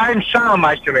 I'm Sam,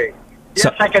 actually.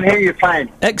 Yes, I can hear you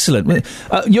fine. Excellent.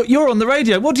 You're on the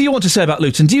radio. What do you want to say about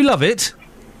Luton? Do you love it?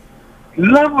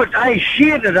 Love it. I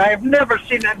hate it. I've never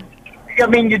seen it. I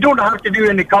mean, you don't have to do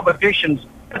any competitions.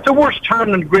 It's the worst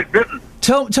town in Great Britain.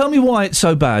 Tell me why it's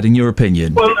so bad, in your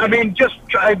opinion. Well, I mean, just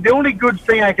the only good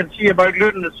thing I can see about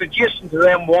Luton is adjacent to the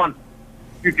M1.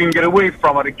 You can get away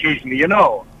from it occasionally, you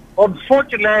know.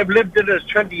 Unfortunately, I've lived in this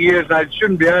 20 years and I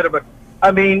shouldn't be out of it.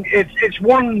 I mean, it's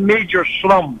one major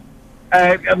slum.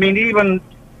 I mean, even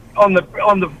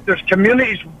there's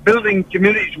communities, building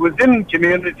communities within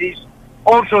communities.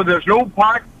 Also, there's no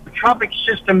park. The traffic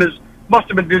system must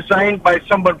have been designed by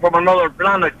someone from another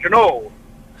planet, you know.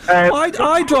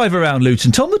 I drive around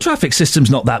Luton, Tom. The traffic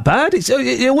system's not that bad.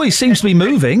 It always seems to be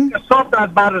moving. It's not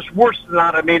that bad. It's worse than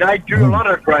that. I mean, I do a lot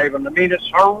of driving. I mean, it's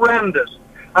horrendous.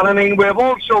 And I mean, we've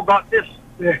also got this,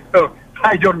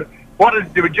 I don't know,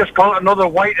 they would just call it another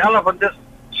white elephant, this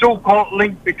so-called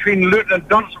link between Luton and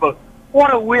Dunstable.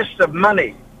 What a waste of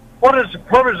money. What is the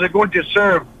purpose of going to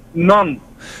serve? None.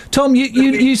 Tom,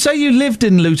 you say you lived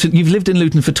in Luton. You've lived in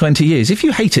Luton for 20 years. If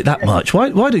you hate it that much, why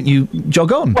don't you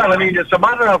jog on? Well, I mean, it's a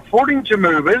matter of affording to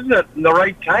move, isn't it? In the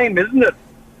right time, isn't it?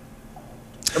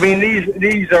 I mean,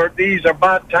 these are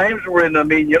bad times we're in. I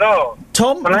mean, you know.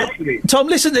 Tom,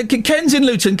 listen. Ken's in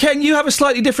Luton. Ken, you have a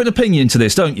slightly different opinion to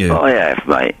this, don't you? I have,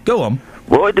 mate. Go on.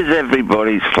 Why does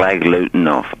everybody slag Luton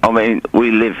off? I mean,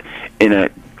 we live in a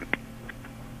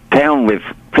town with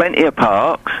plenty of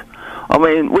parks. I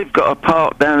mean, we've got a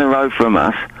park down the road from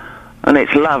us, and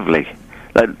it's lovely.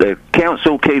 The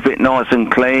council keep it nice and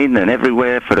clean and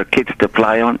everywhere for the kids to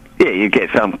play on. Yeah, you get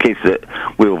some kids that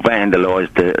will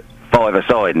vandalise the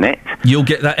five-a-side net. You'll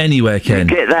get that anywhere, Ken.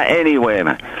 You get that anywhere,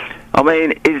 man. I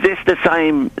mean, is this the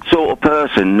same sort of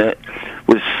person that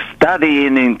was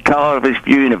studying in Cardiff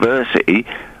University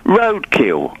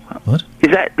roadkill? What?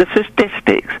 Is that the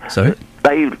statistics? Sorry?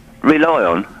 They rely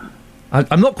on?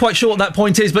 I'm not quite sure what that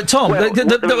point is, but Tom,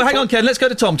 hang on, Ken, let's go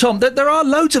to Tom. Tom, there are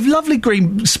loads of lovely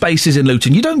green spaces in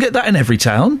Luton. You don't get that in every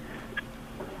town.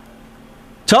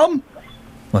 Tom?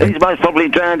 He's most probably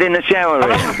drowned in the shower.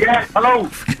 Hello.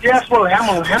 Yes, well,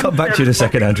 Hamill. I'll come back to you in a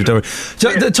second, Andrew. Don't worry.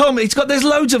 So, Tom, there's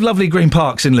loads of lovely green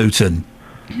parks in Luton.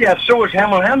 Yeah, so is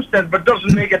Hamill Hempstead, but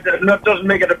doesn't make it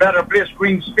a better place.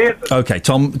 Green spaces. Okay,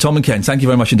 Tom and Ken, thank you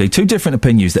very much indeed. Two different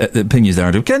opinions there,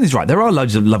 Andrew. Ken is right. There are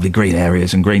loads of lovely green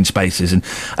areas and green spaces,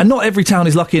 and not every town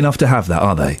is lucky enough to have that,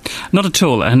 are they? Not at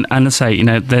all. And I say,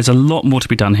 there's a lot more to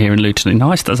be done here in Luton.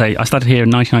 I started here in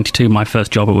 1992, my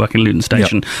first job at work in Luton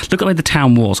Station. Yep. Look at where the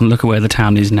town was and look at where the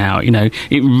town is now.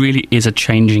 It really is a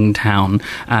changing town,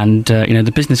 and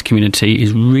the business community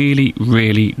is really,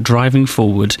 really driving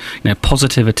forward,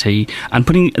 positivity and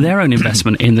putting their own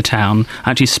investment in the town,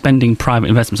 actually spending private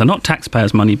investments, and not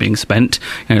taxpayers' money being spent,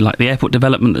 like the airport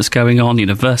development that's going on,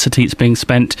 university that's being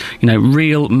spent,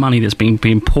 real money that's being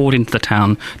poured into the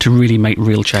town to really make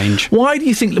real change. Why do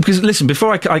you think, because listen,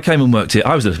 before I came and worked here,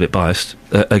 I was a little bit biased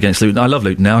against Luton. I love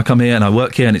Luton now. I come here and I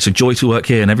work here and it's a joy to work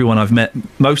here, and everyone I've met,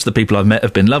 most of the people I've met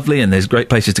have been lovely, and there's great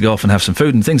places to go off and have some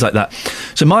food and things like that.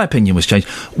 So my opinion was changed.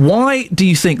 Why do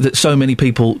you think that so many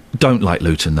people don't like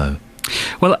Luton, though?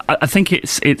 Well, I think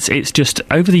it's just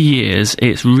over the years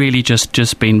it's really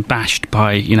just been bashed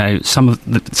by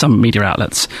some media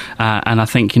outlets, and I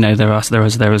think there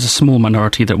is a small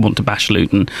minority that want to bash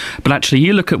Luton. But actually,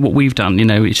 you look at what we've done.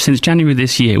 Since January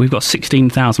this year, we've got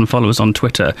 16,000 followers on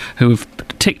Twitter who have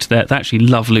ticked that they actually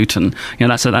love Luton.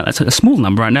 That's a small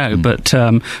number, I know, but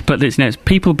it's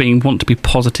people want to be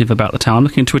positive about the town. I'm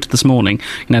looking at Twitter this morning.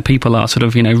 People are sort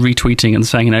of retweeting and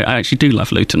saying I actually do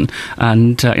love Luton,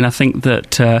 and I think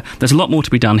that there's a lot more to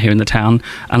be done here in the town,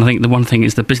 and I think the one thing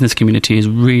is the business community is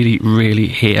really, really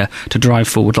here to drive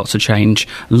forward lots of change,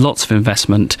 lots of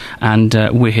investment, and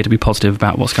we're here to be positive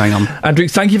about what's going on. Andrew,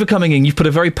 thank you for coming in. You've put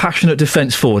a very passionate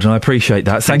defence forward, and I appreciate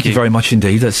that. Thank you very much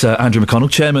indeed. That's Andrew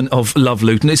McConnell, Chairman of Love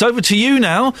Luton. It's over to you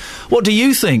now. What do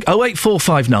you think?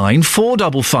 08459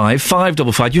 455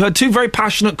 555. You heard two very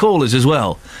passionate callers as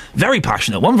well. Very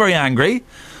passionate. One very angry.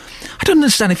 I don't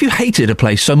understand. If you hated a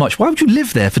place so much, why would you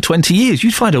live there for 20 years?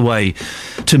 You'd find a way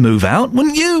to move out,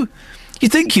 wouldn't you?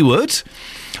 You'd think you would.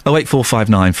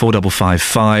 08459 455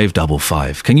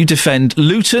 555. Can you defend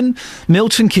Luton,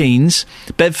 Milton Keynes,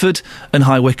 Bedford and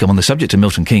High Wycombe? On the subject of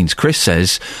Milton Keynes, Chris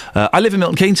says, I live in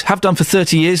Milton Keynes, have done for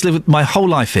 30 years, live my whole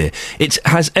life here. It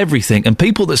has everything, and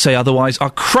people that say otherwise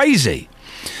are crazy.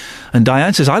 And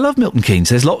Diane says, I love Milton Keynes.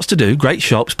 There's lots to do, great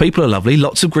shops, people are lovely,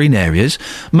 lots of green areas.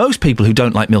 Most people who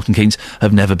don't like Milton Keynes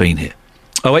have never been here.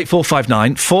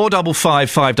 08459 455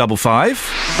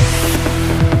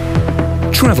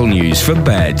 555. Travel news for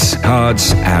beds,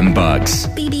 cards and bugs.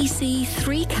 BBC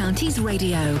Three Counties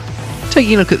Radio.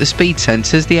 Taking a look at the speed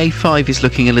sensors, the A5 is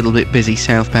looking a little bit busy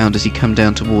southbound as you come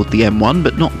down toward the M1,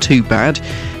 but not too bad.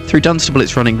 Through Dunstable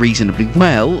it's running reasonably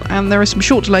well, and there are some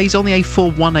short delays on the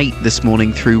A418 this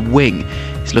morning through Wing.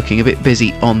 It's looking a bit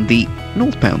busy on the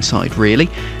northbound side, really.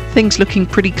 Things looking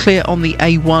pretty clear on the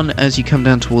A1 as you come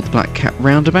down toward the Black Cat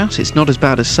roundabout. It's not as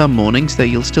bad as some mornings, though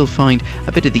you'll still find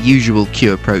a bit of the usual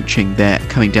queue approaching there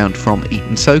coming down from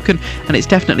Eton Soken, and it's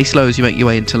definitely slow as you make your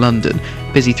way into London.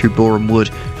 Busy through Boreham Wood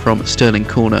from Stirling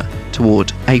Corner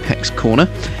toward Apex Corner.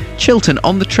 Chiltern,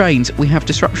 on the trains, we have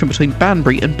disruption between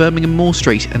Banbury and Birmingham Moor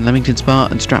Street and Leamington Spa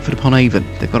and Stratford-upon-Avon.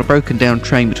 They've got a broken down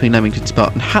train between Leamington Spa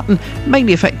and Hatton,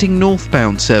 mainly affecting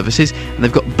northbound services, and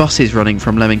they've got buses running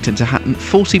from Leamington to Hatton.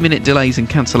 40-minute delays and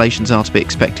cancellations are to be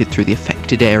expected through the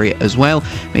affected area as well,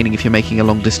 meaning if you're making a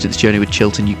long-distance journey with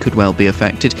Chiltern, you could well be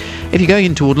affected. If you're going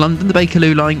in toward London, the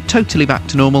Bakerloo line totally back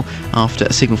to normal after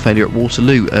a signal failure at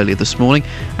Waterloo earlier this morning.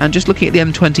 And just looking at the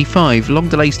M25, long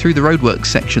delays through the roadworks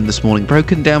section this morning.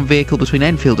 Broken down vehicle between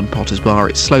Enfield and Potters Bar.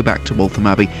 It's slow back to Waltham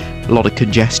Abbey. A lot of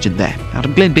congestion there.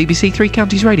 Adam Glynn, BBC Three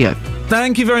Counties Radio.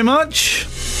 Thank you very much.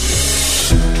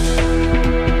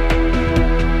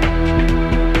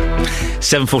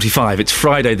 7:45. It's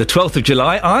Friday, the 12th of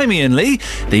July. I'm Iain Lee.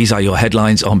 These are your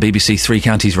headlines on BBC Three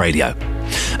Counties Radio.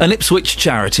 An Ipswich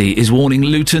charity is warning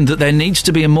Luton that there needs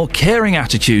to be a more caring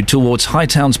attitude towards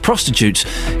Hightown's prostitutes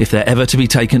if they're ever to be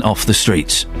taken off the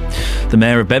streets. The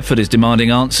Mayor of Bedford is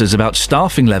demanding answers about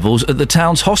staffing levels at the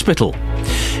town's hospital.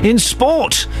 In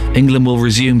sport, England will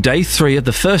resume day 3 of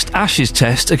the first Ashes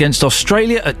test against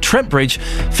Australia at Trent Bridge,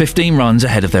 15 runs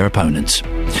ahead of their opponents.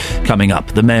 Coming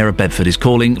up, the Mayor of Bedford is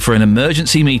calling for an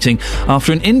emergency meeting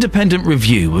after an independent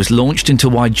review was launched into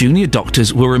why junior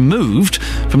doctors were removed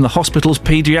from the hospital's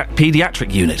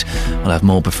paediatric unit. We'll have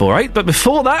more before 8, but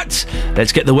before that,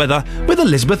 let's get the weather with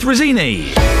Elizabeth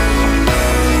Rossini.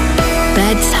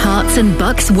 Beds, Herts and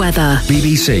Bucks weather.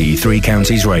 BBC Three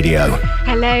Counties Radio.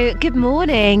 Hello, good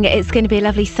morning. It's going to be a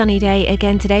lovely sunny day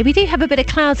again today. We do have a bit of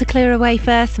cloud to clear away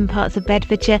first, some parts of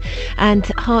Bedfordshire and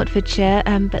Hertfordshire,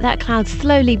 but that cloud's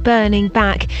slowly burning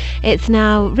back. It's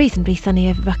now reasonably sunny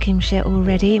over Buckinghamshire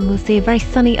already, and we'll see a very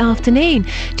sunny afternoon.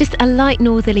 Just a light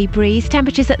northerly breeze.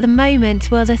 Temperatures at the moment,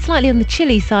 well, they're slightly on the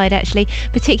chilly side actually,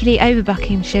 particularly over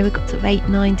Buckinghamshire. We've got sort of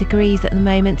 8-9 degrees at the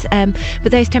moment,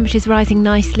 but those temperatures rising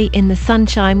nicely in the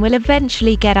sunshine. We'll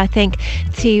eventually get, I think,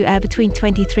 to between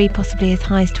 23, possibly as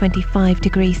high as 25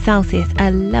 degrees Celsius.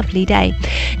 A lovely day.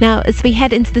 Now, as we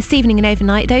head into this evening and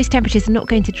overnight, those temperatures are not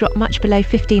going to drop much below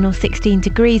 15 or 16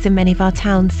 degrees in many of our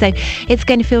towns, so it's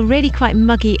going to feel really quite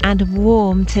muggy and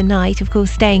warm tonight, of course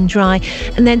staying dry.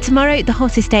 And then tomorrow, the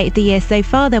hottest day of the year so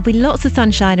far. There'll be lots of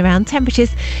sunshine around,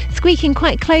 temperatures squeaking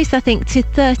quite close, I think, to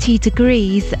 30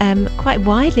 degrees quite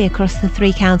widely across the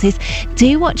three counties.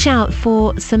 Do watch out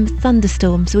for some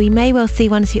thunderstorms. We may well see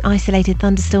 1 or 2 isolated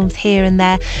thunderstorms here and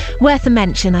there. Worth a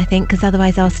mention, I think, because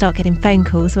otherwise I'll start getting phone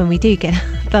calls when we do get a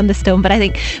thunderstorm. But I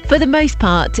think for the most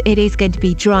part it is going to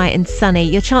be dry and sunny.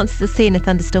 Your chances of seeing a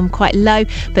thunderstorm quite low,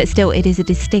 but still it is a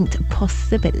distinct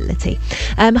possibility.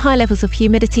 High levels of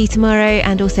humidity tomorrow,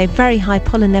 and also very high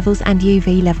pollen levels and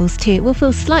UV levels too. It will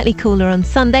feel slightly cooler on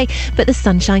Sunday, but the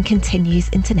sunshine continues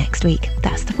into next week.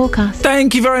 That's the forecast.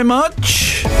 Thank you very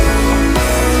much.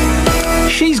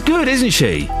 She's good, isn't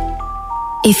she?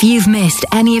 If you've missed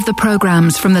any of the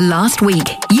programmes from the last week,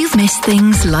 you've missed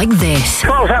things like this. As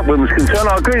far as that woman's concerned,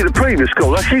 I agree with the previous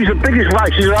caller. She's the biggest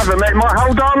racist I've ever met in my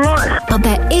whole darn life. But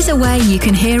there is a way you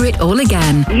can hear it all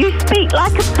again. You speak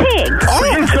like a pig.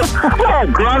 Oh,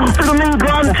 grunt to them in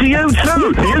grunt to you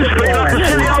too. You speak like a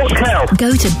silly old cow.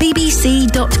 Go to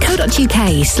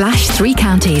bbc.co.uk/3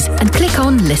 counties and click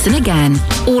on Listen Again.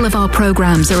 All of our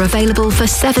programmes are available for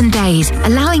 7 days,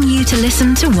 allowing you to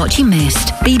listen to what you missed.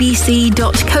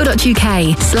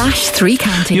 bbc.co.uk/3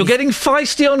 counties. You're getting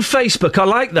feisty on Facebook. I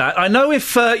like that. I know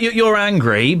if you're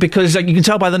angry, because you can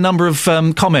tell by the number of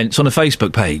comments on a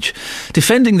Facebook page.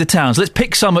 Defending the towns. Let's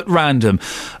pick some at random.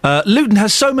 Luton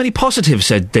has so many positives,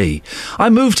 said Dee. I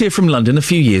moved here from London a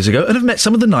few years ago and have met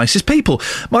some of the nicest people.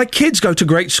 My kids go to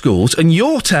great schools, and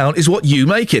your town is what you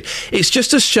make it. It's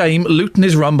just a shame Luton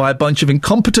is run by a bunch of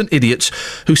incompetent idiots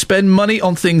who spend money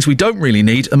on things we don't really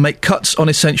need and make cuts on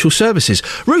essential services.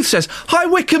 Ruth says, High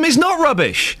Wycombe is not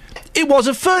rubbish. It was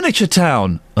a furniture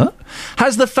town. Huh?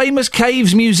 Has the famous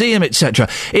Caves Museum, etc.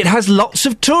 It has lots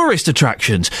of tourist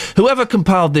attractions. Whoever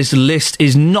compiled this list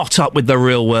is not up with the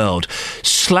real world.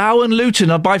 Slough and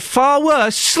Luton are by far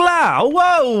worse. Slough?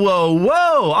 Whoa, whoa,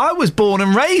 whoa. I was born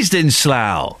and raised in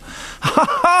Slough.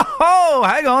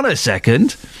 Hang on a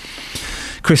second.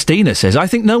 Christina says, I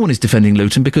think no one is defending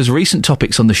Luton because recent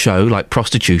topics on the show, like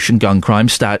prostitution, gun crime,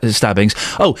 stabbings,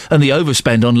 and the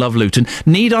overspend on Love Luton.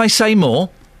 Need I say more?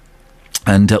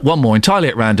 And one more entirely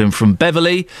at random from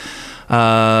Beverly.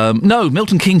 No,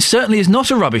 Milton Keynes certainly is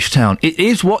not a rubbish town. It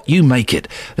is what you make it.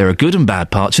 There are good and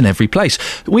bad parts in every place.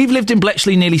 We've lived in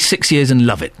Bletchley nearly 6 years and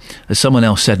love it. As someone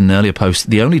else said in an earlier post,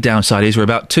 the only downside is we're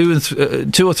about 2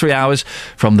 or 3 hours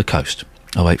from the coast.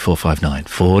 08459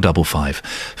 455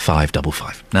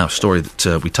 555. Now, a story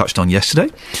that we touched on yesterday.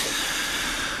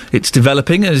 It's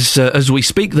developing as we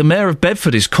speak. The Mayor of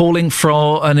Bedford is calling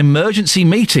for an emergency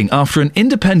meeting after an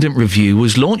independent review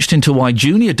was launched into why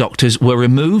junior doctors were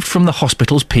removed from the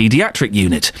hospital's paediatric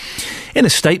unit. In a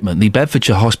statement, the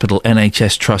Bedfordshire Hospital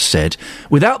NHS Trust said,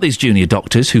 without these junior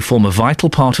doctors, who form a vital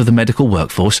part of the medical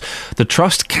workforce, the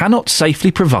Trust cannot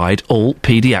safely provide all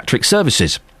paediatric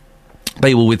services.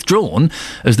 They were withdrawn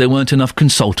as there weren't enough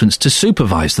consultants to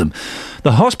supervise them.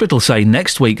 The hospital say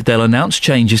next week they'll announce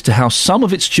changes to how some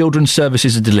of its children's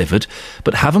services are delivered,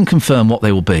 but haven't confirmed what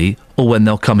they will be or when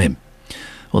they'll come in.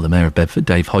 Well, the Mayor of Bedford,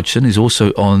 Dave Hodgson, is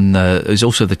also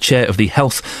the chair of the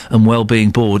Health and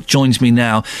Wellbeing Board. Joins me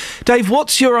now. Dave,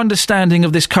 what's your understanding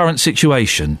of this current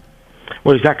situation?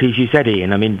 Well, exactly as you said,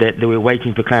 Ian. I mean, we're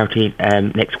waiting for clarity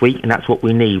next week, and that's what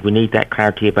we need. We need that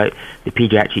clarity about the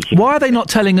paediatrics. Why are they not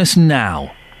telling us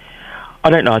now?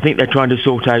 I don't know. I think they're trying to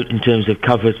sort out in terms of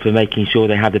covers for making sure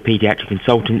they have the paediatric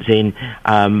consultants in,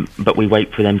 but we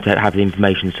wait for them to have the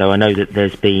information. So I know that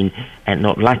there's been, and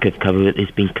not lack of cover, but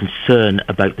there's been concern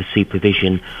about the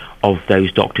supervision of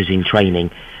those doctors in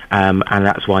training. And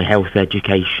that's why Health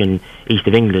Education East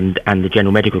of England and the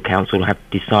General Medical Council have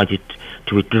decided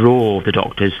to withdraw the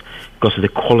doctors because of the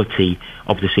quality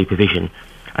of the supervision.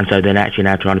 And so they're actually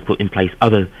now trying to put in place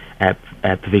other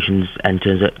provisions in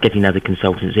terms of getting other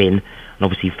consultants in, and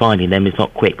obviously finding them is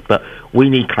not quick. But we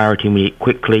need clarity and we need it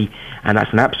quickly, and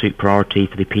that's an absolute priority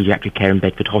for the paediatric care in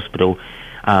Bedford Hospital.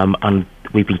 And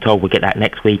we've been told we'll get that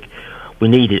next week. We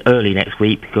need it early next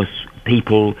week because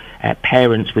people,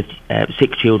 parents with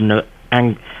sick children are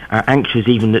anxious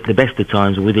even at the best of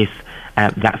times. With this,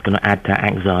 that's going to add to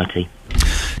anxiety.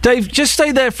 Dave, just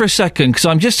stay there for a second, because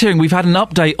I'm just hearing we've had an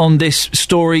update on this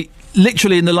story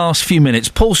literally in the last few minutes.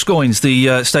 Paul Scoynes,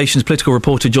 the station's political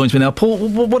reporter, joins me now. Paul,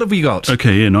 what have we got?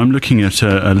 OK, Ian, I'm looking at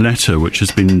a letter which has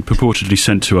been purportedly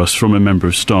sent to us from a member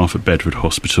of staff at Bedford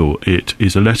Hospital. It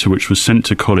is a letter which was sent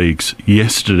to colleagues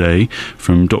yesterday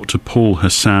from Dr Paul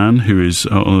Hassan, who is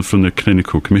from the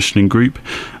Clinical Commissioning Group.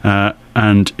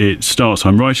 And it starts,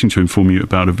 I'm writing to inform you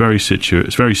about a very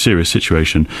serious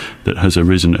situation that has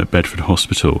arisen at Bedford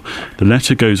Hospital. The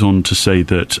letter goes on to say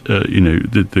that,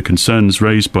 the concerns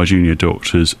raised by junior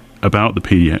doctors about the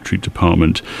paediatric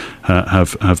department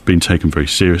have been taken very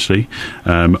seriously.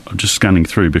 I'm just scanning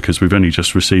through because we've only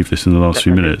just received this in the last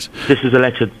few minutes. This is a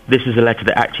letter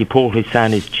that actually Paul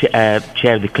Hassan is chair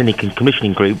of the Clinical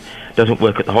Commissioning Group, doesn't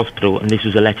work at the hospital, and this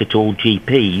was a letter to all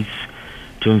GPs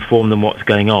to inform them what's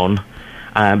going on.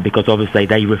 Because obviously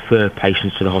they refer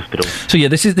patients to the hospital. So yeah,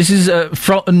 this is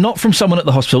not from someone at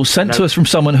the hospital, sent to us from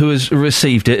someone who has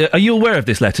received it. Are you aware of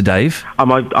this letter, Dave?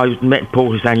 I met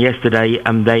Paul Hassan yesterday,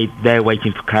 and they're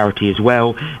waiting for clarity as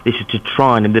well. This is to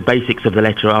try, and the basics of the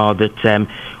letter are that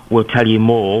we'll tell you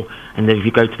more. And then if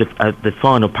you go to the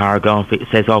final paragraph, it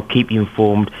says, "I'll keep you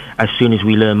informed as soon as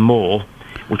we learn more,"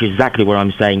 which is exactly what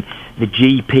I'm saying. The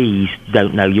GPs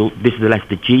don't know. This is the letter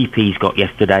the GPs got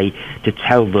yesterday to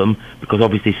tell them, because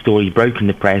obviously the story broke in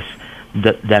the press,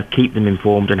 that they'll keep them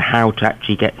informed and how to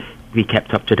actually be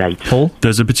kept up to date. Paul?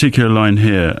 There's a particular line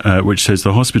here which says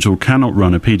the hospital cannot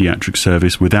run a paediatric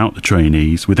service without the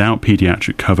trainees. Without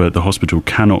paediatric cover, the hospital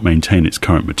cannot maintain its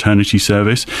current maternity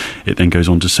service. It then goes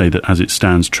on to say that as it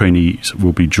stands, trainees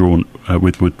will be withdrawn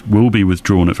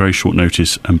at very short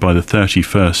notice and by the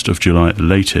 31st of July at the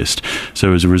latest.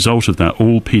 So as a result of that,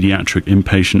 all paediatric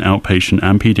inpatient, outpatient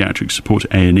and paediatric support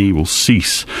A&E will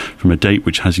cease from a date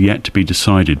which has yet to be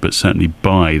decided, but certainly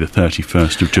by the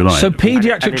 31st of July. So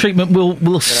paediatric treatment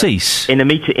will cease. In a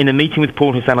meeting with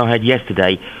Paul Hassan I had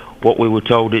yesterday, what we were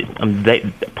told,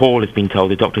 Paul has been told,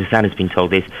 the Dr Hassan has been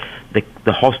told this,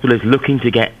 the hospital is looking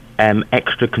to get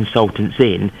extra consultants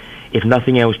in. If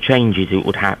nothing else changes, it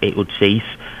would cease.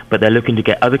 But they're looking to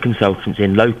get other consultants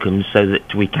in, locums, so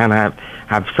that we can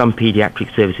have some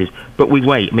paediatric services. But we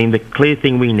wait. I mean, the clear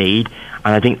thing we need,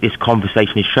 and I think this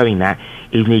conversation is showing that,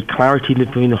 is we need clarity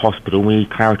between the hospital. We need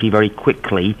clarity very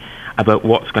quickly about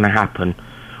what's going to happen.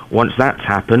 Once that's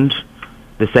happened,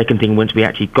 the second thing, once we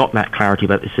actually got that clarity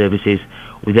about the services,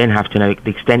 we then have to know the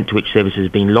extent to which services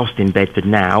have been lost in Bedford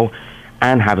now,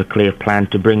 and have a clear plan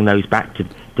to bring those back to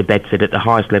to Bedford at the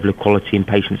highest level of quality and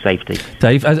patient safety.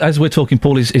 Dave, as we're talking,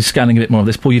 Paul is scanning a bit more of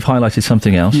this. Paul, you've highlighted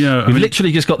something else. Yeah, we've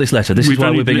literally just got this letter. This is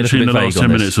why we're being a little bit vague on this. in the last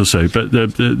 10 minutes or so. But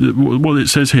what it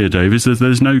says here, Dave, is that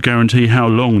there's no guarantee how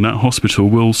long that hospital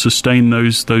will sustain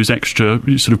those extra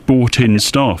sort of bought-in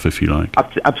staff, if you like.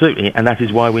 Absolutely, and that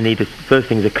is why we need the first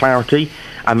thing is a clarity.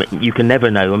 You can never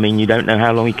know. I mean, you don't know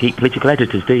how long you keep political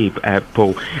editors, do you,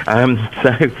 Paul?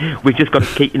 So we've just got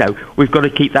to keep. We've got to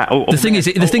keep that. The thing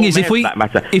is,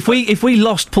 if we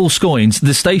lost Paul Scoynes,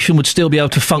 the station would still be able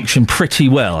to function pretty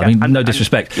well. I mean, no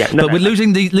disrespect, but we're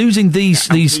losing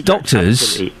these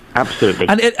doctors. Absolutely.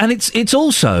 And it's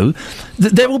also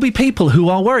there will be people who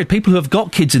are worried, people who have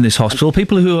got kids in this hospital,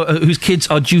 people whose kids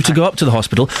are due to go up to the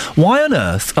hospital. Why on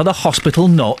earth are the hospital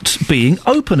not being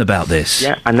open about this?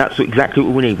 Yeah, and that's exactly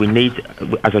what we need. We need,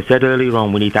 as I said earlier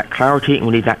on, we need that clarity, and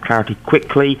we need that clarity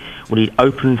quickly. We need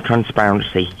open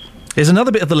transparency. Here's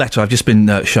another bit of the letter I've just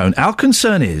been shown. Our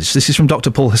concern is, this is from Dr.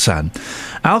 Paul Hassan,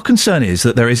 our concern is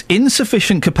that there is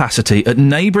insufficient capacity at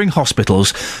neighbouring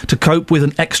hospitals to cope with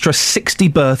an extra 60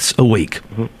 births a week.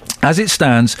 Mm-hmm. As it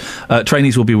stands,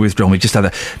 trainees will be withdrawn. We've just had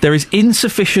that. There is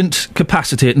insufficient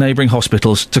capacity at neighbouring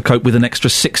hospitals to cope with an extra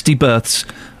 60 births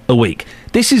a week.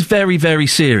 This is very, very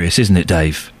serious, isn't it,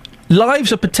 Dave?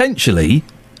 Lives are potentially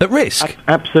at risk.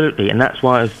 Absolutely, and that's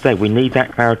why I say we need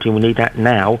that clarity, and we need that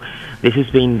now. This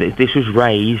was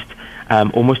raised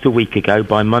almost a week ago.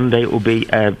 By Monday, it will be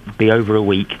over a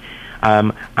week,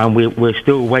 and we're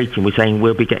still waiting. We're saying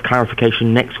we'll get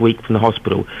clarification next week from the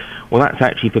hospital. Well, that's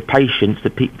actually for patients,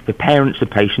 the parents of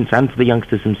patients, and for the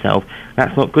youngsters themselves.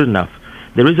 That's not good enough.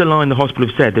 There is a line the hospital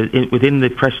have said that within the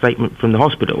press statement from the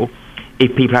hospital.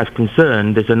 If people have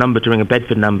concern, there's a number to ring, a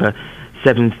Bedford number,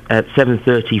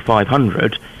 730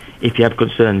 500. If you have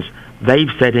concerns.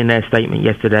 They've said in their statement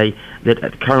yesterday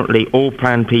that currently all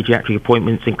planned paediatric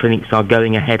appointments and clinics are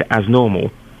going ahead as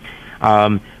normal,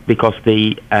 because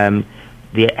the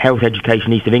Health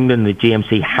Education East of England, the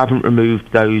GMC, haven't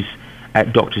removed those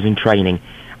doctors in training,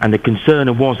 and the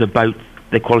concern was about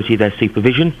the quality of their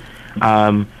supervision,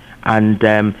 and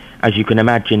as you can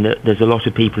imagine, there's a lot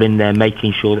of people in there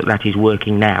making sure that is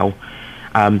working now,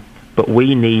 but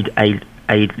we need a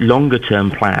longer-term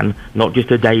plan, not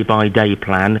just a day-by-day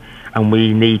plan, and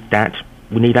we need that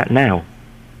now.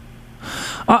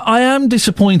 I am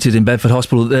disappointed in Bedford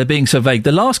Hospital that they're being so vague.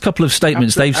 The last couple of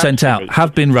statements they've sent out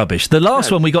have been rubbish. The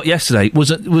last one we got yesterday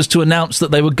was to announce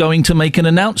that they were going to make an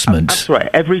announcement. That's right.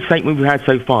 Every statement we've had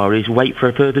so far is wait for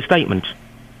a further statement.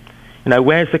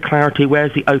 Where's the clarity,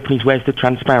 where's the openings, where's the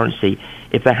transparency?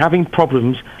 If they're having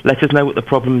problems, let us know what the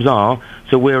problems are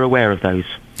so we're aware of those.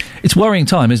 It's worrying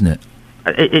time, isn't it?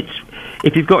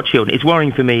 If you've got children, it's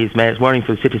worrying for me as mayor, it's worrying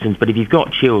for the citizens, but if you've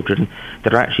got children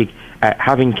that are actually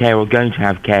having care or going to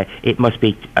have care, it must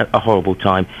be a horrible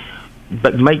time.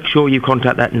 But make sure you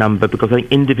contact that number, because I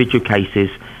think individual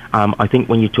cases, I think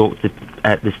when you talk to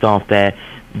the staff there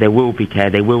will be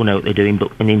care, they will know what they're doing,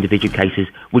 but in individual cases,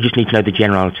 we just need to know the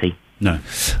generality. No.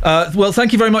 Well,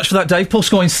 thank you very much for that, Dave. Paul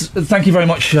Scoynes, thank you very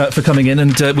much for coming in.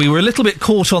 And we were a little bit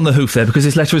caught on the hoof there because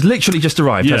this letter has literally just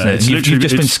arrived, hasn't it? You've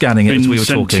just been scanning it as we were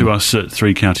talking. It's been sent to us at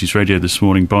Three Counties Radio this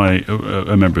morning by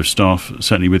a member of staff,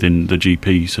 certainly within the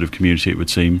GP sort of community, it would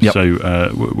seem. Yep.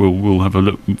 So we'll have a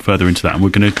look further into that. And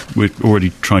we're already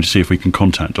trying to see if we can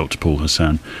contact Dr. Paul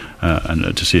Hassan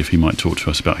and to see if he might talk to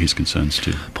us about his concerns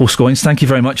too. Paul Scoynes, thank you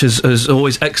very much. As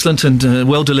always, excellent and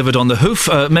well delivered on the hoof.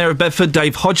 Mayor of Bedford,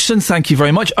 Dave Hodgson, thank you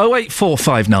very much.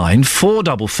 08459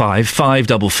 455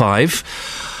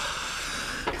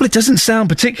 555. Well, it doesn't sound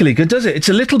particularly good, does it? It's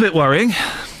a little bit worrying.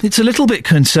 It's a little bit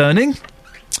concerning.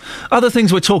 Other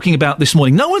things we're talking about this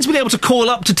morning. No one's been able to call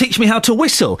up to teach me how to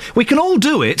whistle. We can all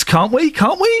do it, can't we?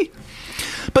 Can't we?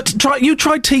 But you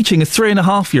tried teaching a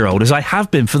 3.5-year-old, as I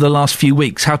have been for the last few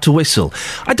weeks, how to whistle.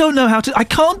 I don't know how to... I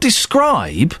can't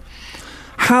describe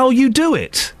how you do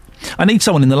it. I need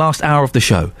someone in the last hour of the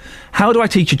show. How do I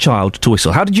teach a child to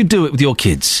whistle? How did you do it with your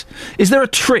kids? Is there a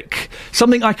trick?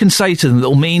 Something I can say to them that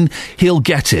will mean he'll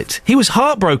get it? He was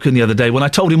heartbroken the other day when I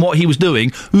told him what he was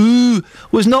doing.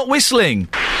 Was not whistling.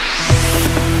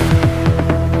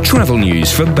 Travel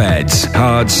news for beds,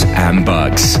 cards and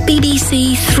bugs.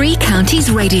 BBC Three Counties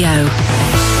Radio.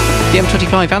 The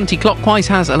M25 anti-clockwise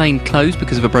has a lane closed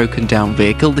because of a broken down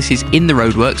vehicle. This is in the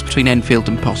roadworks between Enfield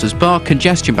and Potters Bar.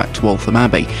 Congestion back to Waltham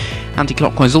Abbey.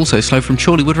 Anti-clockwise also slow from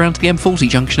Chorleywood round to the M40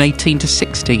 junction 18 to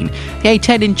 16. The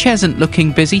A10 in Cheshunt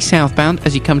looking busy southbound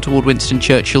as you come toward Winston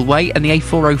Churchill Way, and the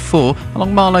A404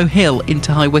 along Marlow Hill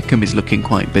into High Wycombe is looking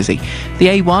quite busy. The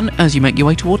A1 as you make your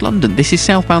way toward London. This is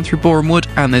southbound through Boreham Wood,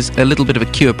 and there's a little bit of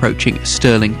a queue approaching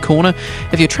Stirling Corner.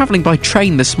 If you're travelling by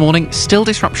train this morning, still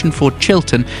disruption for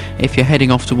Chiltern if you're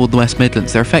heading off toward the West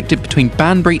Midlands. They're affected between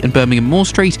Banbury and Birmingham Moor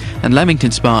Street and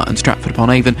Leamington Spa and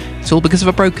Stratford-upon-Avon. It's all because of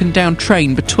a broken down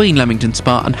train between Leamington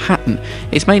Spa and Hatton.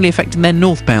 It's mainly affecting their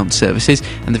northbound services,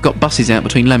 and they've got buses out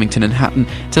between Leamington and Hatton.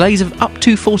 Delays of up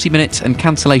to 40 minutes and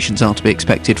cancellations are to be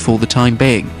expected for the time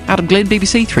being. Adam Glynn,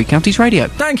 BBC Three Counties Radio.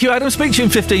 Thank you, Adam. Speak to you in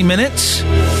 15 minutes.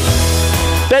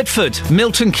 Bedford,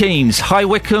 Milton Keynes, High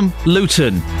Wycombe,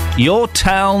 Luton. Your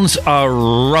towns are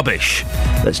rubbish.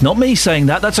 That's not me saying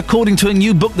that. That's according to a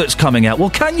new book that's coming out. Well,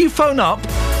 can you phone up?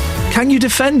 Can you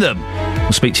defend them?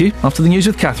 We'll speak to you after the news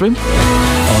with Catherine.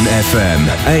 On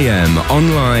FM, AM,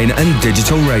 online and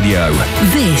digital radio.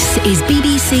 This is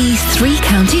BBC Three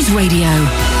Counties Radio.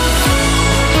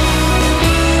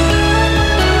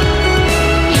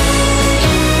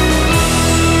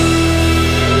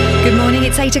 Good morning,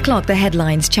 it's 8 o'clock. The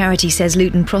headlines. Charity says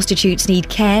Luton prostitutes need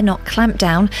care, not clamp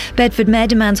down. Bedford Mayor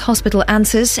demands hospital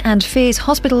answers and fears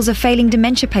hospitals are failing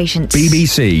dementia patients.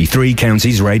 BBC Three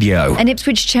Counties Radio. An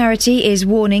Ipswich charity is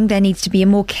warning there needs to be a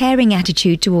more caring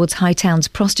attitude towards High Town's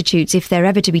prostitutes if they're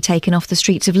ever to be taken off the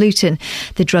streets of Luton.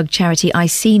 The drug charity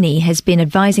Iceni has been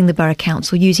advising the Borough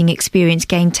Council using experience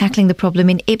gained tackling the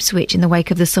problem in Ipswich in the wake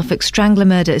of the Suffolk Strangler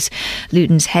murders.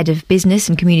 Luton's head of business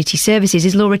and community services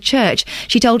is Laura Church.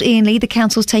 She told Iain the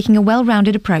council's taking a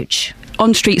well-rounded approach.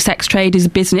 On-street sex trade is a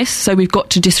business, so we've got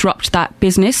to disrupt that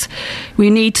business. We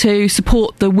need to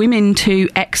support the women to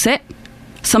exit.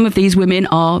 Some of these women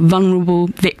are vulnerable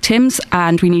victims,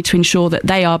 and we need to ensure that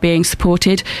they are being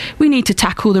supported. We need to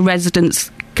tackle the residents'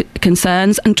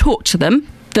 concerns and talk to them.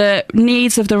 The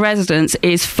needs of the residents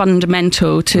is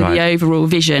fundamental to the overall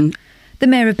vision. The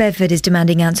Mayor of Bedford is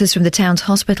demanding answers from the town's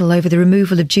hospital over the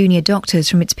removal of junior doctors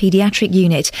from its paediatric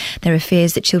unit. There are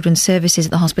fears that children's services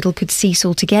at the hospital could cease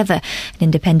altogether. An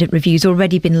independent review's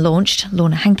already been launched.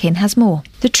 Lorna Hankin has more.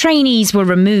 The trainees were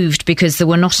removed because there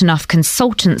were not enough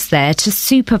consultants there to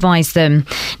supervise them.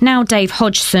 Now Dave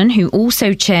Hodgson, who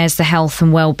also chairs the Health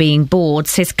and Wellbeing Board,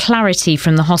 says clarity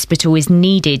from the hospital is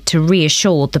needed to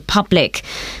reassure the public.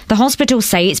 The hospital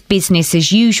say it's business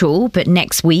as usual, but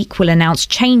next week will announce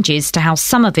changes to how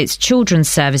some of its children's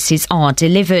services are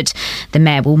delivered. The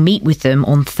Mayor will meet with them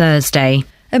on Thursday.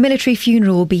 A military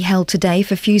funeral will be held today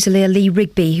for Fusilier Lee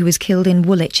Rigby, who was killed in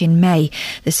Woolwich in May.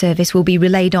 The service will be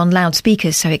relayed on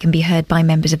loudspeakers so it can be heard by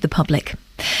members of the public.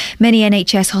 Many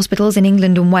NHS hospitals in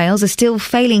England and Wales are still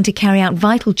failing to carry out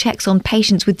vital checks on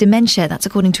patients with dementia. That's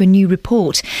according to a new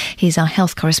report. Here's our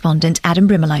health correspondent, Adam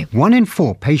Brimelow. 1 in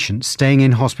 4 patients staying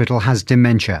in hospital has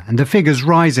dementia, and the figure's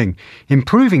rising.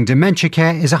 Improving dementia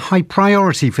care is a high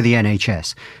priority for the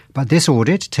NHS. But this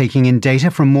audit, taking in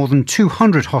data from more than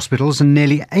 200 hospitals and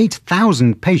nearly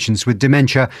 8,000 patients with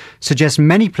dementia, suggests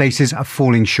many places are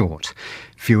falling short.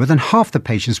 Fewer than half the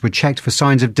patients were checked for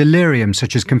signs of delirium,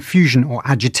 such as confusion or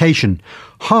agitation.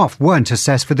 Half weren't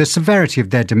assessed for the severity of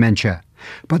their dementia.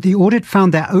 But the audit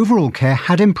found their overall care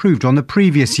had improved on the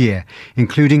previous year,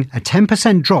 including a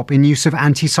 10% drop in use of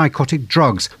antipsychotic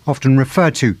drugs, often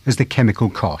referred to as the chemical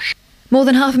cosh. More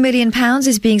than £500,000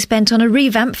 is being spent on a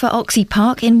revamp for Oxley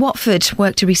Park in Watford.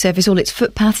 Work to resurface all its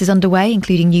footpaths is underway,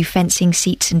 including new fencing,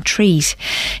 seats and trees.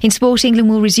 In sport, England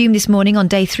will resume this morning on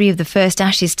day 3 of the first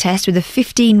Ashes test with a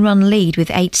 15-run lead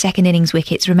with 8 second innings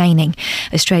wickets remaining.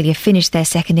 Australia finished their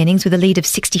second innings with a lead of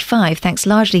 65, thanks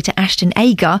largely to Ashton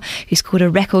Agar, who scored a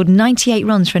record 98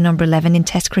 runs for number 11 in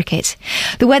Test cricket.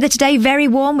 The weather today, very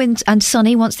warm and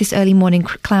sunny once this early morning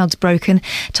clouds broken.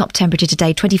 Top temperature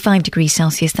today, 25 degrees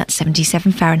Celsius, that's 77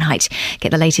 Fahrenheit. Get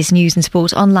the latest news and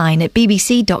sport online at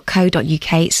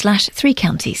bbc.co.uk/3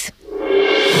 counties.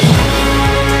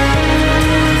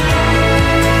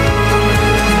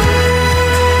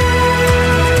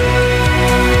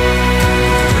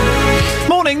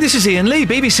 Morning, this is Iain Lee,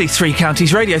 BBC Three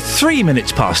Counties Radio. 3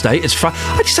 minutes past 8. It's Friday.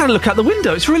 I just had a look out the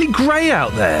window. It's really grey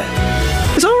out there.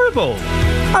 It's horrible.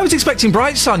 I was expecting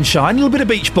bright sunshine, a little bit of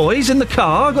Beach Boys in the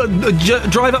car. I've got to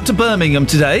drive up to Birmingham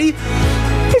today.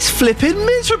 It's flipping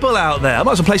miserable out there. I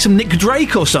might as well play some Nick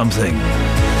Drake or something.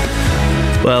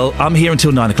 Well, I'm here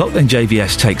until 9 o'clock, then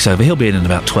JVS takes over. He'll be in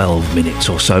about 12 minutes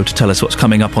or so to tell us what's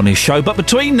coming up on his show. But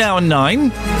between now and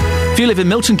 9, if you live in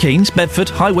Milton Keynes, Bedford,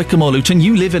 High Wycombe or Luton,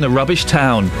 you live in a rubbish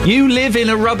town. You live in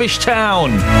a rubbish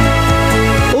town.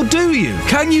 Or do you?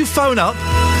 Can you phone up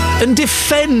and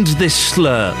defend this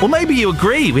slur. Well, maybe you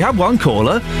agree. We had one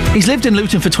caller. He's lived in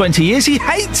Luton for 20 years. He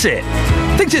hates it.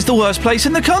 Thinks it's the worst place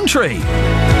in the country.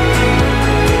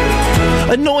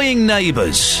 Annoying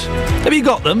neighbours. Have you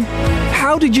got them?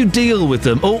 How did you deal with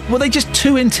them? Or were they just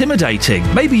too intimidating?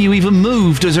 Maybe you even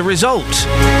moved as a result.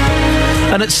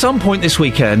 And at some point this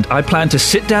weekend, I plan to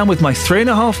sit down with my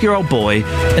 3.5-year-old boy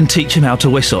and teach him how to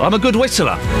whistle. I'm a good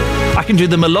whistler. I can do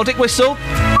the melodic whistle.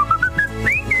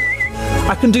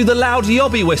 I can do the loud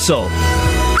yobby whistle.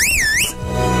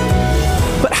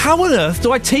 But how on earth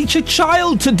do I teach a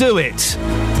child to do it?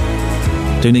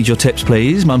 Do need your tips,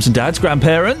 please, mums and dads,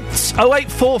 grandparents.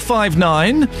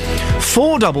 08459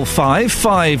 455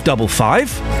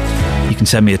 555. You can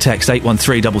send me a text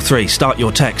 81333. Start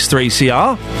your text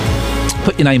 3CR.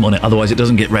 Put your name on it, otherwise it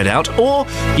doesn't get read out. Or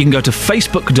you can go to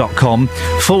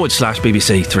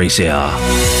facebook.com/BBC 3CR.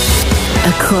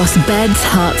 Across beds,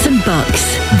 hearts and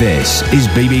bucks. This is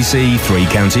BBC Three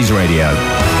Counties Radio.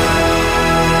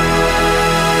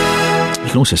 You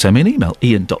can also send me an email,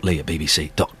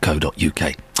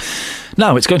 ian.lee@bbc.co.uk.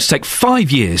 Now, it's going to take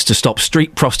 5 years to stop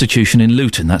street prostitution in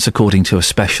Luton. That's according to a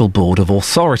special board of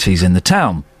authorities in the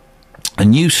town. A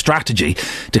new strategy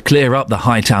to clear up the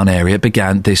Hightown area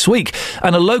began this week,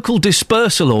 and a local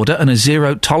dispersal order and a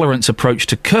zero-tolerance approach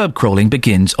to curb crawling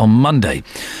begins on Monday.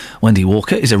 Wendy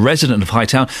Walker is a resident of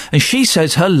Hightown, and she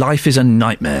says her life is a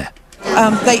nightmare.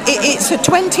 It's a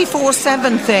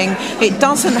 24/7 thing. It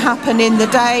doesn't happen in the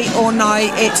day or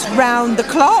night. It's round the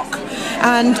clock.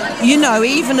 And, you know,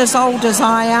 even as old as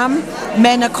I am,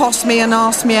 men accost me and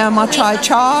ask me how much I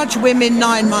charge. Women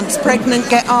 9 months pregnant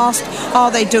get asked, are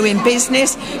they doing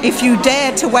business? If you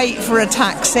dare to wait for a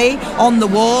taxi on the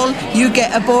wall, you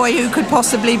get a boy who could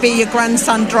possibly be your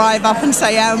grandson drive up and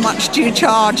say, how much do you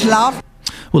charge, love?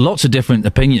 Well, lots of different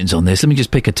opinions on this. Let me just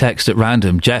pick a text at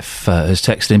random. Jeff has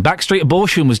texted in. Backstreet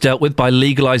abortion was dealt with by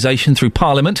legalisation through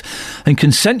Parliament, and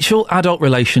consensual adult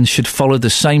relations should follow the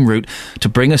same route to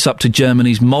bring us up to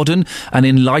Germany's modern and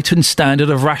enlightened standard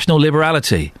of rational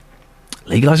liberality.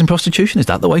 Legalising prostitution, is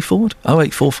that the way forward?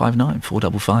 08459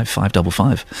 455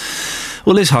 555.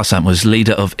 Well, Liz Harsant was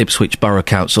leader of Ipswich Borough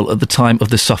Council at the time of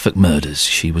the Suffolk murders.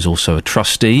 She was also a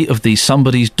trustee of the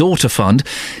Somebody's Daughter Fund,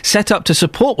 set up to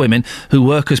support women who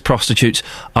work as prostitutes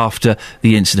after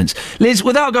the incidents. Liz,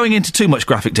 without going into too much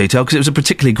graphic detail, because it was a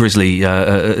particularly grisly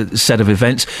set of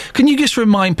events, can you just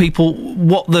remind people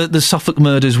what the Suffolk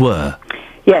murders were?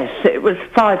 Yes, it was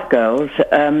 5 girls,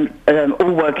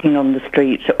 all working on the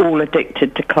streets, all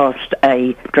addicted to Class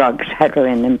A drugs,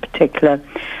 heroin in particular.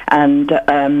 And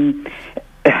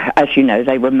as you know,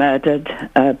 they were murdered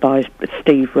by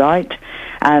Steve Wright.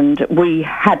 And we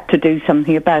had to do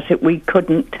something about it. We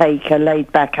couldn't take a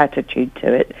laid-back attitude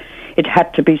to it. It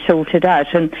had to be sorted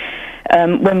out. And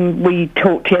when we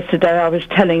talked yesterday, I was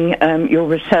telling your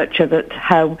researcher that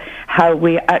how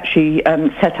we actually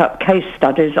set up case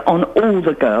studies on all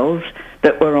the girls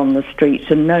that were on the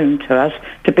streets and known to us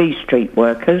to be street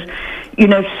workers. You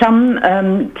know, some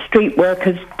street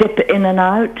workers dip in and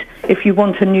out. If you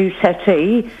want a new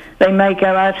settee, they may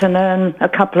go out and earn a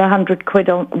couple of £100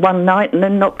 on one night and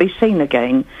then not be seen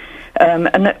again.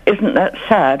 And isn't that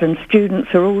sad? And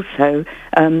students are also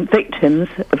victims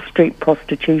of street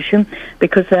prostitution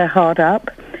because they're hard up.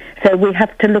 So we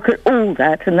have to look at all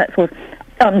that, and that's what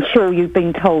I'm sure you've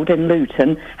been told in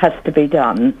Luton has to be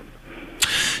done.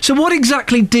 So what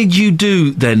exactly did you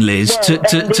do then, Liz,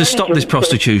 to stop this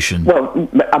prostitution? Well,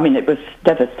 I mean, it was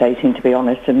devastating, to be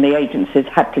honest, and the agencies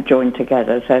had to join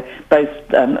together. So both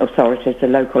authorities, the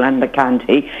local and the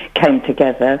county, came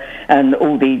together, and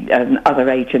all the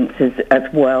other agencies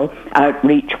as well,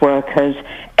 outreach workers,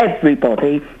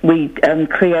 everybody. We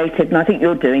created, and I think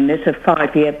you're doing this, a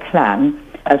 5-year plan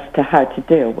as to how to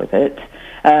deal with it.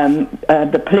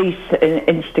 The police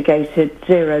instigated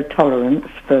zero tolerance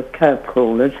for curb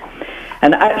crawlers,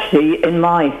 and actually, in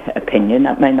my opinion,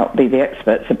 that may not be the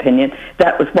expert's opinion,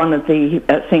 that was one of the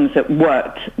things that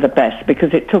worked the best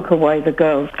because it took away the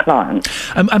girls' clients.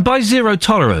 And by zero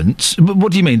tolerance,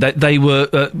 what do you mean? They were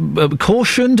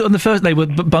cautioned on the first? They were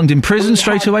bunged in prison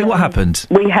straight away? What happened?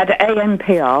 We had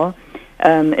ANPR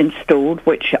installed,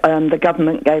 which the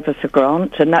government gave us a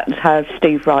grant, and that's how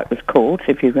Steve Wright was caught,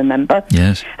 if you remember.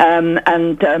 Yes. And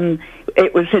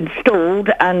it was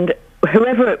installed, and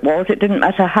whoever it was, it didn't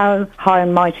matter how high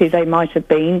and mighty they might have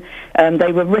been,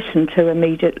 they were written to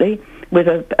immediately with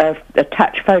a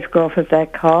attached photograph of their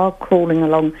car crawling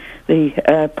along the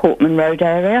Portman Road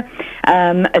area.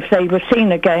 If they were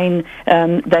seen again,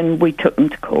 then we took them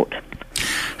to court.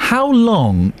 How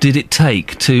long did it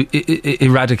take to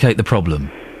eradicate the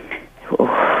problem?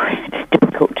 Oh, it's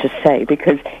difficult difficult to say,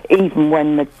 because even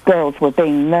when the girls were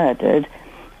being murdered,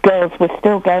 girls were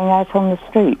still going out on the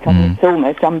streets. I mean, it's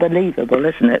almost unbelievable,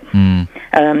 isn't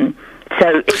it?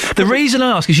 So the reason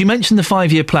I ask is you mentioned the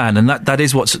 5-year plan, and that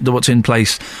is what's in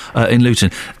place in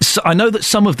Luton. So I know that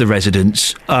some of the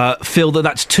residents feel that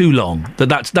that's too long,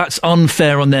 that's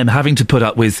unfair on them having to put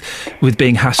up with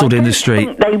being hassled in the street. I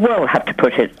think they will have to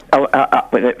put it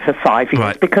up with it for 5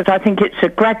 years, because I think it's a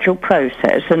gradual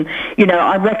process, and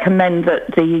I recommend that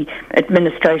the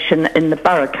administration in the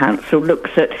borough council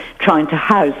looks at trying to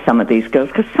house some of these girls,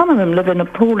 because some of them live in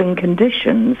appalling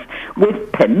conditions with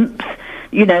pimps.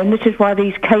 And this is why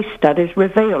these case studies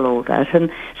reveal all that. And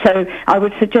so I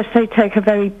would suggest they take a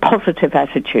very positive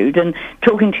attitude. And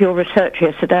talking to your research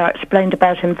yesterday, I explained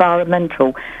about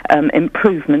environmental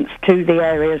improvements to the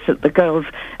areas that the girls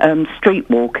street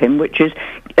walk in, which is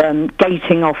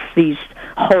gating off these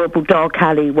horrible dark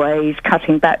alleyways,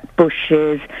 cutting back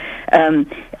bushes,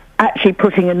 actually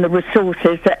putting in the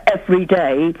resources that every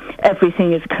day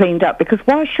everything is cleaned up, because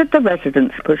why should the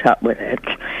residents put up with it?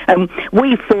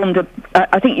 We formed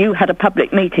I think you had a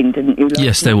public meeting, didn't you?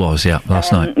 Yes, there was,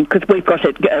 last night. Because we've got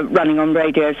it running on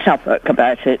Radio Suffolk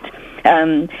about it.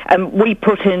 And we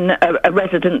put in a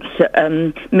residents'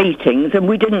 meetings, and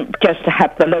we didn't just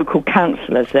have the local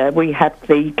councillors there. We had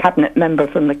the cabinet member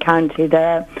from the county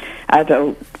there,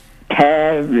 adult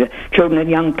care, children and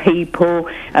young people,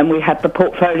 and we had the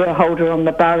portfolio holder on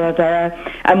the borough there,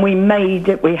 and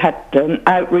we had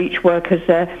outreach workers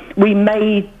there. We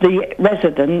made the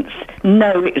residents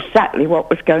know exactly what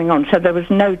was going on, so there was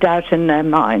no doubt in their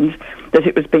minds that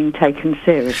it was being taken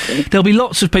seriously. There'll be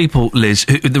lots of people, Liz,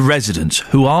 the residents,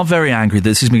 who are very angry that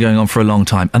this has been going on for a long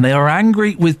time, and they are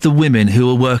angry with the women who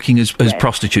are working as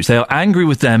prostitutes. They are angry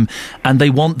with them, and they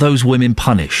want those women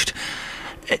punished.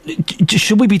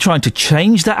 Should we be trying to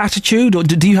change that attitude, or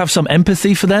do you have some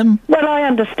empathy for them? Well, I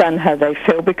understand how they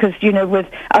feel, because, with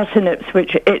us in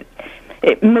Ipswich,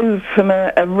 it moved from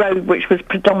a road which was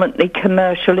predominantly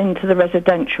commercial into the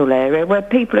residential area, where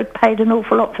people had paid an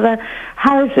awful lot for their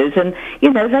houses, and,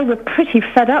 they were pretty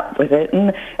fed up with it.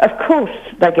 And, of course,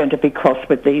 they're going to be cross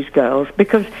with these girls,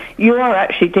 because you are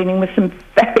actually dealing with some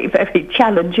very, very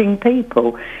challenging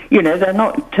people. They're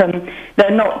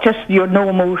not just your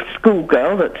normal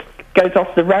schoolgirl that goes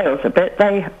off the rails a bit.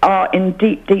 They are in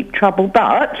deep, deep trouble,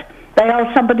 but they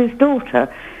are somebody's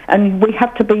daughter. And we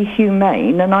have to be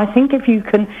humane, and I think if you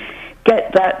can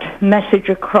get that message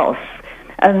across,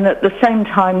 and at the same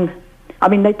time,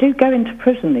 they do go into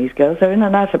prison, these girls. They're in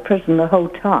and out of prison the whole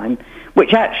time,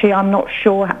 which actually I'm not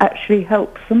sure actually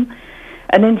helps them.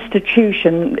 An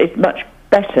institution is much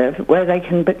better where they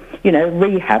can,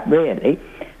 rehab, really.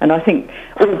 And I think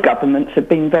all governments have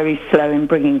been very slow in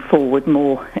bringing forward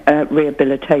more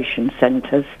rehabilitation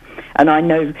centres. And I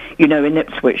know, in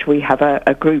Ipswich we have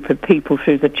a group of people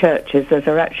through the churches that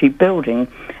are actually building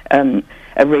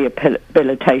a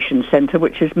rehabilitation centre,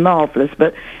 which is marvellous.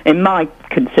 But in my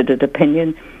considered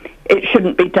opinion, it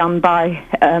shouldn't be done by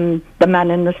the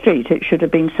man in the street. It should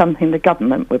have been something the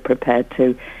government were prepared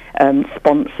to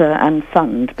sponsor and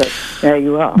fund, but there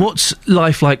you are. What's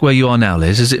life like where you are now,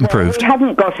 Liz? Has it improved? We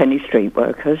haven't got any street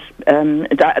workers.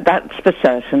 That's for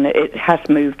certain. It has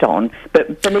moved on,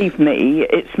 but believe me,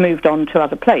 it's moved on to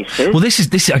other places. Well,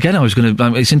 this again. I was going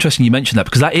to. It's interesting you mentioned that,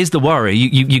 because that is the worry.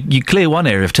 You clear one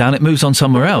area of town, it moves on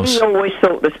somewhere else. We always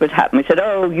thought this would happen. We said,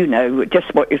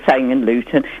 just what you're saying in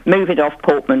Luton, move it off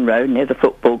Portman Road near the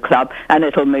football club, and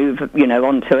it'll move,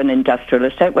 onto an industrial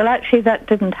estate. Well, actually, that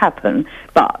didn't happen,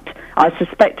 but I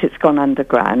suspect it's gone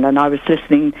underground, and I was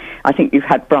listening, I think you've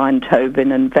had Brian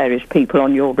Tobin and various people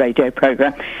on your radio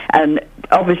programme, and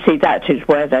obviously that is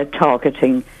where they're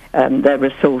targeting their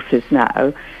resources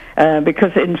now,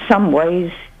 because in some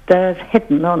ways they're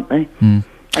hidden, aren't they?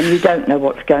 And you don't know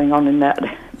what's going on in that.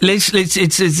 Liz,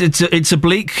 it's a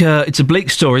bleak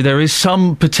story. There is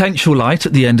some potential light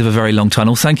at the end of a very long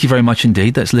tunnel. Thank you very much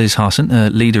indeed. That's Liz Harson,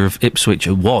 leader of Ipswich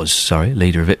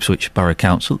Borough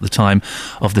Council at the time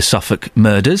of the Suffolk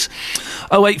murders.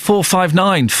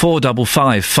 08459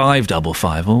 455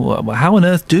 555. Well, how on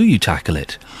earth do you tackle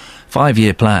it?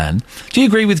 5-year plan. Do you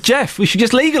agree with Jeff? We should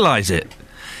just legalise it.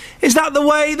 Is that the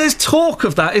way? There's talk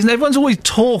of that, isn't it? Everyone's always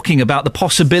talking about the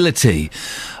possibility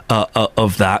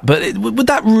of that, but would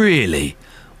that really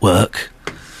work?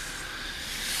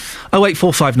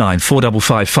 08459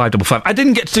 455 555. I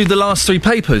didn't get to do the last three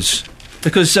papers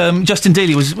because Justin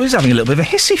Dealey was having a little bit of a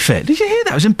hissy fit. Did you hear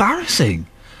that? It was embarrassing.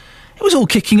 It was all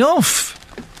kicking off.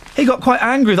 He got quite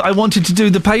angry that I wanted to do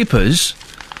the papers.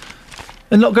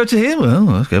 And not go to here?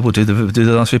 Well, okay, we'll do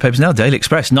the last few papers now. Daily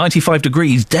Express, 95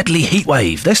 degrees, deadly heat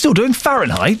wave. They're still doing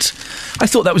Fahrenheit. I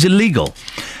thought that was illegal.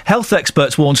 Health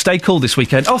experts warn, stay cool this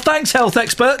weekend. Oh, thanks, health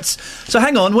experts. So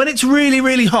hang on, when it's really,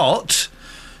 really hot,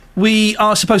 we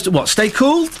are supposed to, stay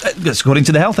cool? That's according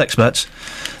to the health experts.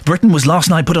 Britain was last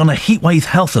night put on a heatwave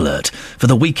health alert for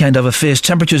the weekend over fears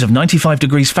temperatures of 95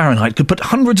 degrees Fahrenheit could put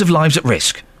hundreds of lives at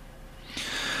risk.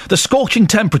 The scorching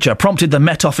temperature prompted the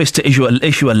Met Office to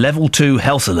issue a Level 2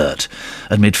 health alert,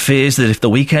 amid fears that if the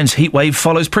weekend's heatwave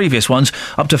follows previous ones,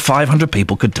 up to 500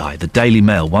 people could die. The Daily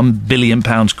Mail, £1 billion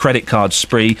credit card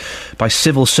spree by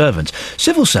civil servants.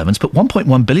 Civil servants put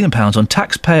 £1.1 billion on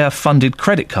taxpayer-funded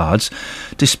credit cards,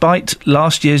 despite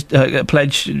last year's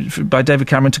pledge by David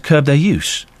Cameron to curb their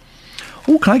use.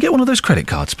 Oh, can I get one of those credit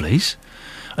cards, please?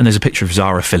 And there's a picture of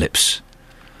Zara Phillips,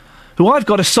 who I've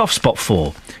got a soft spot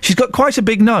for. She's got quite a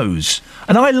big nose,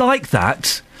 and I like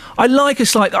that. I like a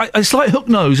slight hook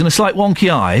nose and a slight wonky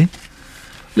eye.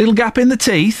 Little gap in the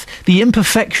teeth. The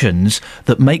imperfections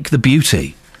that make the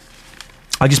beauty.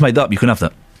 I just made that up. You can have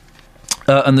that.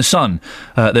 And The Sun.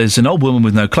 There's an old woman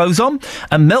with no clothes on.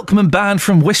 A milkman banned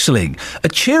from whistling. A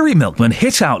cheery milkman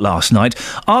hit out last night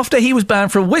after he was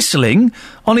banned from whistling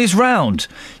on his round.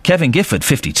 Kevin Gifford,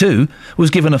 52, was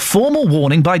given a formal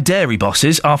warning by dairy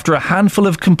bosses after a handful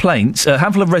of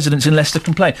residents in Leicester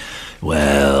complained.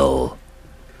 Well,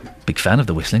 big fan of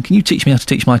the whistling. Can you teach me how to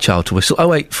teach my child to whistle?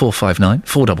 08459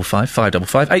 455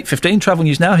 555 8:15. Travel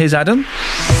news now. Here's Adam.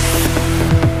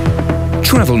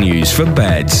 Travel news for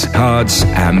beds, cards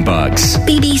and bugs.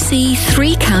 BBC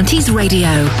Three Counties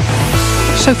Radio.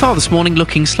 So far this morning,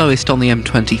 looking slowest on the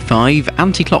M25.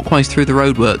 Anti-clockwise through the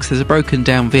roadworks, there's a broken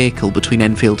down vehicle between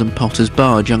Enfield and Potters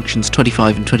Bar, junctions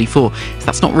 25 and 24. So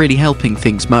that's not really helping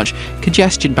things much.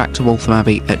 Congestion back to Waltham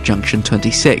Abbey at junction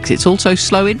 26. It's also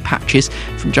slow in patches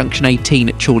from junction 18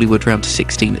 at Chorleywood round to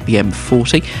 16 at the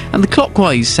M40. And the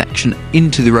clockwise section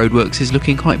into the roadworks is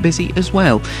looking quite busy as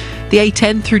well. The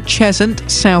A10 through Cheshunt,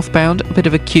 southbound, a bit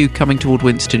of a queue coming toward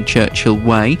Winston Churchill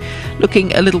Way.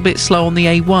 Looking a little bit slow on the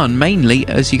A1, mainly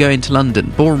as you go into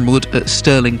London. Bournemouth at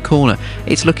Stirling Corner.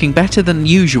 It's looking better than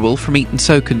usual from Eton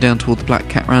Soken down toward the Black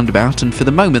Cat roundabout, and for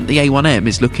the moment the A1M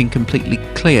is looking completely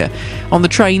clear. On the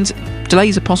trains,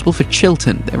 delays are possible for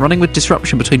Chiltern. They're running with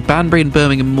disruption between Banbury and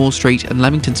Birmingham Moor Street and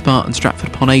Leamington Spa and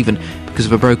Stratford-upon-Avon because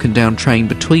of a broken down train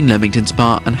between Leamington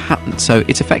Spa and Hatton, so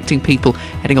it's affecting people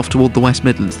heading off toward the West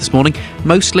Midlands this morning.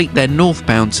 Mostly they're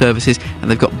northbound services, and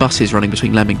they've got buses running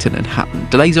between Leamington and Hatton.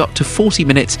 Delays are up to 40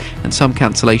 minutes and some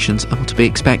cancellations are to be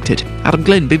expected. Adam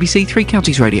Glynn, BBC Three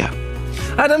Counties Radio.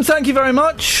 Adam, thank you very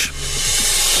much.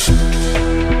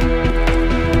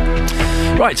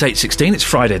 Right, it's 8:16, it's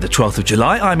Friday the 12th of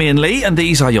July. I'm Iain Lee, and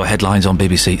these are your headlines on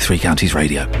BBC Three Counties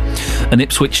Radio. An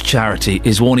Ipswich charity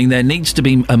is warning there needs to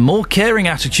be a more caring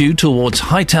attitude towards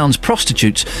Hightown's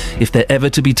prostitutes if they're ever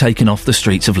to be taken off the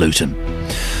streets of Luton.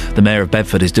 The Mayor of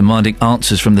Bedford is demanding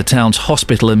answers from the town's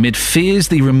hospital amid fears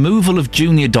the removal of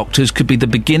junior doctors could be the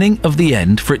beginning of the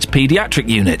end for its paediatric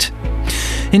unit.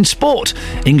 In sport,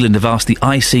 England have asked the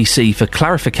ICC for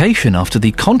clarification after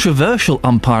the controversial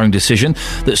umpiring decision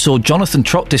that saw Jonathan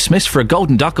Trott dismissed for a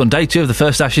golden duck on day 2 of the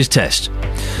first Ashes Test.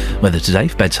 Weather today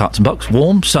for Beds, Herts and Bucks.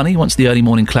 Warm, sunny once the early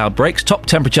morning cloud breaks. Top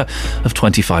temperature of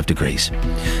 25 degrees.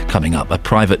 Coming up, a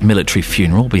private military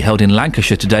funeral will be held in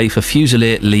Lancashire today for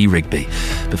Fusilier Lee Rigby.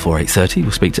 Before 8:30,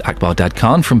 we'll speak to Akbar Dad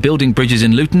Khan from Building Bridges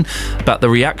in Luton about the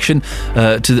reaction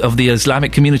of the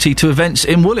Islamic community to events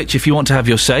in Woolwich. If you want to have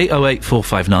your say,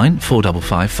 08459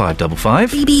 455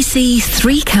 555. BBC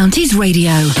Three Counties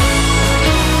Radio.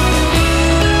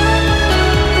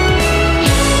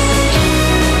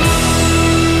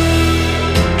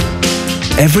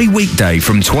 Every weekday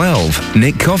from 12,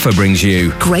 Nick Coffer brings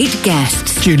you great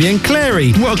guests. Julian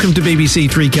Clary, welcome to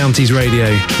BBC Three Counties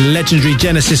Radio. Legendary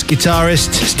Genesis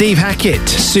guitarist Steve Hackett,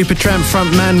 Supertramp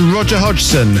frontman Roger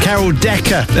Hodgson, Carol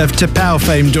Decker of Tapao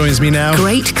fame joins me now.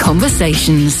 Great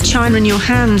conversations. China in Your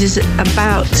Hand is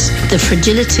about the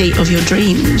fragility of your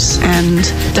dreams and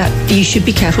that you should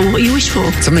be careful what you wish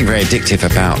for. Something very addictive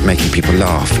about making people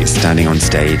laugh is standing on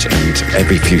stage and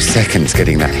every few seconds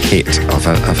getting that hit of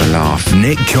a laugh.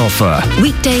 Nick Coffer.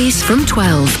 Weekdays from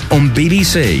 12. On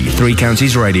BBC Three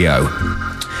Counties Radio.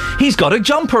 He's got a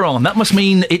jumper on. That must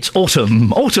mean it's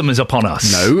autumn. Autumn is upon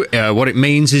us. No, what it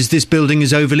means is this building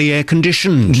is overly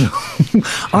air-conditioned.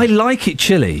 I like it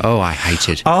chilly. Oh, I hate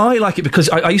it. I like it because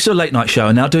I used to do a late-night show,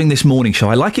 and now doing this morning show,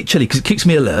 I like it chilly because it keeps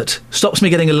me alert, stops me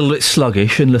getting a little bit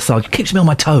sluggish and lethargic, keeps me on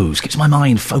my toes, keeps my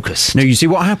mind focused. No, you see,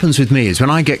 what happens with me is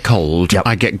when I get cold,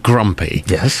 I get grumpy.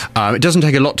 Yes. It doesn't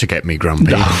take a lot to get me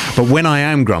grumpy, but when I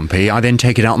am grumpy, I then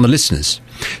take it out on the listeners.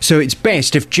 So it's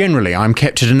best if generally I'm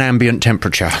kept at an ambient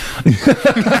temperature.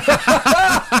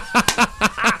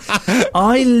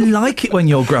 I like it when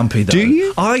you're grumpy, though. Do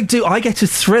you? I do. I get a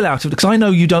thrill out of it because I know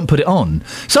you don't put it on.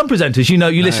 Some presenters, you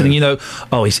listen and you know,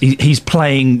 oh, he's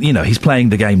playing, he's playing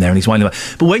the game there and he's winding up.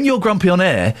 But when you're grumpy on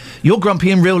air, you're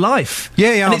grumpy in real life.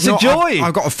 Yeah, and it's a joy.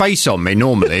 I've got a face on me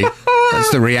normally.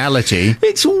 That's the reality.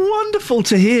 It's wonderful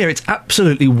to hear. It's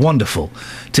absolutely wonderful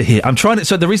to hear. I'm trying to.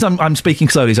 So the reason I'm speaking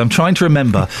slowly is I'm trying to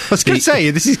remember. I was going to say,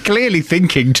 this is clearly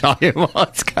thinking time.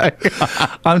 What's going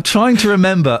on? I'm trying to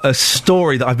remember a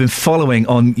story that I've been following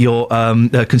on your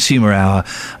Consumer Hour,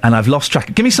 and I've lost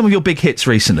track. Give me some of your big hits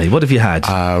recently. What have you had?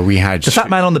 We had The Fat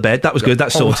Man on the Bed. That was good.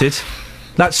 That's sorted.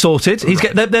 That's sorted.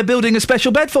 They're building a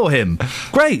special bed for him.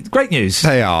 Great news.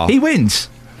 They are. He wins.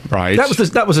 Right.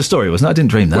 That was a story, wasn't it? I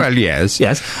didn't dream that. Well, yes.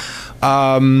 Yes.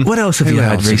 What else have you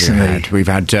had recently? We've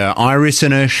had Iris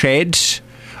in her shed.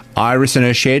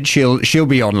 She'll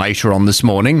be on later on this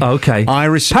morning. Okay.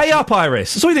 Iris. Pay up,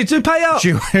 Iris. That's all you need to do. Pay up.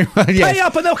 Pay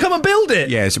up and they'll come and build it.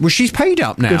 Yes. Well, she's paid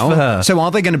up now. Good for her. So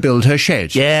are they going to build her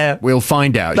shed? Yeah. We'll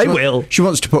find out. They will. She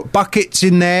wants to put buckets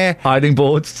in there. Ironing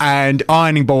boards. And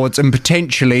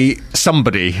potentially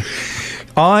somebody.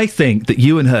 I think that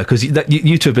you and her, because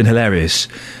you two have been hilarious.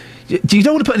 You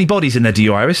don't want to put any bodies in there, do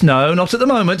you, Iris? No, not at the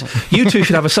moment. You two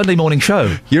should have a Sunday morning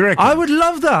show. You reckon? I would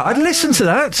love that. I'd listen to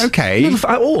that. Okay.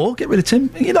 Or get rid of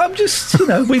Tim. I'm just,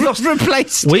 we've lost...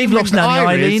 We've lost Nanny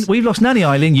Eileen. We've lost Nanny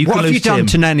Eileen. What have you done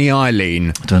to Nanny Eileen?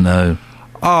 I don't know.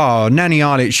 Oh, Nanny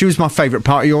Eileen. She was my favourite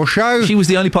part of your show. She was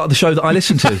the only part of the show that I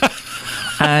listened to.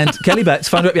 And Kelly Betts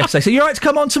phoned her up yesterday. So, you're right to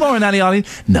come on tomorrow, Nanny Eileen?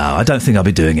 No, I don't think I'll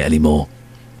be doing it anymore.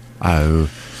 Oh.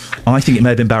 I think it may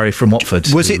have been Barry from Watford.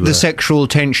 Was it the sexual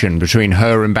tension between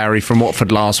her and Barry from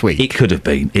Watford last week? It could have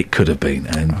been.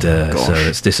 And so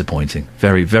it's disappointing.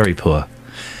 Very, very poor.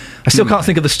 I still can't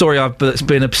think of the story that's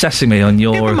been obsessing me on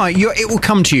your... Never mind. It will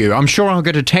come to you. I'm sure I'll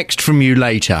get a text from you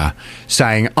later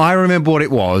saying, I remember what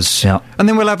it was. Yeah. And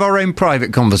then we'll have our own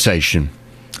private conversation.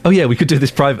 Oh, yeah, we could do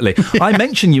this privately. I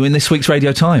mention you in this week's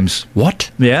Radio Times. What?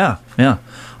 Yeah.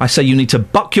 I say you need to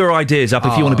buck your ideas up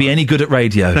if you want to be any good at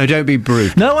radio. No, don't be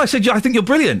brutal. No, I said I think you're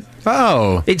brilliant.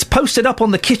 Oh. It's posted up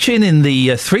on the kitchen in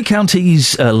the Three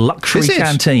Counties luxury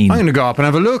canteen. I'm going to go up and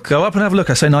have a look. Go up and have a look.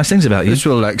 I say nice things about you. This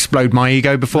will explode my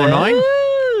ego before 9.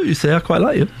 You see, I quite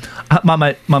like you. My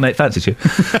mate fancies you.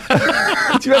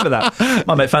 Do you remember that?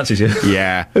 My mate fancies you.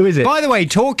 Yeah. Who is it? By the way,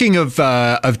 talking of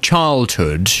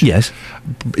childhood... Yes.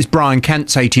 It's Brian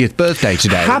Cant's 80th birthday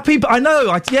today. I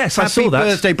know. I saw that. Happy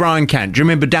birthday, Brian Cant. Do you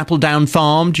remember Dappledown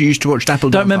Farm? Do you used to watch Dappledown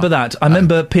Farm? Don't remember that. I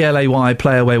remember PLAY,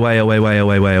 play away,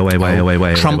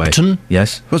 away. Trumpton?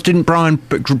 Yes. Didn't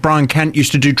Brian Cant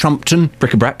used to do Trumpton?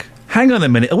 Bric-a-brac. Hang on a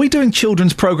minute. Are we doing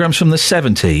children's programmes from the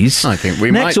 70s? I think we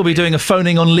might. Next we'll be doing a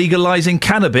phoning on legalising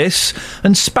cannabis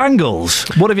and spangles.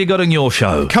 What have you got on your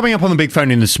show? Coming up on the big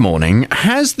phone in this morning,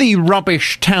 has the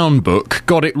Rubbish Town book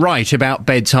got it right about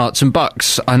beds, hearts and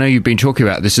bucks? I know you've been talking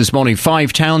about this morning.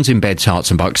 5 towns in beds, hearts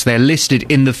and bucks. They're listed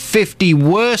in the 50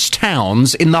 worst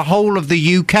towns in the whole of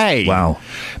the UK. Wow.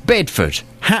 Bedford,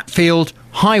 Hatfield,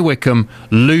 High Wycombe,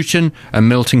 Luton and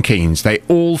Milton Keynes. They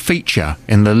all feature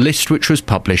in the list which was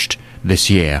published this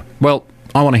year. Well,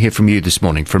 I want to hear from you this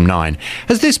morning from 9.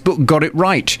 Has this book got it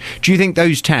right? Do you think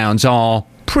those towns are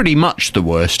pretty much the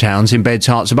worst towns in beds,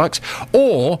 hearts and bucks?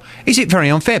 Or is it very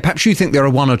unfair? Perhaps you think there are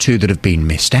one or two that have been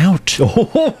missed out.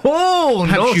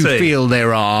 Perhaps you feel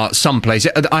there are some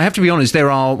places. I have to be honest, there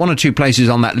are one or two places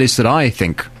on that list that I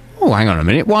think... Oh, hang on a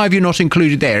minute. Why have you not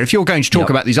included there if you're going to talk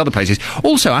about these other places?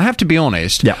 Also, I have to be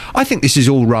honest, I think this is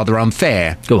all rather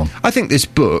unfair. Go on. I think this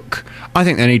book, I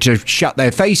think they need to shut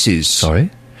their faces. Sorry?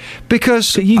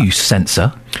 Because... But you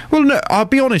censor. Well, no, I'll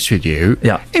be honest with you.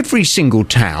 Yeah. Every single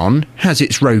town has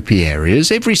its ropey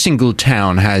areas. Every single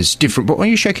town has different... Why are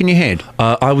you shaking your head?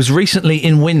 I was recently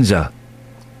in Windsor.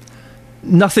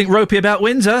 Nothing ropey about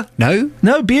Windsor. No?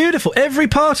 No, beautiful. Every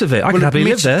part of it. I could happily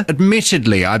live there.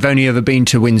 Admittedly, I've only ever been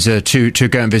to Windsor to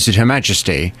go and visit Her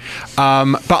Majesty.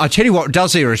 But I tell you what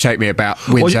does irritate me about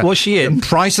Windsor. Was she in? The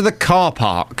price of the car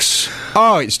parks.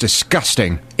 Oh, it's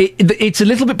disgusting. It's a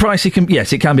little bit pricey.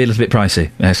 Yes, it can be a little bit pricey.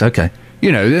 Yes, okay.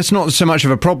 You know, that's not so much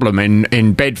of a problem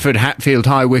in Bedford, Hatfield,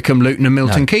 High Wycombe, Luton and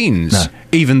Milton Keynes,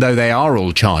 even though they are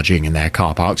all charging in their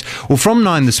car parks. Well, from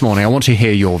 9 this morning, I want to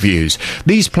hear your views.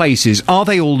 These places, are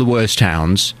they all the worst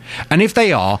towns? And if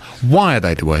they are, why are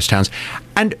they the worst towns?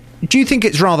 And do you think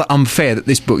it's rather unfair that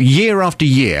this book, year after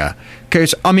year,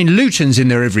 goes... I mean, Luton's in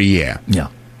there every year. Yeah.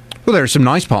 Well, there are some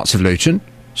nice parts of Luton,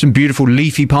 some beautiful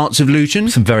leafy parts of Luton.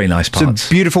 Some very nice parts. Some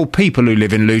beautiful people who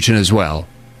live in Luton as well.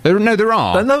 There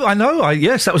are. No, I know.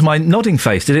 Yes, that was my nodding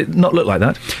face. Did it not look like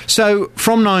that? So,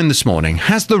 from 9 this morning,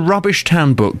 has the Rubbish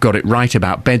Town book got it right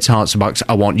about beds, hearts and bucks?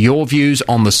 I want your views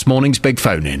on this morning's big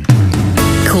phone-in.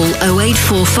 Call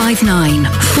 08459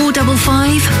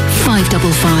 455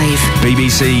 555.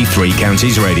 BBC Three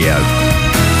Counties Radio.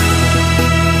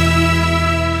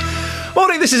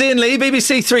 Morning, this is Iain Lee,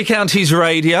 BBC Three Counties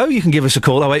Radio. You can give us a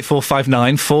call,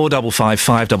 08459 455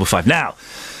 555. Now,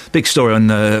 big story on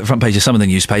the front page of some of the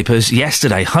newspapers.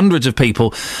 Yesterday, hundreds of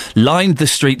people lined the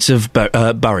streets of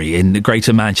Bury in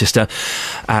Greater Manchester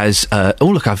as... I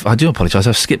do apologise,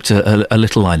 I've skipped a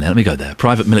little line there. Let me go there.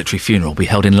 Private military funeral will be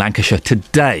held in Lancashire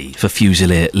today for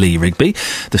Fusilier Lee Rigby,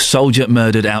 the soldier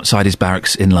murdered outside his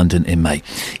barracks in London in May.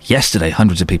 Yesterday,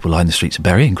 hundreds of people lined the streets of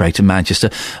Bury in Greater Manchester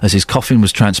as his coffin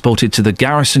was transported to the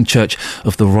Garrison Church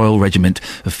of the Royal Regiment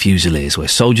of Fusiliers, where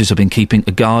soldiers have been keeping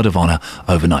a guard of honour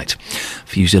overnight.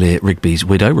 Fusilier Rigby's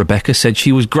widow, Rebecca, said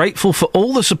she was grateful for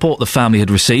all the support the family had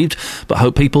received, but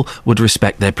hoped people would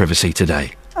respect their privacy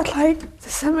today. I'd like the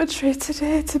cemetery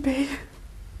today to be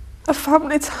a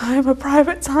family time, a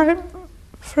private time,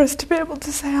 for us to be able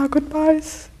to say our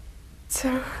goodbyes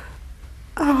to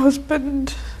our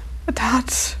husband, a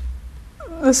dad,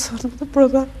 the son, the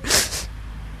brother.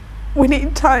 We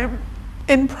need time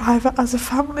in private as a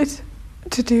family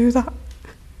to do that,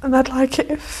 and I'd like it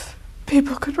if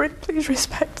people could please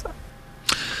respect that.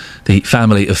 The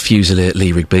family of Fusilier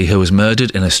Lee Rigby, who was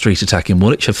murdered in a street attack in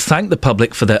Woolwich, have thanked the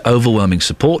public for their overwhelming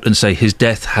support and say his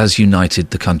death has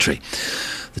united the country.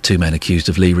 The two men accused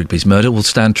of Lee Rigby's murder will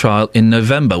stand trial in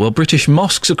November. Well, British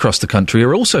mosques across the country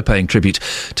are also paying tribute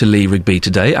to Lee Rigby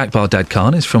today. Akbar Dad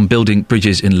Khan is from Building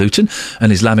Bridges in Luton, an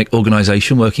Islamic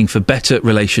organisation working for better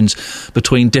relations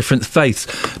between different faiths.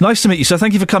 Nice to meet you, sir.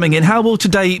 Thank you for coming in. How will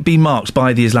today be marked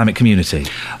by the Islamic community?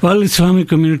 Well, Islamic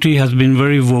community has been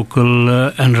very vocal,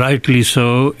 and rightly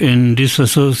so, in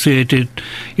disassociated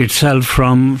itself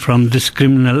from this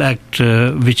criminal act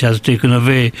which has taken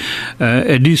away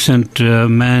a decent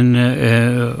man,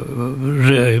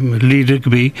 Lee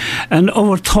Rigby, and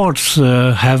our thoughts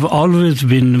have always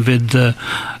been with the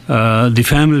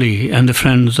family and the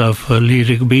friends of Lee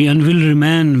Rigby, and will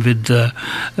remain with the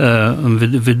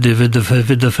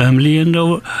family. And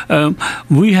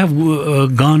we have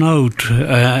gone out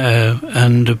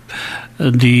and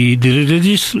the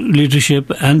religious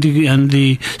leadership and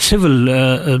the civil,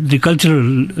 the cultural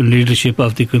leadership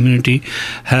of the community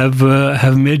have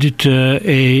made it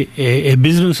a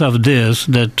business of theirs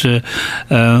that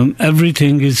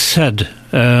everything is said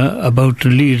about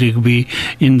Lee Rigby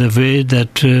in the way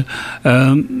that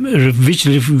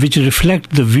which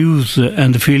reflect the views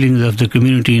and the feelings of the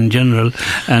community in general,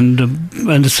 and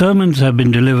the sermons have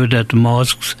been delivered at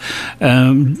mosques,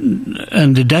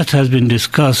 and the death has been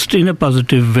discussed in a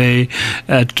positive way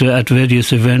at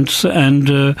various events, and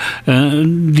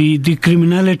the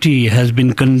criminality has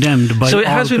been condemned by all. So it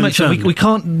has been mentioned. We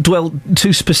can't dwell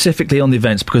too specifically on the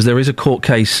events because there is a court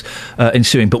case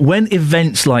ensuing. But when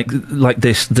events like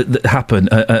this that happen,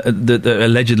 that are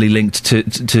allegedly linked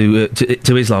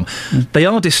to Islam, they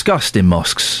are discussed in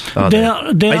mosques.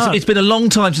 It's been a long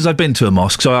time since I've been to a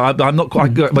mosque, so I'm not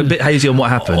quite I'm a bit hazy on what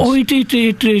happens. Oh, it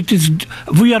is.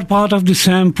 We are part of the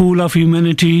same pool of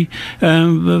humanity,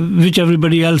 which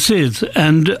everybody else is,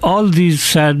 and all these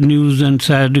sad news and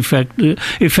sad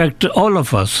affect all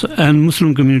of us, and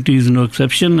Muslim community is no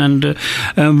exception. And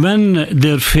when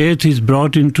their faith is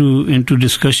brought into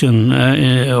discussion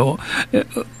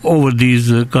over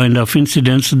these kind of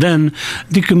incidents, then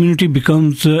the community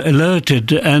becomes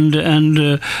alerted and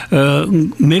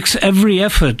makes every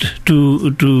effort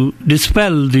to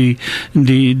dispel the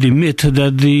myth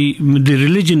that the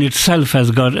religion itself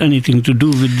has got anything to do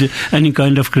with any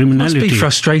kind of criminality. It must be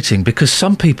frustrating because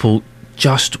some people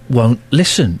just won't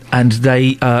listen, and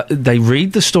they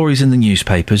read the stories in the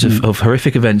newspapers of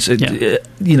horrific events,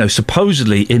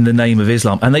 supposedly in the name of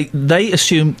Islam, and they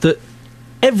assume that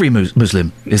every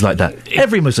Muslim is like that.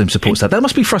 Every Muslim supports that. That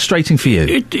must be frustrating for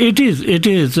you. It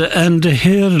is. And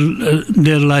here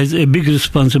there lies a big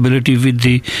responsibility with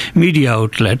the media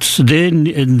outlets. They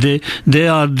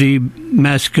are the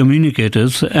mass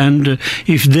communicators, and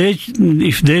if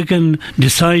they can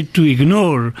decide to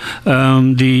ignore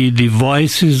the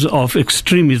voices of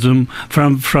extremism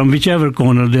from whichever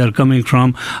corner they are coming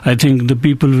from, I think the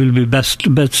people will be best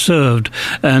served,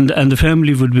 and the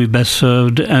family would be best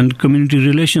served, and community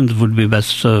relations would be best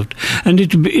served. And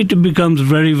it becomes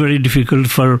very, very difficult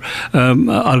for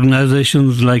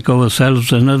organizations like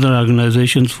ourselves and other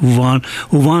organizations who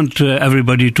want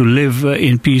everybody to live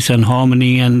in peace and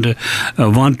harmony and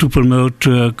want to promote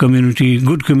good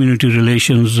community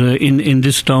relations in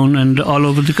this town and all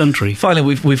over the country.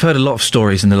 Finally, we've heard a lot of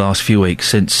stories in the last few weeks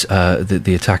since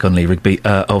the attack on Lee Rigby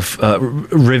of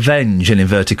revenge, in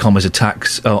inverted commas,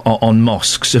 attacks on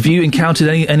mosques. Have you encountered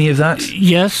any of that?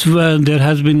 Yes, there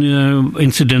has been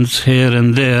incidents here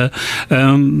and there,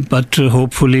 but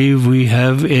hopefully we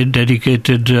have a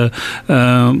dedicated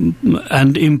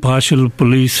and impartial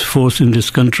police force in this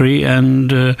country,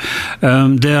 and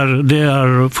they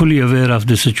are fully aware of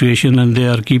the situation, and they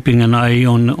are keeping an eye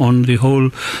on the whole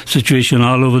situation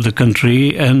all over the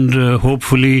country, and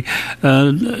hopefully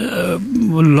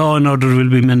law and order will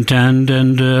be maintained,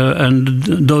 and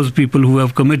those people who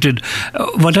have committed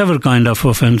whatever kind of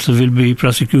offence will be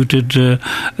prosecuted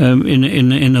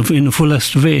in a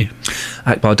fullest way.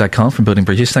 Akbar Dadkar from Building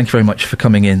Bridges, thank you very much for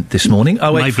coming in this morning.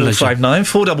 My pleasure. 08459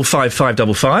 455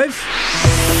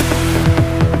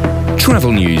 555.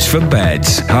 Travel news for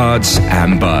beds, cards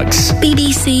and bugs.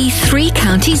 BBC Three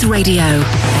Counties Radio.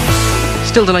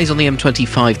 Still delays on the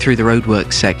M25 through the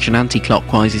roadworks section.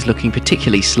 Anti-clockwise is looking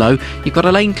particularly slow. You've got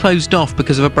a lane closed off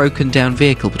because of a broken down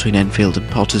vehicle between Enfield and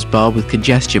Potters Bar, with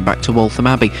congestion back to Waltham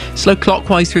Abbey. Slow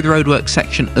clockwise through the roadworks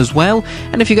section as well.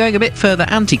 And if you're going a bit further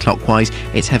anti-clockwise,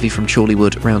 it's heavy from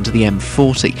Chorleywood round to the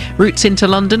M40. Routes into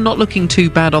London not looking too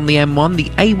bad on the M1. The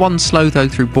A1 slow though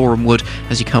through Boreham Wood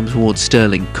as you come towards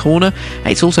Stirling Corner.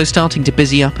 It's also starting to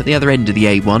busy up at the other end of the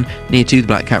A1 near to the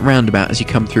Black Cat roundabout as you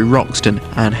come through Roxton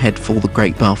and head for the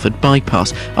Great Barford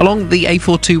bypass. Along the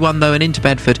A421 though and into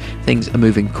Bedford, things are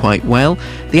moving quite well.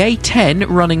 The A10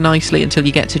 running nicely until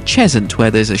you get to Cheshunt, where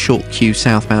there's a short queue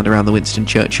southbound around the Winston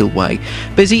Churchill Way.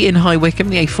 Busy in High Wycombe,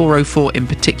 the A404 in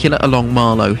particular along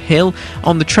Marlow Hill.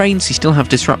 On the trains you still have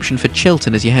disruption for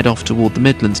Chiltern as you head off toward the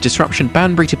Midlands. Disruption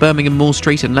Banbury to Birmingham Moor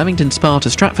Street and Leamington Spa to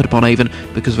Stratford upon Avon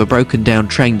because of a broken down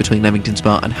train between Leamington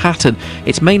Spa and Hatton.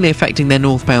 It's mainly affecting their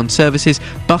northbound services.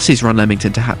 Buses run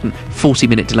Leamington to Hatton.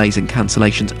 40-minute delays and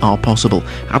cancellations are possible.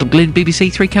 Adam Glynn,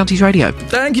 BBC Three Counties Radio.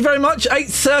 Thank you very much.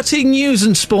 8:30 news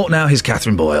and sport now. Here's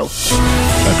Catherine Boyle.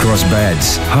 Across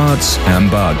beds, hearts and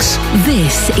bugs.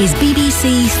 This is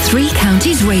BBC Three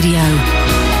Counties Radio.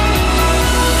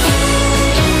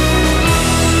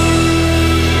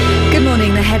 Good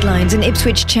morning. The headlines. An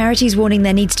Ipswich charity's warning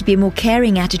there needs to be a more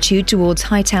caring attitude towards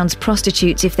Hightown's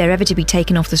prostitutes if they're ever to be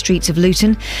taken off the streets of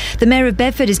Luton. The Mayor of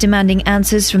Bedford is demanding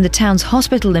answers from the town's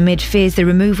hospital amid fears the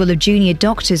removal of junior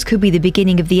doctors could be the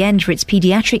beginning of the end for its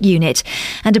paediatric unit.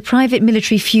 And a private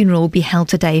military funeral will be held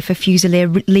today for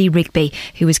Fusilier Lee Rigby,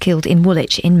 who was killed in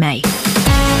Woolwich in May.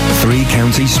 Three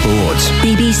Counties Sports.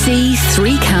 BBC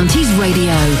Three Counties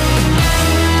Radio.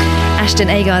 Ashton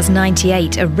Agar's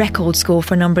 98, a record score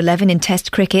for number 11 in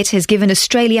Test cricket, has given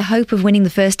Australia hope of winning the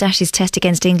first Ashes Test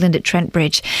against England at Trent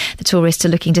Bridge. The tourists are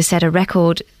looking to set a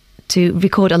record to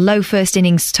record a low first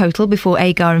innings total before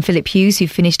Agar and Philip Hughes, who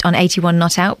finished on 81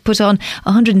 not out, put on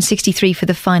 163 for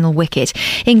the final wicket.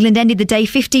 England ended the day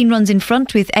 15 runs in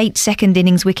front with 8 second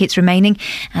innings wickets remaining,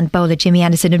 and bowler Jimmy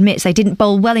Anderson admits they didn't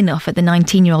bowl well enough at the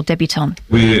 19-year-old debutant.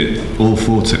 We're all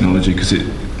for technology because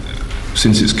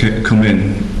since it's come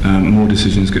in, more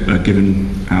decisions are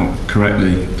given out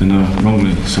correctly than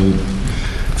wrongly. So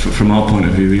from our point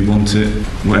of view, we want it.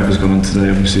 Whatever's gone on today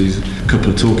obviously is a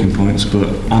couple of talking points, but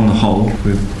on the whole,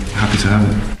 we're happy to have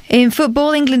it. In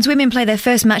football, England's women play their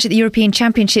first match at the European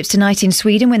Championships tonight in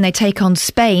Sweden when they take on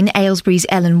Spain. Aylesbury's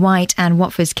Ellen White and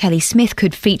Watford's Kelly Smith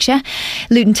could feature.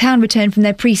 Luton Town return from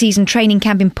their pre-season training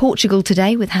camp in Portugal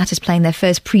today, with Hatters playing their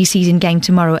first pre-season game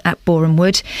tomorrow at Boreham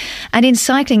Wood. And in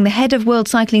cycling, the head of World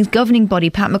Cycling's governing body,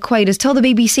 Pat McQuaid, has told the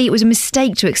BBC it was a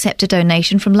mistake to accept a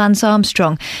donation from Lance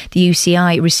Armstrong. The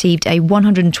UCI received a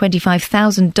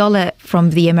 $125,000 from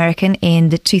the American in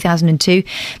 2002,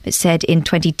 but said in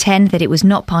 2010 that it was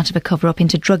not part of a cover-up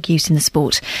into drug use in the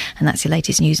sport. And that's your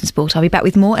latest news and sport. I'll be back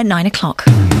with more at 9 o'clock.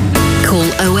 Call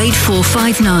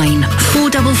 08459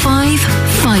 455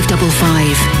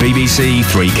 555. BBC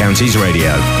Three Counties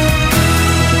Radio.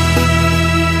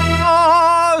 Oh,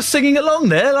 I was singing along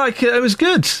there like it was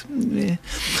good. Yeah.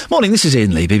 Morning, this is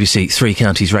Iain Lee, BBC Three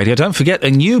Counties Radio. Don't forget,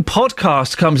 a new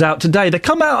podcast comes out today. They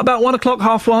come out about 1 o'clock,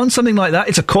 1:30, something like that.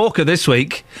 It's a corker this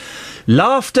week.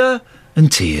 Laughter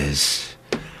and tears.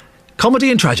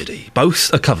 Comedy and tragedy,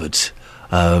 both are covered.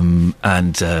 And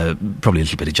probably a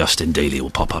little bit of Justin Dealey will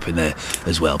pop up in there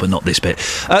as well, but not this bit.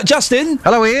 Justin.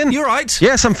 Hello, Iain. You all right?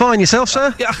 Yes, I'm fine. Yourself,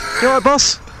 sir? Yeah. You all right,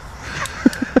 boss?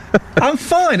 I'm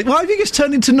fine. Why have you just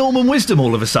turned into Norman Wisdom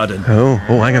all of a sudden? Oh,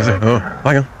 hang on a second. Oh,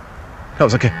 hang on. That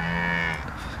was okay.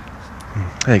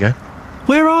 There you go.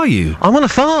 Where are you? I'm on a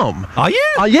farm. Are you?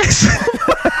 Yes.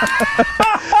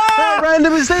 How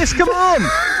random is this? Come on.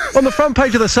 On the front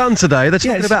page of The Sun today, they're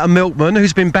talking about a milkman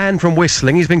who's been banned from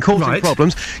whistling. He's been causing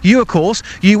problems. You, of course,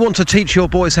 you want to teach your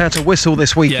boys how to whistle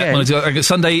this weekend. Yeah, well,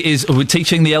 Sunday is we're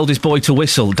teaching the eldest boy to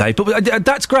whistle, Dave. But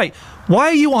that's great. Why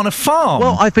are you on a farm?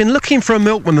 Well, I've been looking for a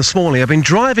milkman this morning. I've been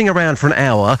driving around for an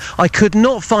hour. I could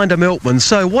not find a milkman.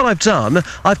 So what I've done,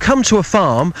 I've come to a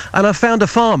farm and I've found a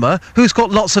farmer who's got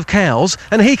lots of cows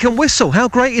and he can whistle. How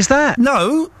great is that?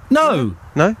 No. No?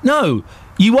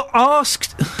 You were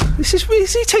asked... Is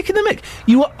he taking the mick?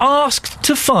 You were asked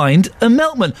to find a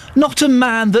milkman, not a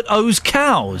man that owes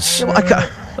cows. Yeah,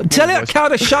 well, Tell that cow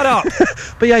to shut up.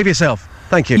 Behave yourself.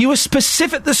 Thank you. You were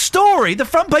specific. The story, the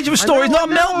front page of a story is not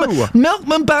milkman.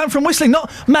 Milkman banned from whistling, not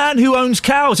man who owns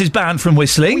cows is banned from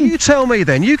whistling. Well, you tell me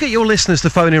then. You get your listeners to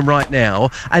phone in right now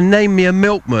and name me a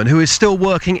milkman who is still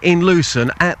working in Luton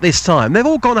at this time. They've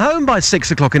all gone home by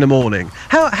 6 o'clock in the morning.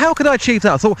 How could I achieve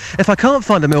that? I thought, if I can't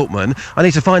find a milkman, I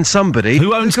need to find somebody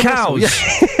who owns cows. Yeah,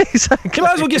 exactly. You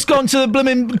might as well just gone to the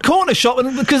blooming corner shop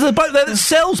because there's a bloke there that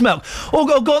sells milk, or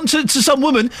gone to some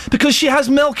woman because she has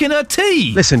milk in her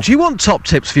tea. Listen, do you want top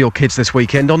tips for your kids this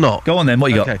weekend or not? Go on then, what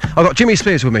you got? I've got Jimmy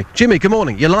Spears with me. Jimmy, good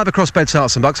morning. You're live across Beds,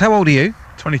 Herts and Bucks. How old are you?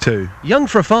 22. Young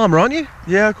for a farmer, aren't you?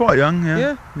 Yeah, quite young,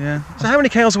 yeah. So how many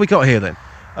cows have we got here then?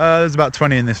 There's about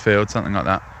 20 in this field, something like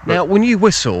that. Now, when you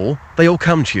whistle, they all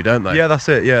come to you, don't they? Yeah, that's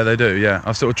it. Yeah, they do, yeah.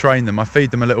 I sort of train them. I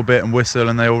feed them a little bit and whistle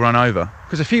and they all run over.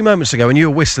 Because a few moments ago when you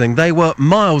were whistling, they were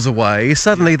miles away.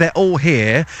 Suddenly they're all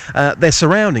here. They're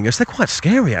surrounding us. They're quite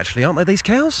scary, actually, aren't they, these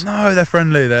cows? No, they're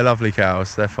friendly. They're lovely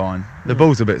cows. They're fine. The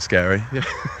bull's a bit scary. Yeah.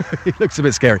 He looks a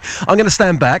bit scary. I'm going to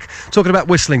stand back, talking about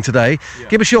whistling today. Yeah.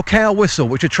 Give us your cow whistle,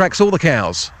 which attracts all the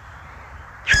cows.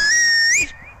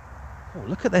 Oh,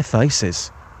 look at their faces.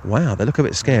 Wow, they look a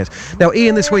bit scared. Now,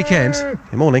 Iain this weekend...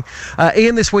 Good morning.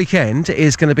 Iain this weekend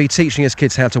is going to be teaching his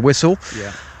kids how to whistle.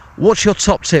 Yeah. What's your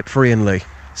top tip for Iain Lee?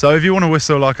 So if you want to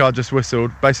whistle like I just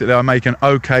whistled, basically I make an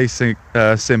OK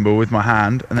symbol with my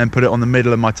hand and then put it on the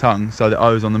middle of my tongue, so the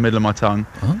O's on the middle of my tongue,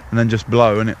 and then just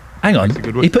blow and it... Hang on.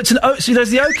 He puts an O... So he does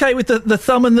the OK with the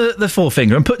thumb and the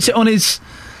forefinger and puts it on his...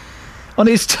 On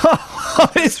his tongue. On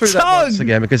his tongue. That once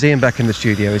again, because Iain back in the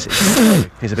studio is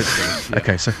he's a bit silly.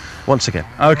 Okay, so once again.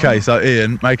 Okay, so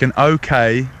Iain, make an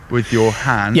OK with your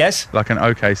hand. Yes. Like an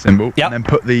OK symbol. Yep. And then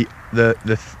put the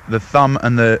thumb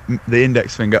and the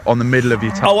index finger on the middle of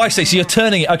your tongue. Oh, I see. So you're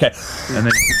turning it. Okay. And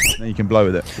then you can blow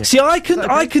with it. Yeah. See, I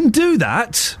can do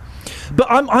that. But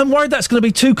I'm worried that's going to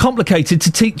be too complicated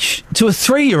to teach to a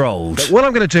 3-year-old. But what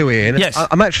I'm going to do, Iain, yes.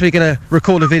 I'm actually going to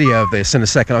record a video of this in a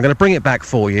second. I'm going to bring it back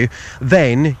for you.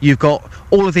 Then you've got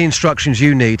all of the instructions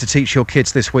you need to teach your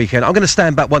kids this weekend. I'm going to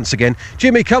stand back once again.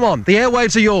 Jimmy, come on. The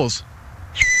airwaves are yours.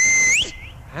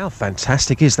 How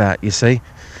fantastic is that, you see?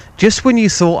 Just when you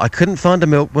thought I couldn't find a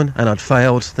milkman and I'd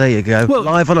failed, there you go. Well,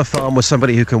 live on a farm with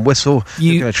somebody who can whistle,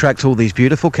 who can attract all these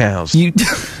beautiful cows.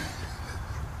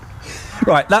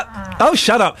 Right, oh,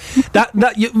 shut up.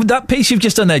 That piece you've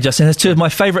just done there, Justin, has 2 of my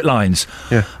favourite lines.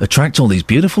 Yeah. Attract all these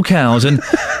beautiful cows, and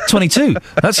 22.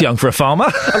 That's young for a farmer.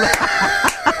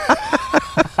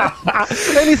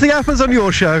 Anything happens on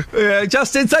your show. Yeah,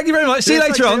 Justin, thank you very much. See you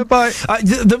later on. Bye.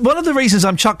 One of the reasons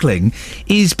I'm chuckling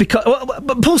is because...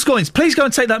 Paul Scoins, please go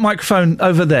and take that microphone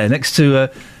over there next to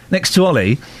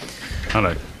Ollie.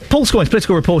 Hello. Paul Scoins,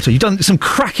 political reporter. You've done some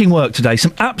cracking work today,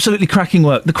 some absolutely cracking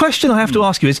work. The question I have to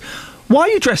ask you is, why are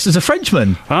you dressed as a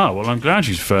Frenchman? Well, I'm glad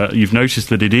you've noticed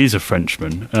that it is a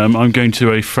Frenchman. I'm going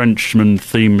to a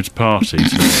Frenchman-themed party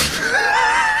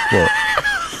today.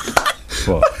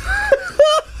 What?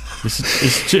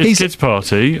 It's a kids'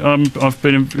 party. I've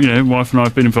been, wife and I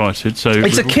have been invited. So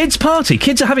it's a kids' party.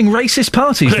 Kids are having racist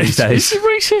parties these days. Is it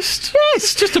racist? Yes,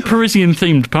 it's just a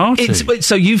Parisian-themed party.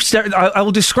 So you've. I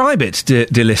will describe it, dear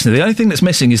listener. The only thing that's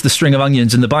missing is the string of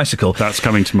onions and the bicycle. That's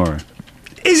coming tomorrow.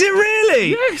 Is it really?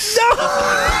 Yes.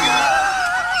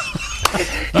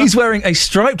 No. He's wearing a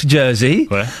striped jersey,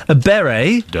 a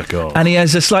beret, and he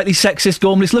has a slightly sexist,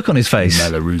 gormless look on his face.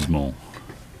 Malheureusement.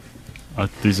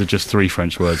 These are just 3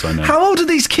 French words I know. How old are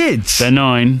these kids? They're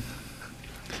 9.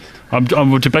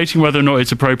 I'm debating whether or not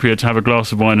it's appropriate to have a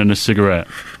glass of wine and a cigarette.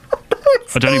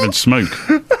 I don't even smoke.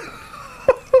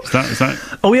 Is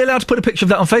that? Are we allowed to put a picture of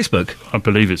that on Facebook? I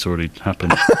believe it's already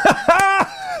happened.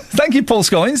 Thank you, Paul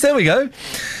Scoins. There we go.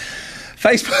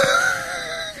 Facebook.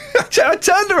 I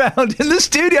turned around in the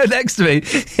studio next to me.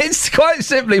 It's quite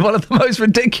simply one of the most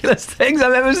ridiculous things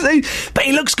I've ever seen. But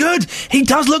he looks good. He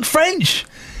does look French.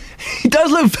 He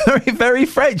does look very, very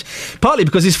French. Partly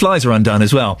because his flies are undone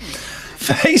as well.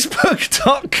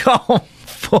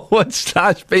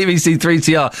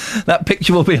 Facebook.com/BBC3CR. That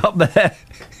picture will be up there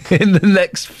in the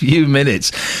next few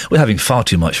minutes. We're having far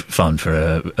too much fun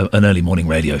for an early morning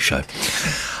radio show.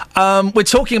 We're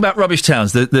talking about rubbish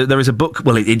towns. There is a book,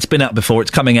 well, it's been out before,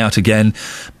 it's coming out again.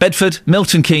 Bedford,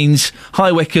 Milton Keynes,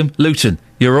 High Wycombe, Luton.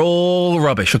 You're all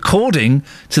rubbish, according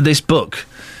to this book.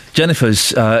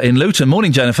 Jennifer's in Luton.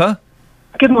 Morning, Jennifer.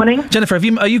 Good morning. Jennifer, have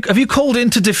you called in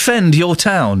to defend your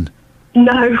town?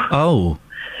 No. Oh.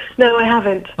 No, I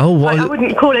haven't. Oh, what? I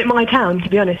wouldn't call it my town, to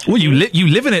be honest. Well, you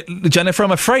live in it, Jennifer.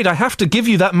 I'm afraid I have to give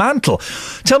you that mantle.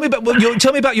 Tell me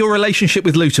about your relationship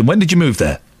with Luton. When did you move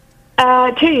there?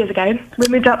 2 years ago. We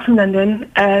moved up from London.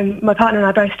 My partner and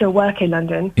I both still work in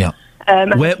London. Yeah.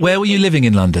 Where were you living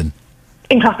in London?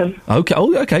 In Clapham. Okay.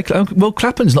 Oh, okay. Well,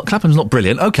 Clapham's not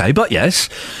brilliant. Okay, but yes,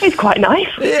 it's quite nice.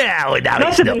 Yeah, well, no,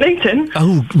 nicer than Luton.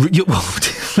 Oh,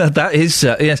 that is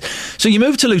yes. So you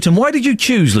moved to Luton. Why did you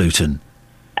choose Luton?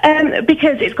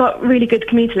 Because it's got really good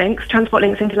commuter links, transport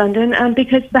links into London, and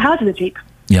because the houses are cheap.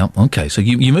 Yeah. Okay. So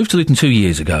you moved to Luton 2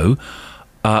 years ago.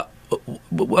 At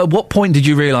what point did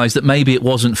you realise that maybe it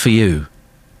wasn't for you?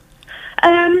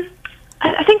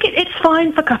 I think it's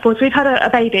fine for couples. We've had a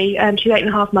baby. She's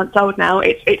 8.5 months old now.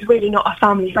 It's really not a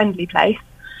family-friendly place.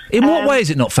 In what way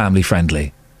is it not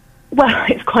family-friendly? Well,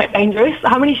 it's quite dangerous.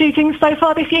 How many shootings so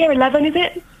far this year? 11, is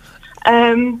it?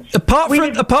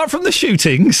 Apart from the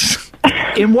shootings,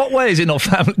 in what way is it not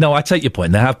family? No, I take your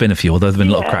point. There have been a few, although there have been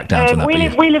a lot of crackdowns on that.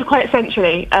 We live quite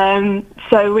centrally,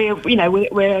 so we're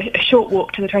a short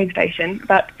walk to the train station,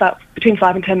 about between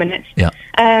 5 and 10 minutes. Yeah.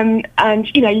 And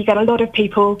you get a lot of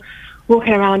people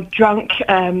walking around drunk.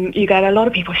 You get a lot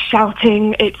of people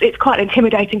shouting. It's quite an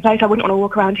intimidating place. I wouldn't want to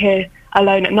walk around here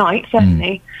alone at night,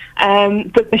 certainly.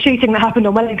 But the shooting that happened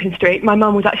on Wellington Street, my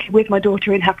mum was actually with my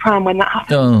daughter in her pram when that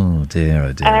happened. Oh dear,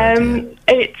 oh dear.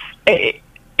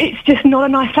 It's just not a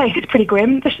nice place. It's pretty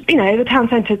grim. The town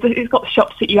centre, it's got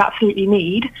shops that you absolutely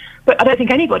need, but I don't think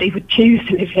anybody would choose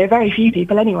to live here. Very few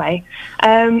people, anyway.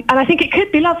 And I think it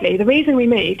could be lovely. The reason we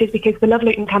moved is because the Love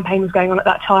Luton campaign was going on at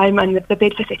that time, and the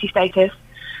bid for city status.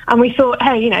 And we thought,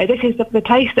 hey, this is the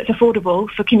place that's affordable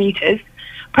for commuters.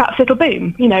 Perhaps it'll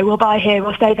boom. We'll buy here,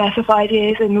 we'll stay there for 5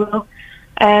 years, and we'll,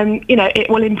 it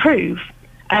will improve.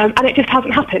 And it just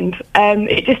hasn't happened.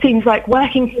 It just seems like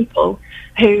working people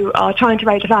who are trying to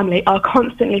raise a family are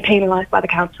constantly penalised by the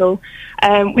council.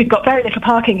 We've got very little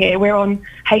parking here. We're on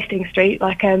Hastings Street,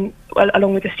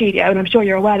 along with the studio, and I'm sure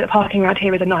you're aware that parking around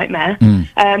here is a nightmare.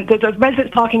 The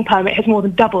residence parking permit has more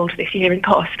than doubled this year in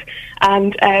cost,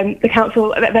 and the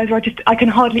council, I can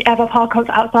hardly ever park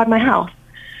outside my house.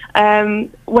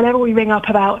 Whenever we ring up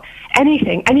about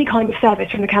anything, any kind of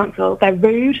service from the council, they're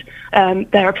rude,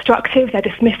 they're obstructive, they're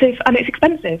dismissive, and it's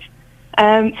expensive.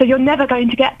 So you're never going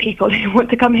to get people who want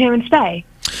to come here and stay.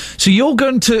 So you're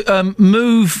going to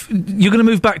move? You're going to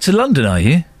move back to London, are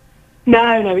you?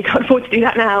 No, we can't afford to do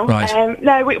that now. Right.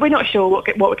 No, we're not sure what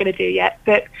we're going to do yet.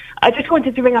 But I just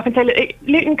wanted to ring up and say, look,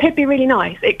 Luton could be really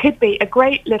nice. It could be a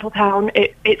great little town.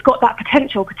 It's got that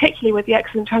potential, particularly with the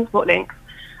excellent transport links.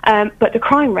 But the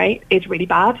crime rate is really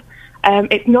bad.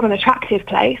 It's not an attractive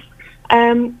place.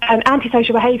 And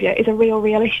antisocial behaviour is a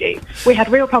real issue. We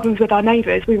had real problems with our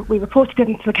neighbours. We reported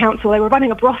them to the council. They were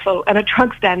running a brothel and a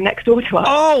drugs den next door to us.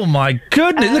 Oh, my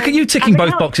goodness. Look at you ticking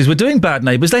both boxes. We're doing bad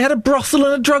neighbours. They had a brothel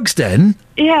and a drugs den?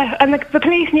 Yeah, and the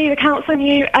police knew, the council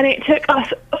knew, and it took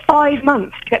us 5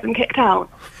 months to get them kicked out.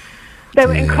 They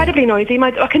were incredibly noisy.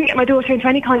 I couldn't get my daughter into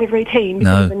any kind of routine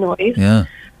because of the noise. Yeah.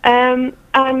 And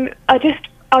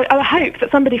I hope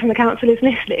that somebody from the council is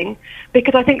listening,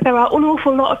 because I think there are an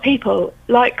awful lot of people,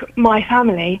 like my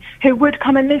family, who would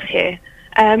come and live here,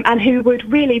 and who would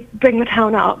really bring the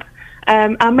town up,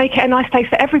 and make it a nice place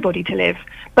for everybody to live.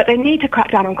 But they need to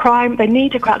crack down on crime, they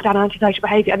need to crack down on antisocial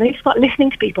behaviour, and they need to start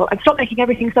listening to people and stop making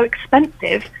everything so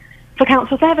expensive for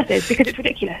council services, because it's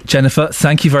ridiculous. Jennifer,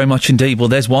 thank you very much indeed. Well,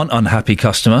 there's one unhappy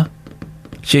customer.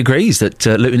 She agrees that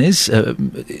Luton is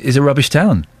a rubbish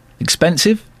town.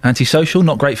 Expensive, antisocial,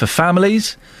 not great for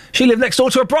families. She lived next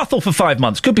door to a brothel for 5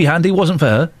 months. Could be handy, wasn't for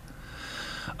her.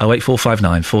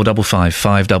 08459 455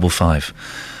 555.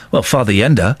 Well, Father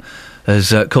Yender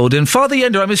has called in. Father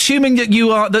Yender, I'm assuming that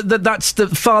you are that's the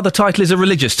father title is a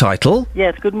religious title.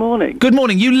 Yes, good morning. Good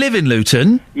morning. You live in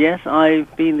Luton? Yes,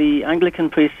 I've been the Anglican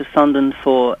priest of Sunderland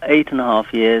for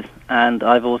 8.5 years, and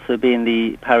I've also been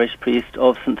the parish priest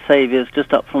of St Saviour's,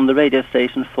 just up from the radio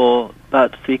station, for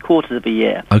about 3/4 of a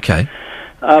year. Okay.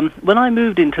 When I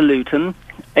moved into Luton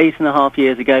 8.5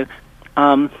 years ago,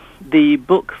 the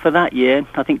book for that year,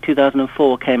 I think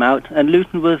 2004, came out, and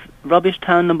Luton was rubbish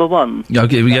town number 1.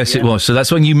 Okay, yes, it was. So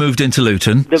that's when you moved into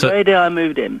Luton. The very day I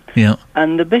moved in. Yeah.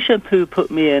 And the bishop who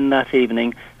put me in that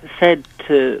evening said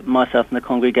to myself and the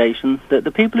congregation that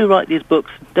the people who write these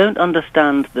books don't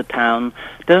understand the town,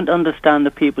 don't understand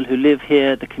the people who live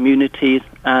here, the communities,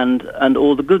 and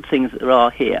all the good things that there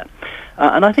are here.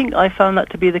 And I think I found that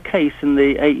to be the case in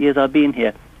the 8 years I've been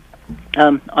here.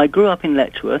 I grew up in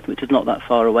Letchworth, which is not that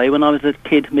far away. When I was a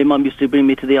kid, my mum used to bring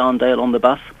me to the Arndale on the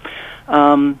bus.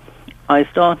 I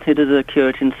started as a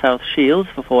curate in South Shields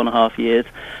for 4.5 years,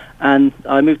 and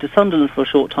I moved to Sunderland for a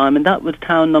short time, and that was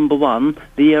town number 1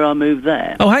 the year I moved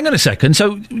there. Oh, hang on a second.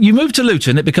 So you moved to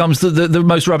Luton, it becomes the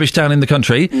most rubbish town in the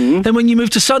country. Mm-hmm. Then when you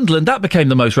moved to Sunderland, that became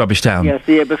the most rubbish town. Yes,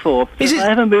 the year before. So if I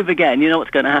ever move again, you know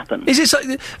what's going to happen. Is it?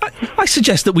 I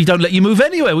suggest that we don't let you move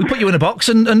anywhere. We put you in a box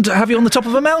and have you on the top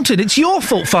of a mountain. It's your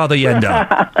fault, Father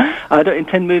Yenda. I don't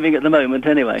intend moving at the moment,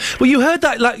 anyway. Well, you heard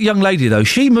that young lady, though.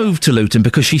 She moved to Luton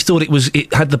because she thought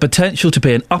it had the potential to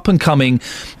be an up-and-coming,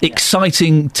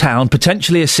 exciting town,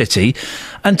 potentially a city.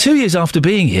 And 2 years after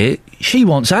being here, she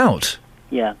wants out.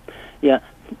 Yeah.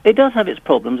 It does have its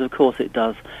problems, of course it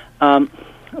does. But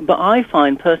I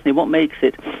find, personally, what makes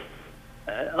it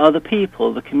are the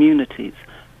people, the communities.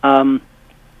 Sunderland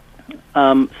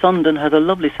has a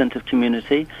lovely sense of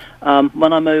community.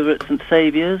 When I'm over at St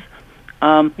Saviour's,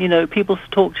 people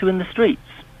talk to you in the streets.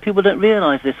 People don't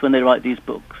realise this when they write these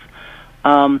books.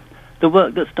 The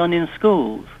work that's done in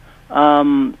schools.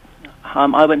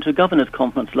 I went to a governor's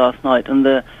conference last night, and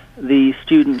the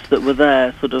students that were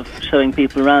there, sort of showing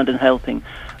people around and helping,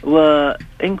 were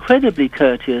incredibly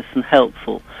courteous and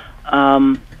helpful.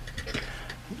 The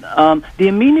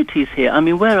amenities here,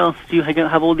 where else do you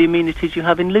have all the amenities you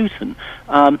have in Luton?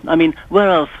 Where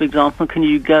else, for example, can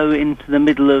you go into the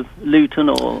middle of Luton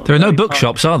or... There are no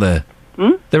bookshops, are there?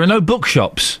 Hmm? There are no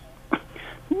bookshops.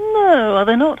 No, are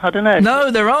they not? I don't know.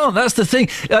 No, there aren't. That's the thing.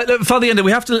 Father Yenda,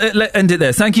 we have to end it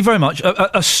there. Thank you very much.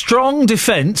 A strong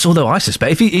defence, although I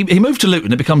suspect if he moved to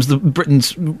Luton, it becomes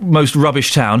Britain's most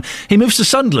rubbish town. He moves to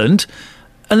Sunderland,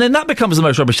 and then that becomes the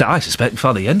most rubbish town. I suspect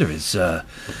Father Yenda is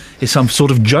some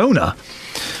sort of Jonah,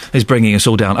 is bringing us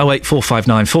all down.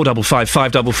 08459 455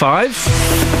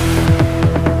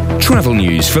 555. Travel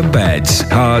news for beds,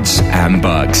 cards and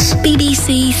bugs.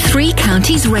 BBC Three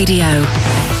Counties Radio.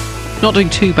 Not doing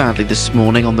too badly this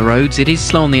morning on the roads. It is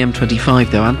slow on the M25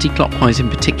 though, anti-clockwise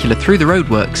in particular through the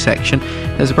roadworks section.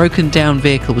 There's a broken down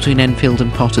vehicle between Enfield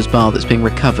and Potters Bar that's being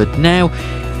recovered now,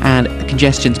 and the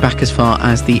congestion's back as far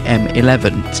as the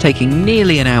M11. It's taking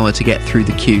nearly an hour to get through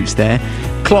the queues there.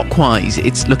 Clockwise,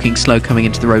 it's looking slow coming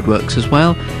into the roadworks as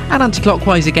well, and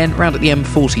anti-clockwise again round at the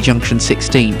M40 junction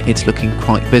 16. It's looking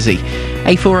quite busy.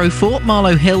 A404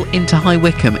 Marlow Hill into High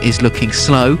Wycombe is looking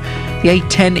slow. The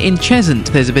A10 in Cheshunt,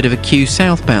 there's a bit of a queue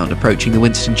southbound approaching the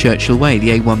Winston Churchill Way,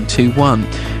 the A121.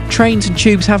 Trains and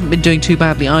tubes haven't been doing too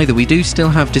badly either. We do still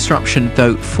have disruption,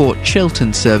 though, for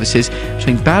Chiltern services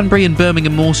between Banbury and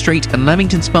Birmingham Moor Street and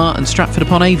Leamington Spa and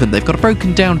Stratford-upon-Avon. They've got a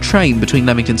broken down train between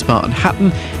Leamington Spa and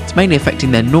Hatton. It's mainly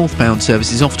affecting their northbound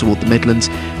services off toward the Midlands,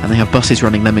 and they have buses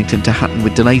running Leamington to Hatton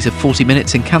with delays of 40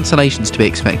 minutes and cancellations to be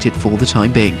expected for the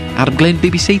time being. Adam Glynn,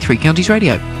 BBC Three Counties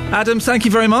Radio. Adam, thank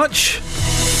you very much.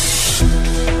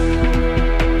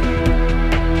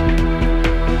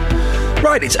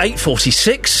 Right, it's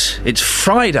 8:46. It's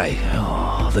Friday.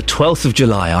 The 12th of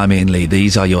July. I'm Iain Lee.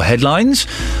 These are your headlines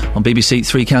on BBC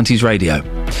Three Counties Radio.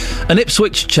 An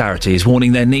Ipswich charity is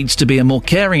warning there needs to be a more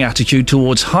caring attitude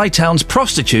towards Hightown's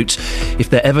prostitutes if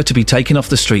they're ever to be taken off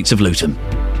the streets of Luton.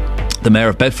 The Mayor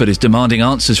of Bedford is demanding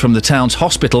answers from the town's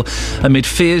hospital amid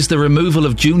fears the removal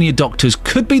of junior doctors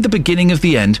could be the beginning of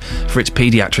the end for its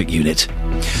paediatric unit.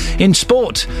 In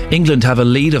sport, England have a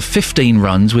lead of 15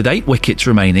 runs with 8 wickets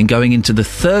remaining going into the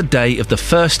third day of the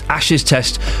first Ashes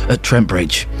test at Trent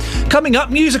Bridge. Coming up,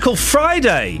 Musical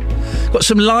Friday. Got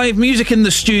some live music in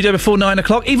the studio before 9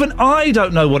 o'clock. Even I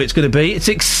don't know what it's going to be. It's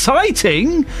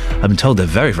exciting. I've been told they're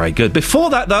very, very good.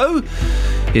 Before that, though,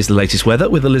 here's the latest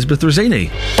weather with Elizabeth Rossini.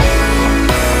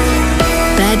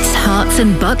 Beds, Herts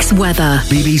and Bucks weather.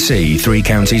 BBC Three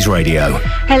Counties Radio.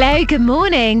 Hello, good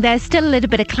morning. There's still a little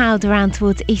bit of cloud around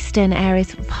towards eastern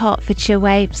areas of Hertfordshire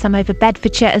way, some over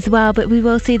Bedfordshire as well, but we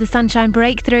will see the sunshine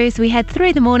break through as we head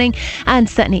through the morning and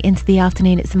certainly into the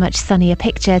afternoon. It's a much sunnier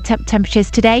picture. Temperatures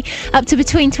today up to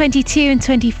between 22 and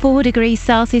 24 degrees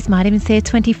Celsius. Might even see a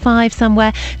 25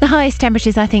 somewhere. The highest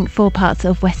temperatures, I think, for parts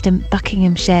of western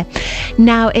Buckinghamshire.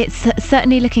 Now, it's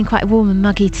certainly looking quite warm and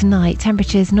muggy tonight.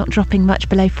 Temperatures not dropping much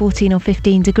below 14 or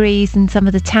 15 degrees in some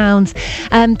of the towns.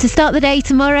 To start the day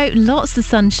tomorrow, tomorrow, lots of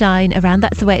sunshine around.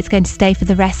 That's the way it's going to stay for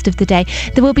the rest of the day.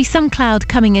 There will be some cloud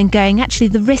coming and going. Actually,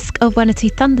 the risk of 1 or 2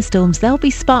 thunderstorms, they'll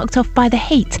be sparked off by the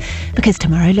heat, because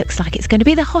tomorrow looks like it's going to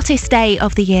be the hottest day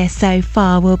of the year so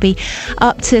far. We'll be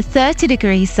up to 30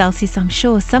 degrees Celsius, I'm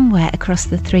sure, somewhere across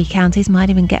the 3 counties.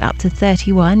 Might even get up to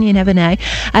 31, you never know.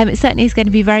 It certainly is going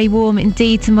to be very warm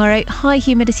indeed tomorrow. High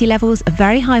humidity levels,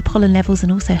 very high pollen levels,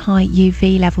 and also high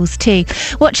UV levels too.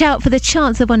 Watch out for the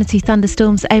chance of 1 or 2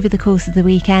 thunderstorms over the course of the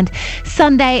weekend.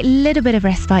 Sunday, a little bit of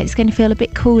respite. It's going to feel a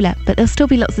bit cooler, but there'll still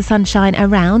be lots of sunshine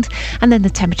around, and then the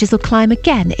temperatures will climb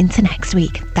again into next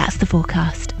week. That's the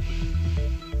forecast.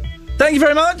 Thank you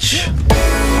very much.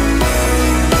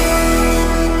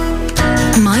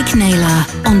 Mike Naylor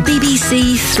on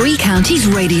BBC Three Counties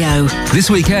Radio. This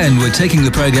weekend, we're taking the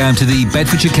programme to the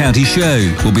Bedfordshire County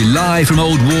Show. We'll be live from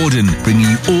Old Warden, bringing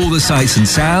you all the sights and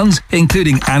sounds,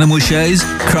 including animal shows,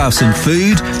 crafts and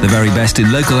food, the very best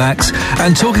in local acts,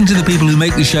 and talking to the people who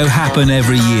make the show happen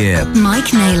every year.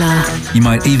 Mike Naylor. You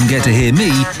might even get to hear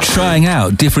me trying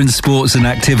out different sports and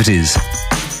activities.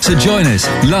 So join us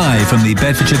live from the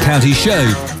Bedfordshire County Show,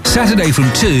 Saturday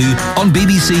from 2 on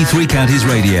BBC Three Counties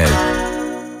Radio.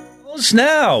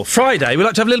 Now, Friday, we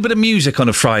like to have a little bit of music on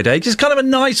a Friday, just kind of a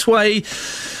nice way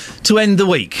to end the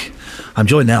week. I'm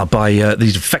joined now by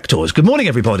these Vectors. Good morning,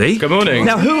 everybody. Good morning.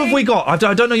 Now, who have we got?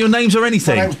 I don't know your names or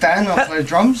anything. My name's Dan, I play the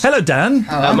drums. Hello, Dan.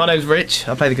 My name's Rich,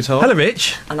 I play the guitar. Hello,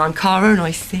 Rich. And I'm Cara and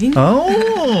I sing.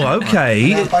 Oh,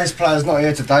 okay. Our bass player's not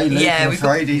here today, Luke, yeah, I'm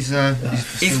afraid. He's still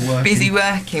working. Busy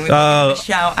working. We've got a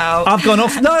shout out. I've gone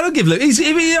off. No, don't give Luke. If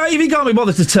he can't be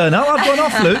bothered to turn up, I've gone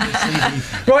off,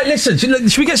 Luke. Right, listen,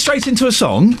 should we get straight into a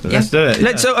song? Let's do it.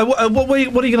 Let's. What are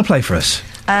you going to play for us?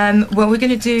 Well, we're going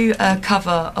to do a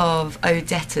cover of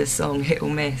Odetta's song Hit or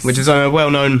Miss, which is a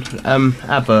well-known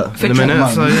advert For in a minute.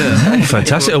 John So yeah,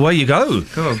 fantastic. Away you go.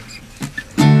 Cool.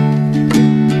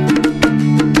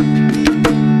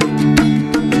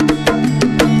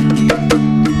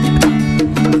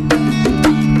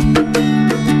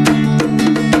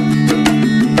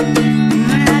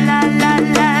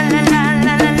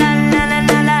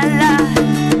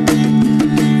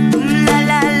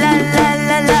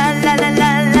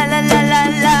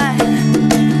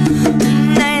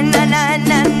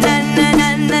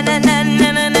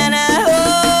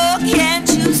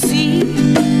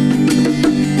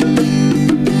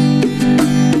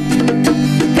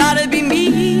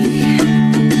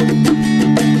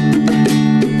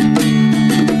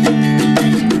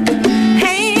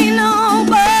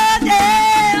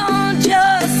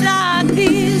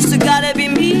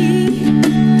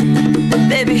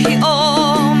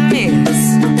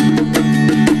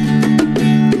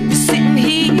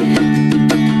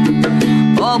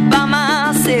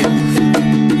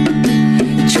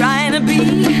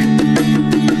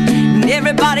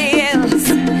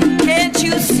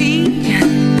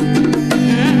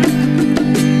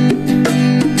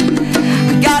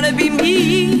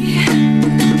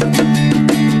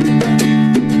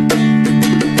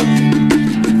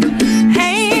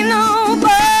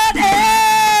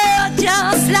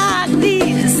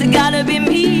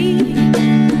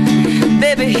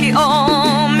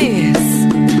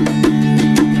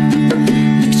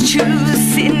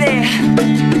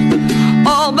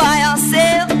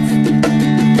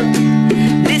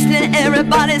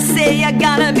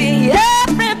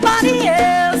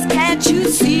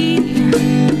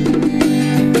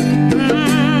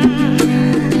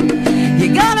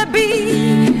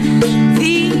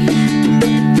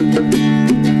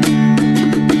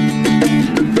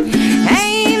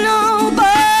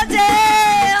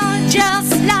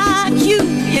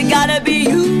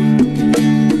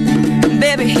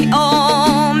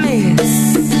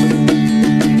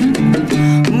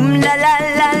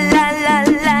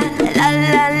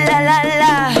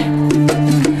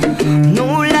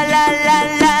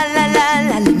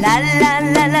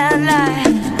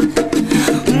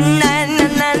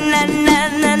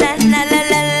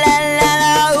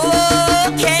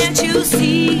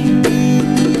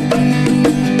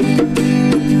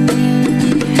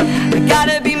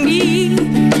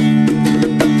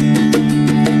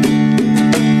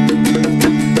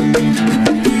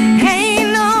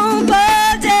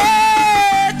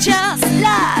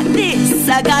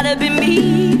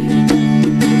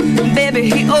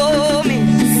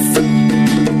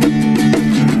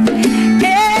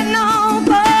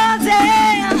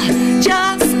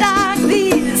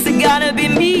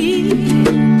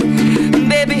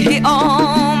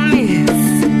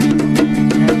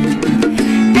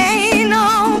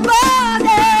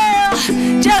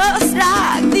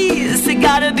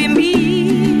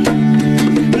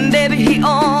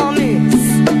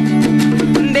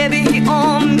 Baby, he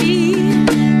on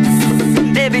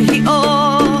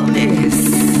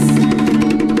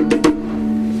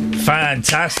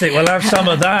fantastic. We'll have some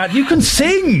of that. You can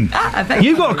sing.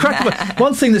 You've got a crack.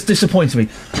 One thing that's disappointing me.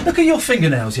 Look at your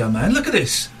fingernails, young man. Look at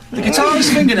this. The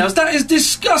guitarist's fingernails. That is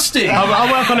disgusting. I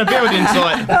work on a building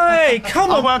site. Hey, come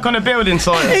on. I work on a building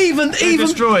site. Even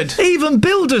destroyed. Even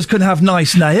builders can have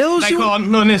nice nails. They can't.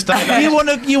 Not in this day. You want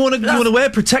to wear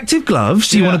protective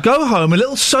gloves. You want to go home, a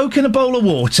little soak in a bowl of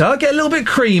water, get a little bit of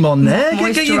cream on there,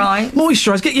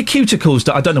 moisturise, get your cuticles.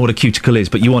 I don't know what a cuticle is,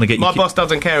 but you want to get. My boss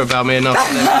doesn't care about me enough.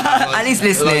 And he's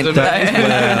listening.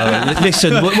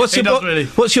 Listen, what's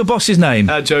your boss's name?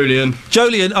 Jolien.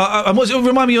 Jolien.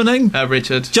 Remind me your name.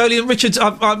 Richard. Jolien.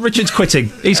 Richard's quitting.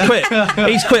 He's quit.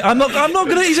 He's quit. I'm not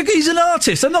gonna. He's an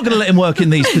artist. I'm not gonna let him work in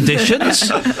these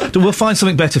conditions. We'll find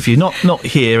something better for you. Not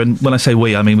here. And when I say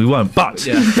we, I mean we won't. But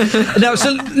now,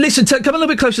 so listen. Come a little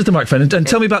bit closer to the microphone and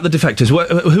tell me about the Defectors.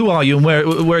 Who are you and where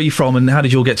are you from and how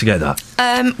did you all get together?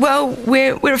 Well,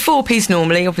 we're a four-piece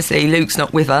normally. Obviously, Luke's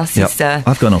not with us. Yep.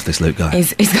 I've gone off this Luke guy.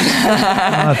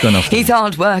 I've gone off. He's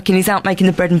hard working. He's out making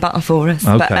the bread and butter for us.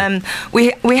 Okay.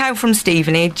 But we hail from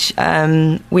Stevenage.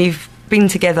 We've been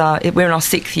together. We're in our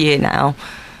 6th year now.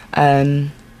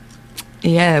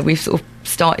 We've sort of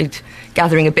started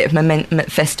gathering a bit of momentum at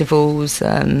festivals.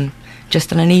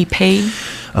 Just done an EP.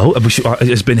 Oh,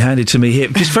 it's been handed to me here.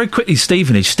 Just very quickly,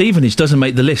 Stevenage. Stevenage doesn't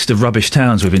make the list of rubbish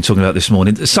towns we've been talking about this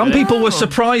morning. Some people were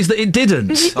surprised that it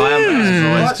didn't. I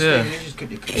am surprised,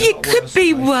 It could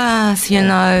be worse, you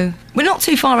know. We're not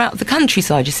too far out of the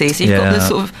countryside, you see, so you've got this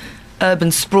sort of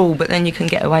urban sprawl, but then you can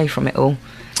get away from it all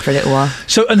for a little while.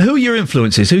 So, and who are your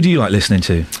influences? Who do you like listening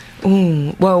to?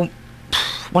 Ooh, well,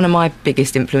 one of my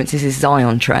biggest influences is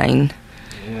Zion Train.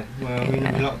 Yeah, well, we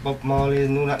like Bob Marley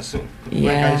and all that sort of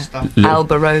reggae stuff.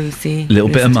 Alba Rosie. Little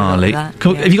bit of Marley.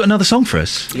 Cool. Have you got another song for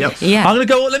us? Yep. Yeah. I'm going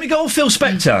to go. Let me go on Phil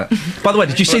Spector. By the way,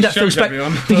 did you see that Phil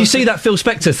Spector? Did you see that Phil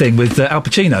Spector thing with Al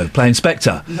Pacino playing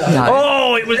Spector? No.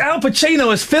 Oh, it was Al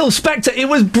Pacino as Phil Spector. It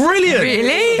was brilliant.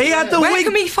 Really? He had the Where wig.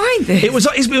 can we find this? It was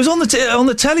on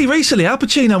the telly recently. Al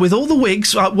Pacino with all the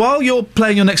wigs. While you're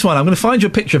playing your next one, I'm going to find you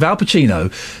a picture of Al Pacino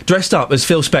dressed up as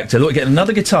Phil Spector. Look, getting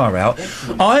another guitar out.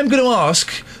 I'm going to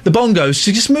ask the bongos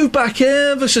to just move back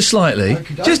ever so slightly.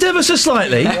 Just ever so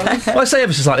slightly. Well, I say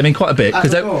ever so slightly, I mean quite a bit.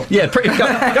 Because pretty. Go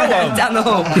on. Down the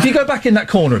hall. If you go back in that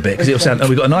corner a bit, because it'll sound. Oh,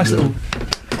 we've got a nice little.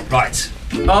 Right.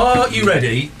 Are you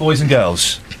ready, boys and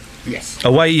girls? Yes.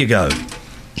 Away you go.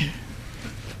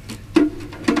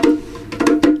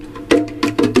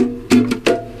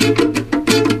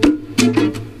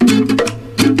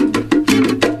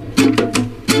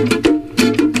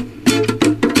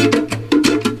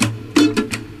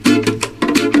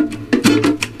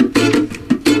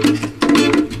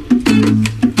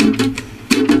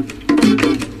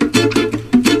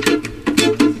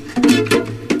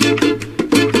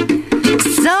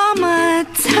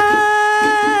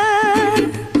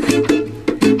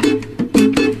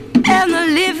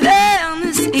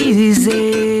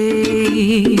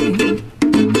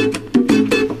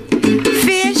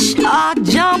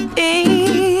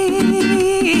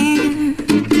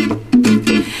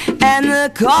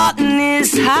 Cotton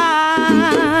is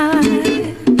high.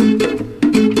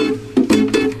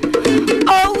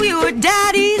 Oh, your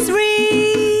daddy's rich,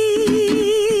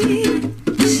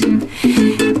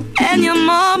 and your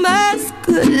mama's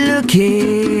good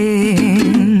looking.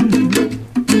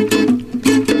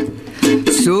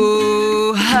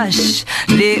 So hush,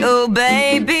 little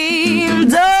baby,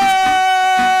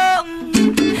 don't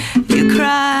you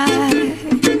cry.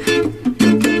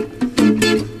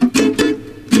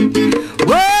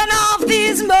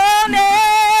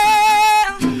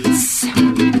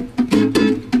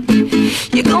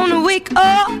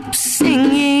 Up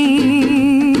singing,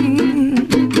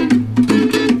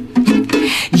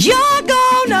 you're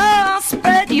gonna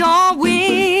spread your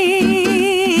wings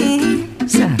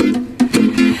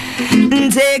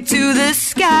and take to the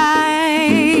sky,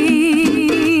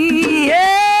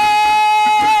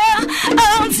 yeah,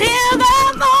 until the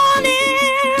morning.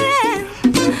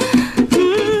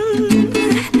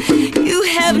 You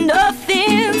have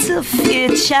nothing to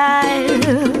fear,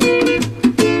 child.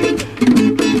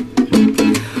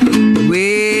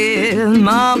 With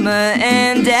mama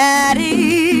and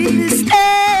daddy standing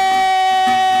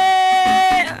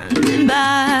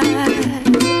by.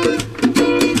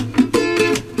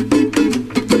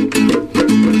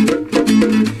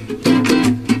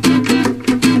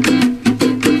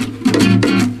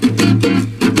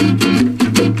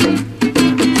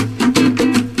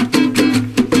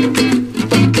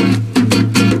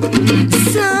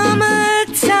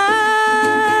 Summertime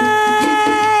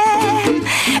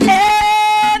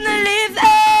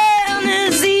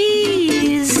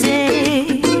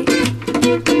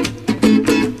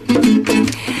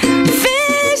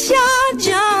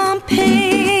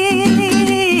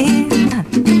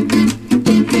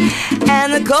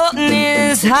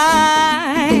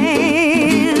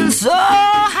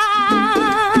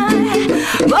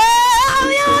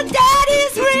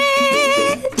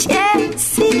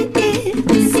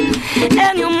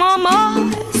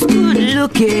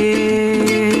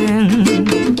looking.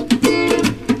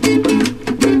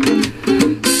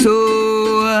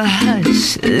 So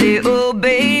hush, little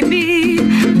baby,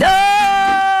 don't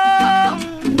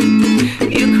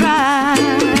you cry.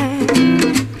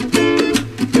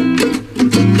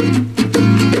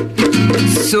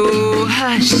 So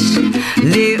hush,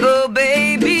 little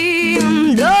baby,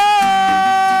 don't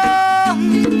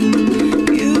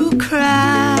you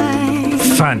cry.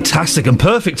 Fantastic and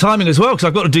perfect timing as well, because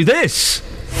I've got to do this.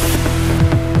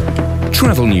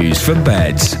 Travel news for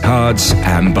beds, cards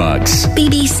and bugs.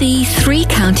 BBC Three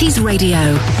Counties Radio.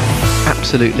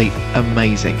 Absolutely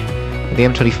amazing. The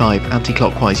M25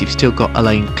 anti-clockwise, you've still got a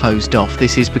lane closed off.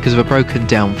 This is because of a broken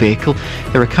down vehicle.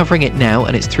 They're recovering it now,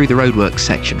 and it's through the roadworks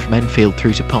section from Enfield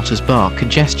through to Potters Bar.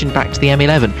 Congestion back to the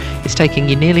M11. It's taking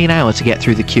you nearly an hour to get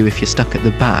through the queue if you're stuck at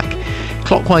the back.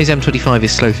 Clockwise M25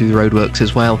 is slow through the roadworks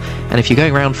as well, and if you're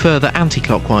going around further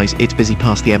anti-clockwise, it's busy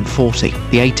past the M40.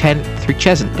 The A10 through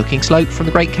Cheshunt looking slow from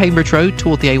the Great Cambridge Road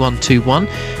toward the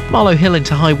A121. Marlow Hill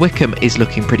into High Wycombe is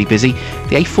looking pretty busy.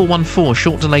 The A414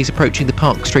 short delays approaching the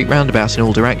Park Street roundabout in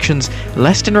all directions.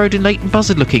 Leston Road and Leighton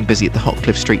Buzzard looking busy at the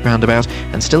Hotcliffe Street roundabout,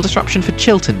 and still disruption for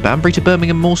Chiltern, Banbury to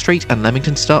Birmingham Moor Street and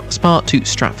Leamington Spa to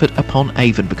Stratford upon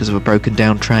Avon because of a broken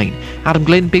down train. Adam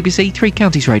Glynn, BBC Three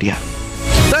Counties Radio.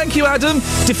 Thank you, Adam.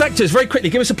 Defectors, very quickly,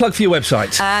 give us a plug for your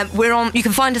website. We're on. You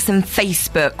can find us on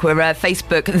Facebook. We're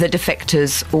Facebook The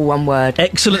Defectors, all one word.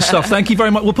 Excellent stuff. Thank you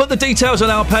very much. We'll put the details on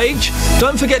our page.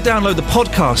 Don't forget, download the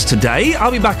podcast today.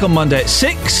 I'll be back on Monday at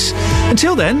 6.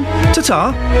 Until then,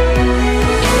 ta-ta.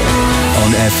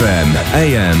 On FM,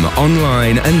 AM,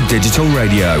 online and digital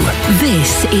radio.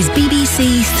 This is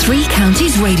BBC Three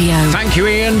Counties Radio. Thank you,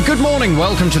 Iain. Good morning.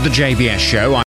 Welcome to the JVS show.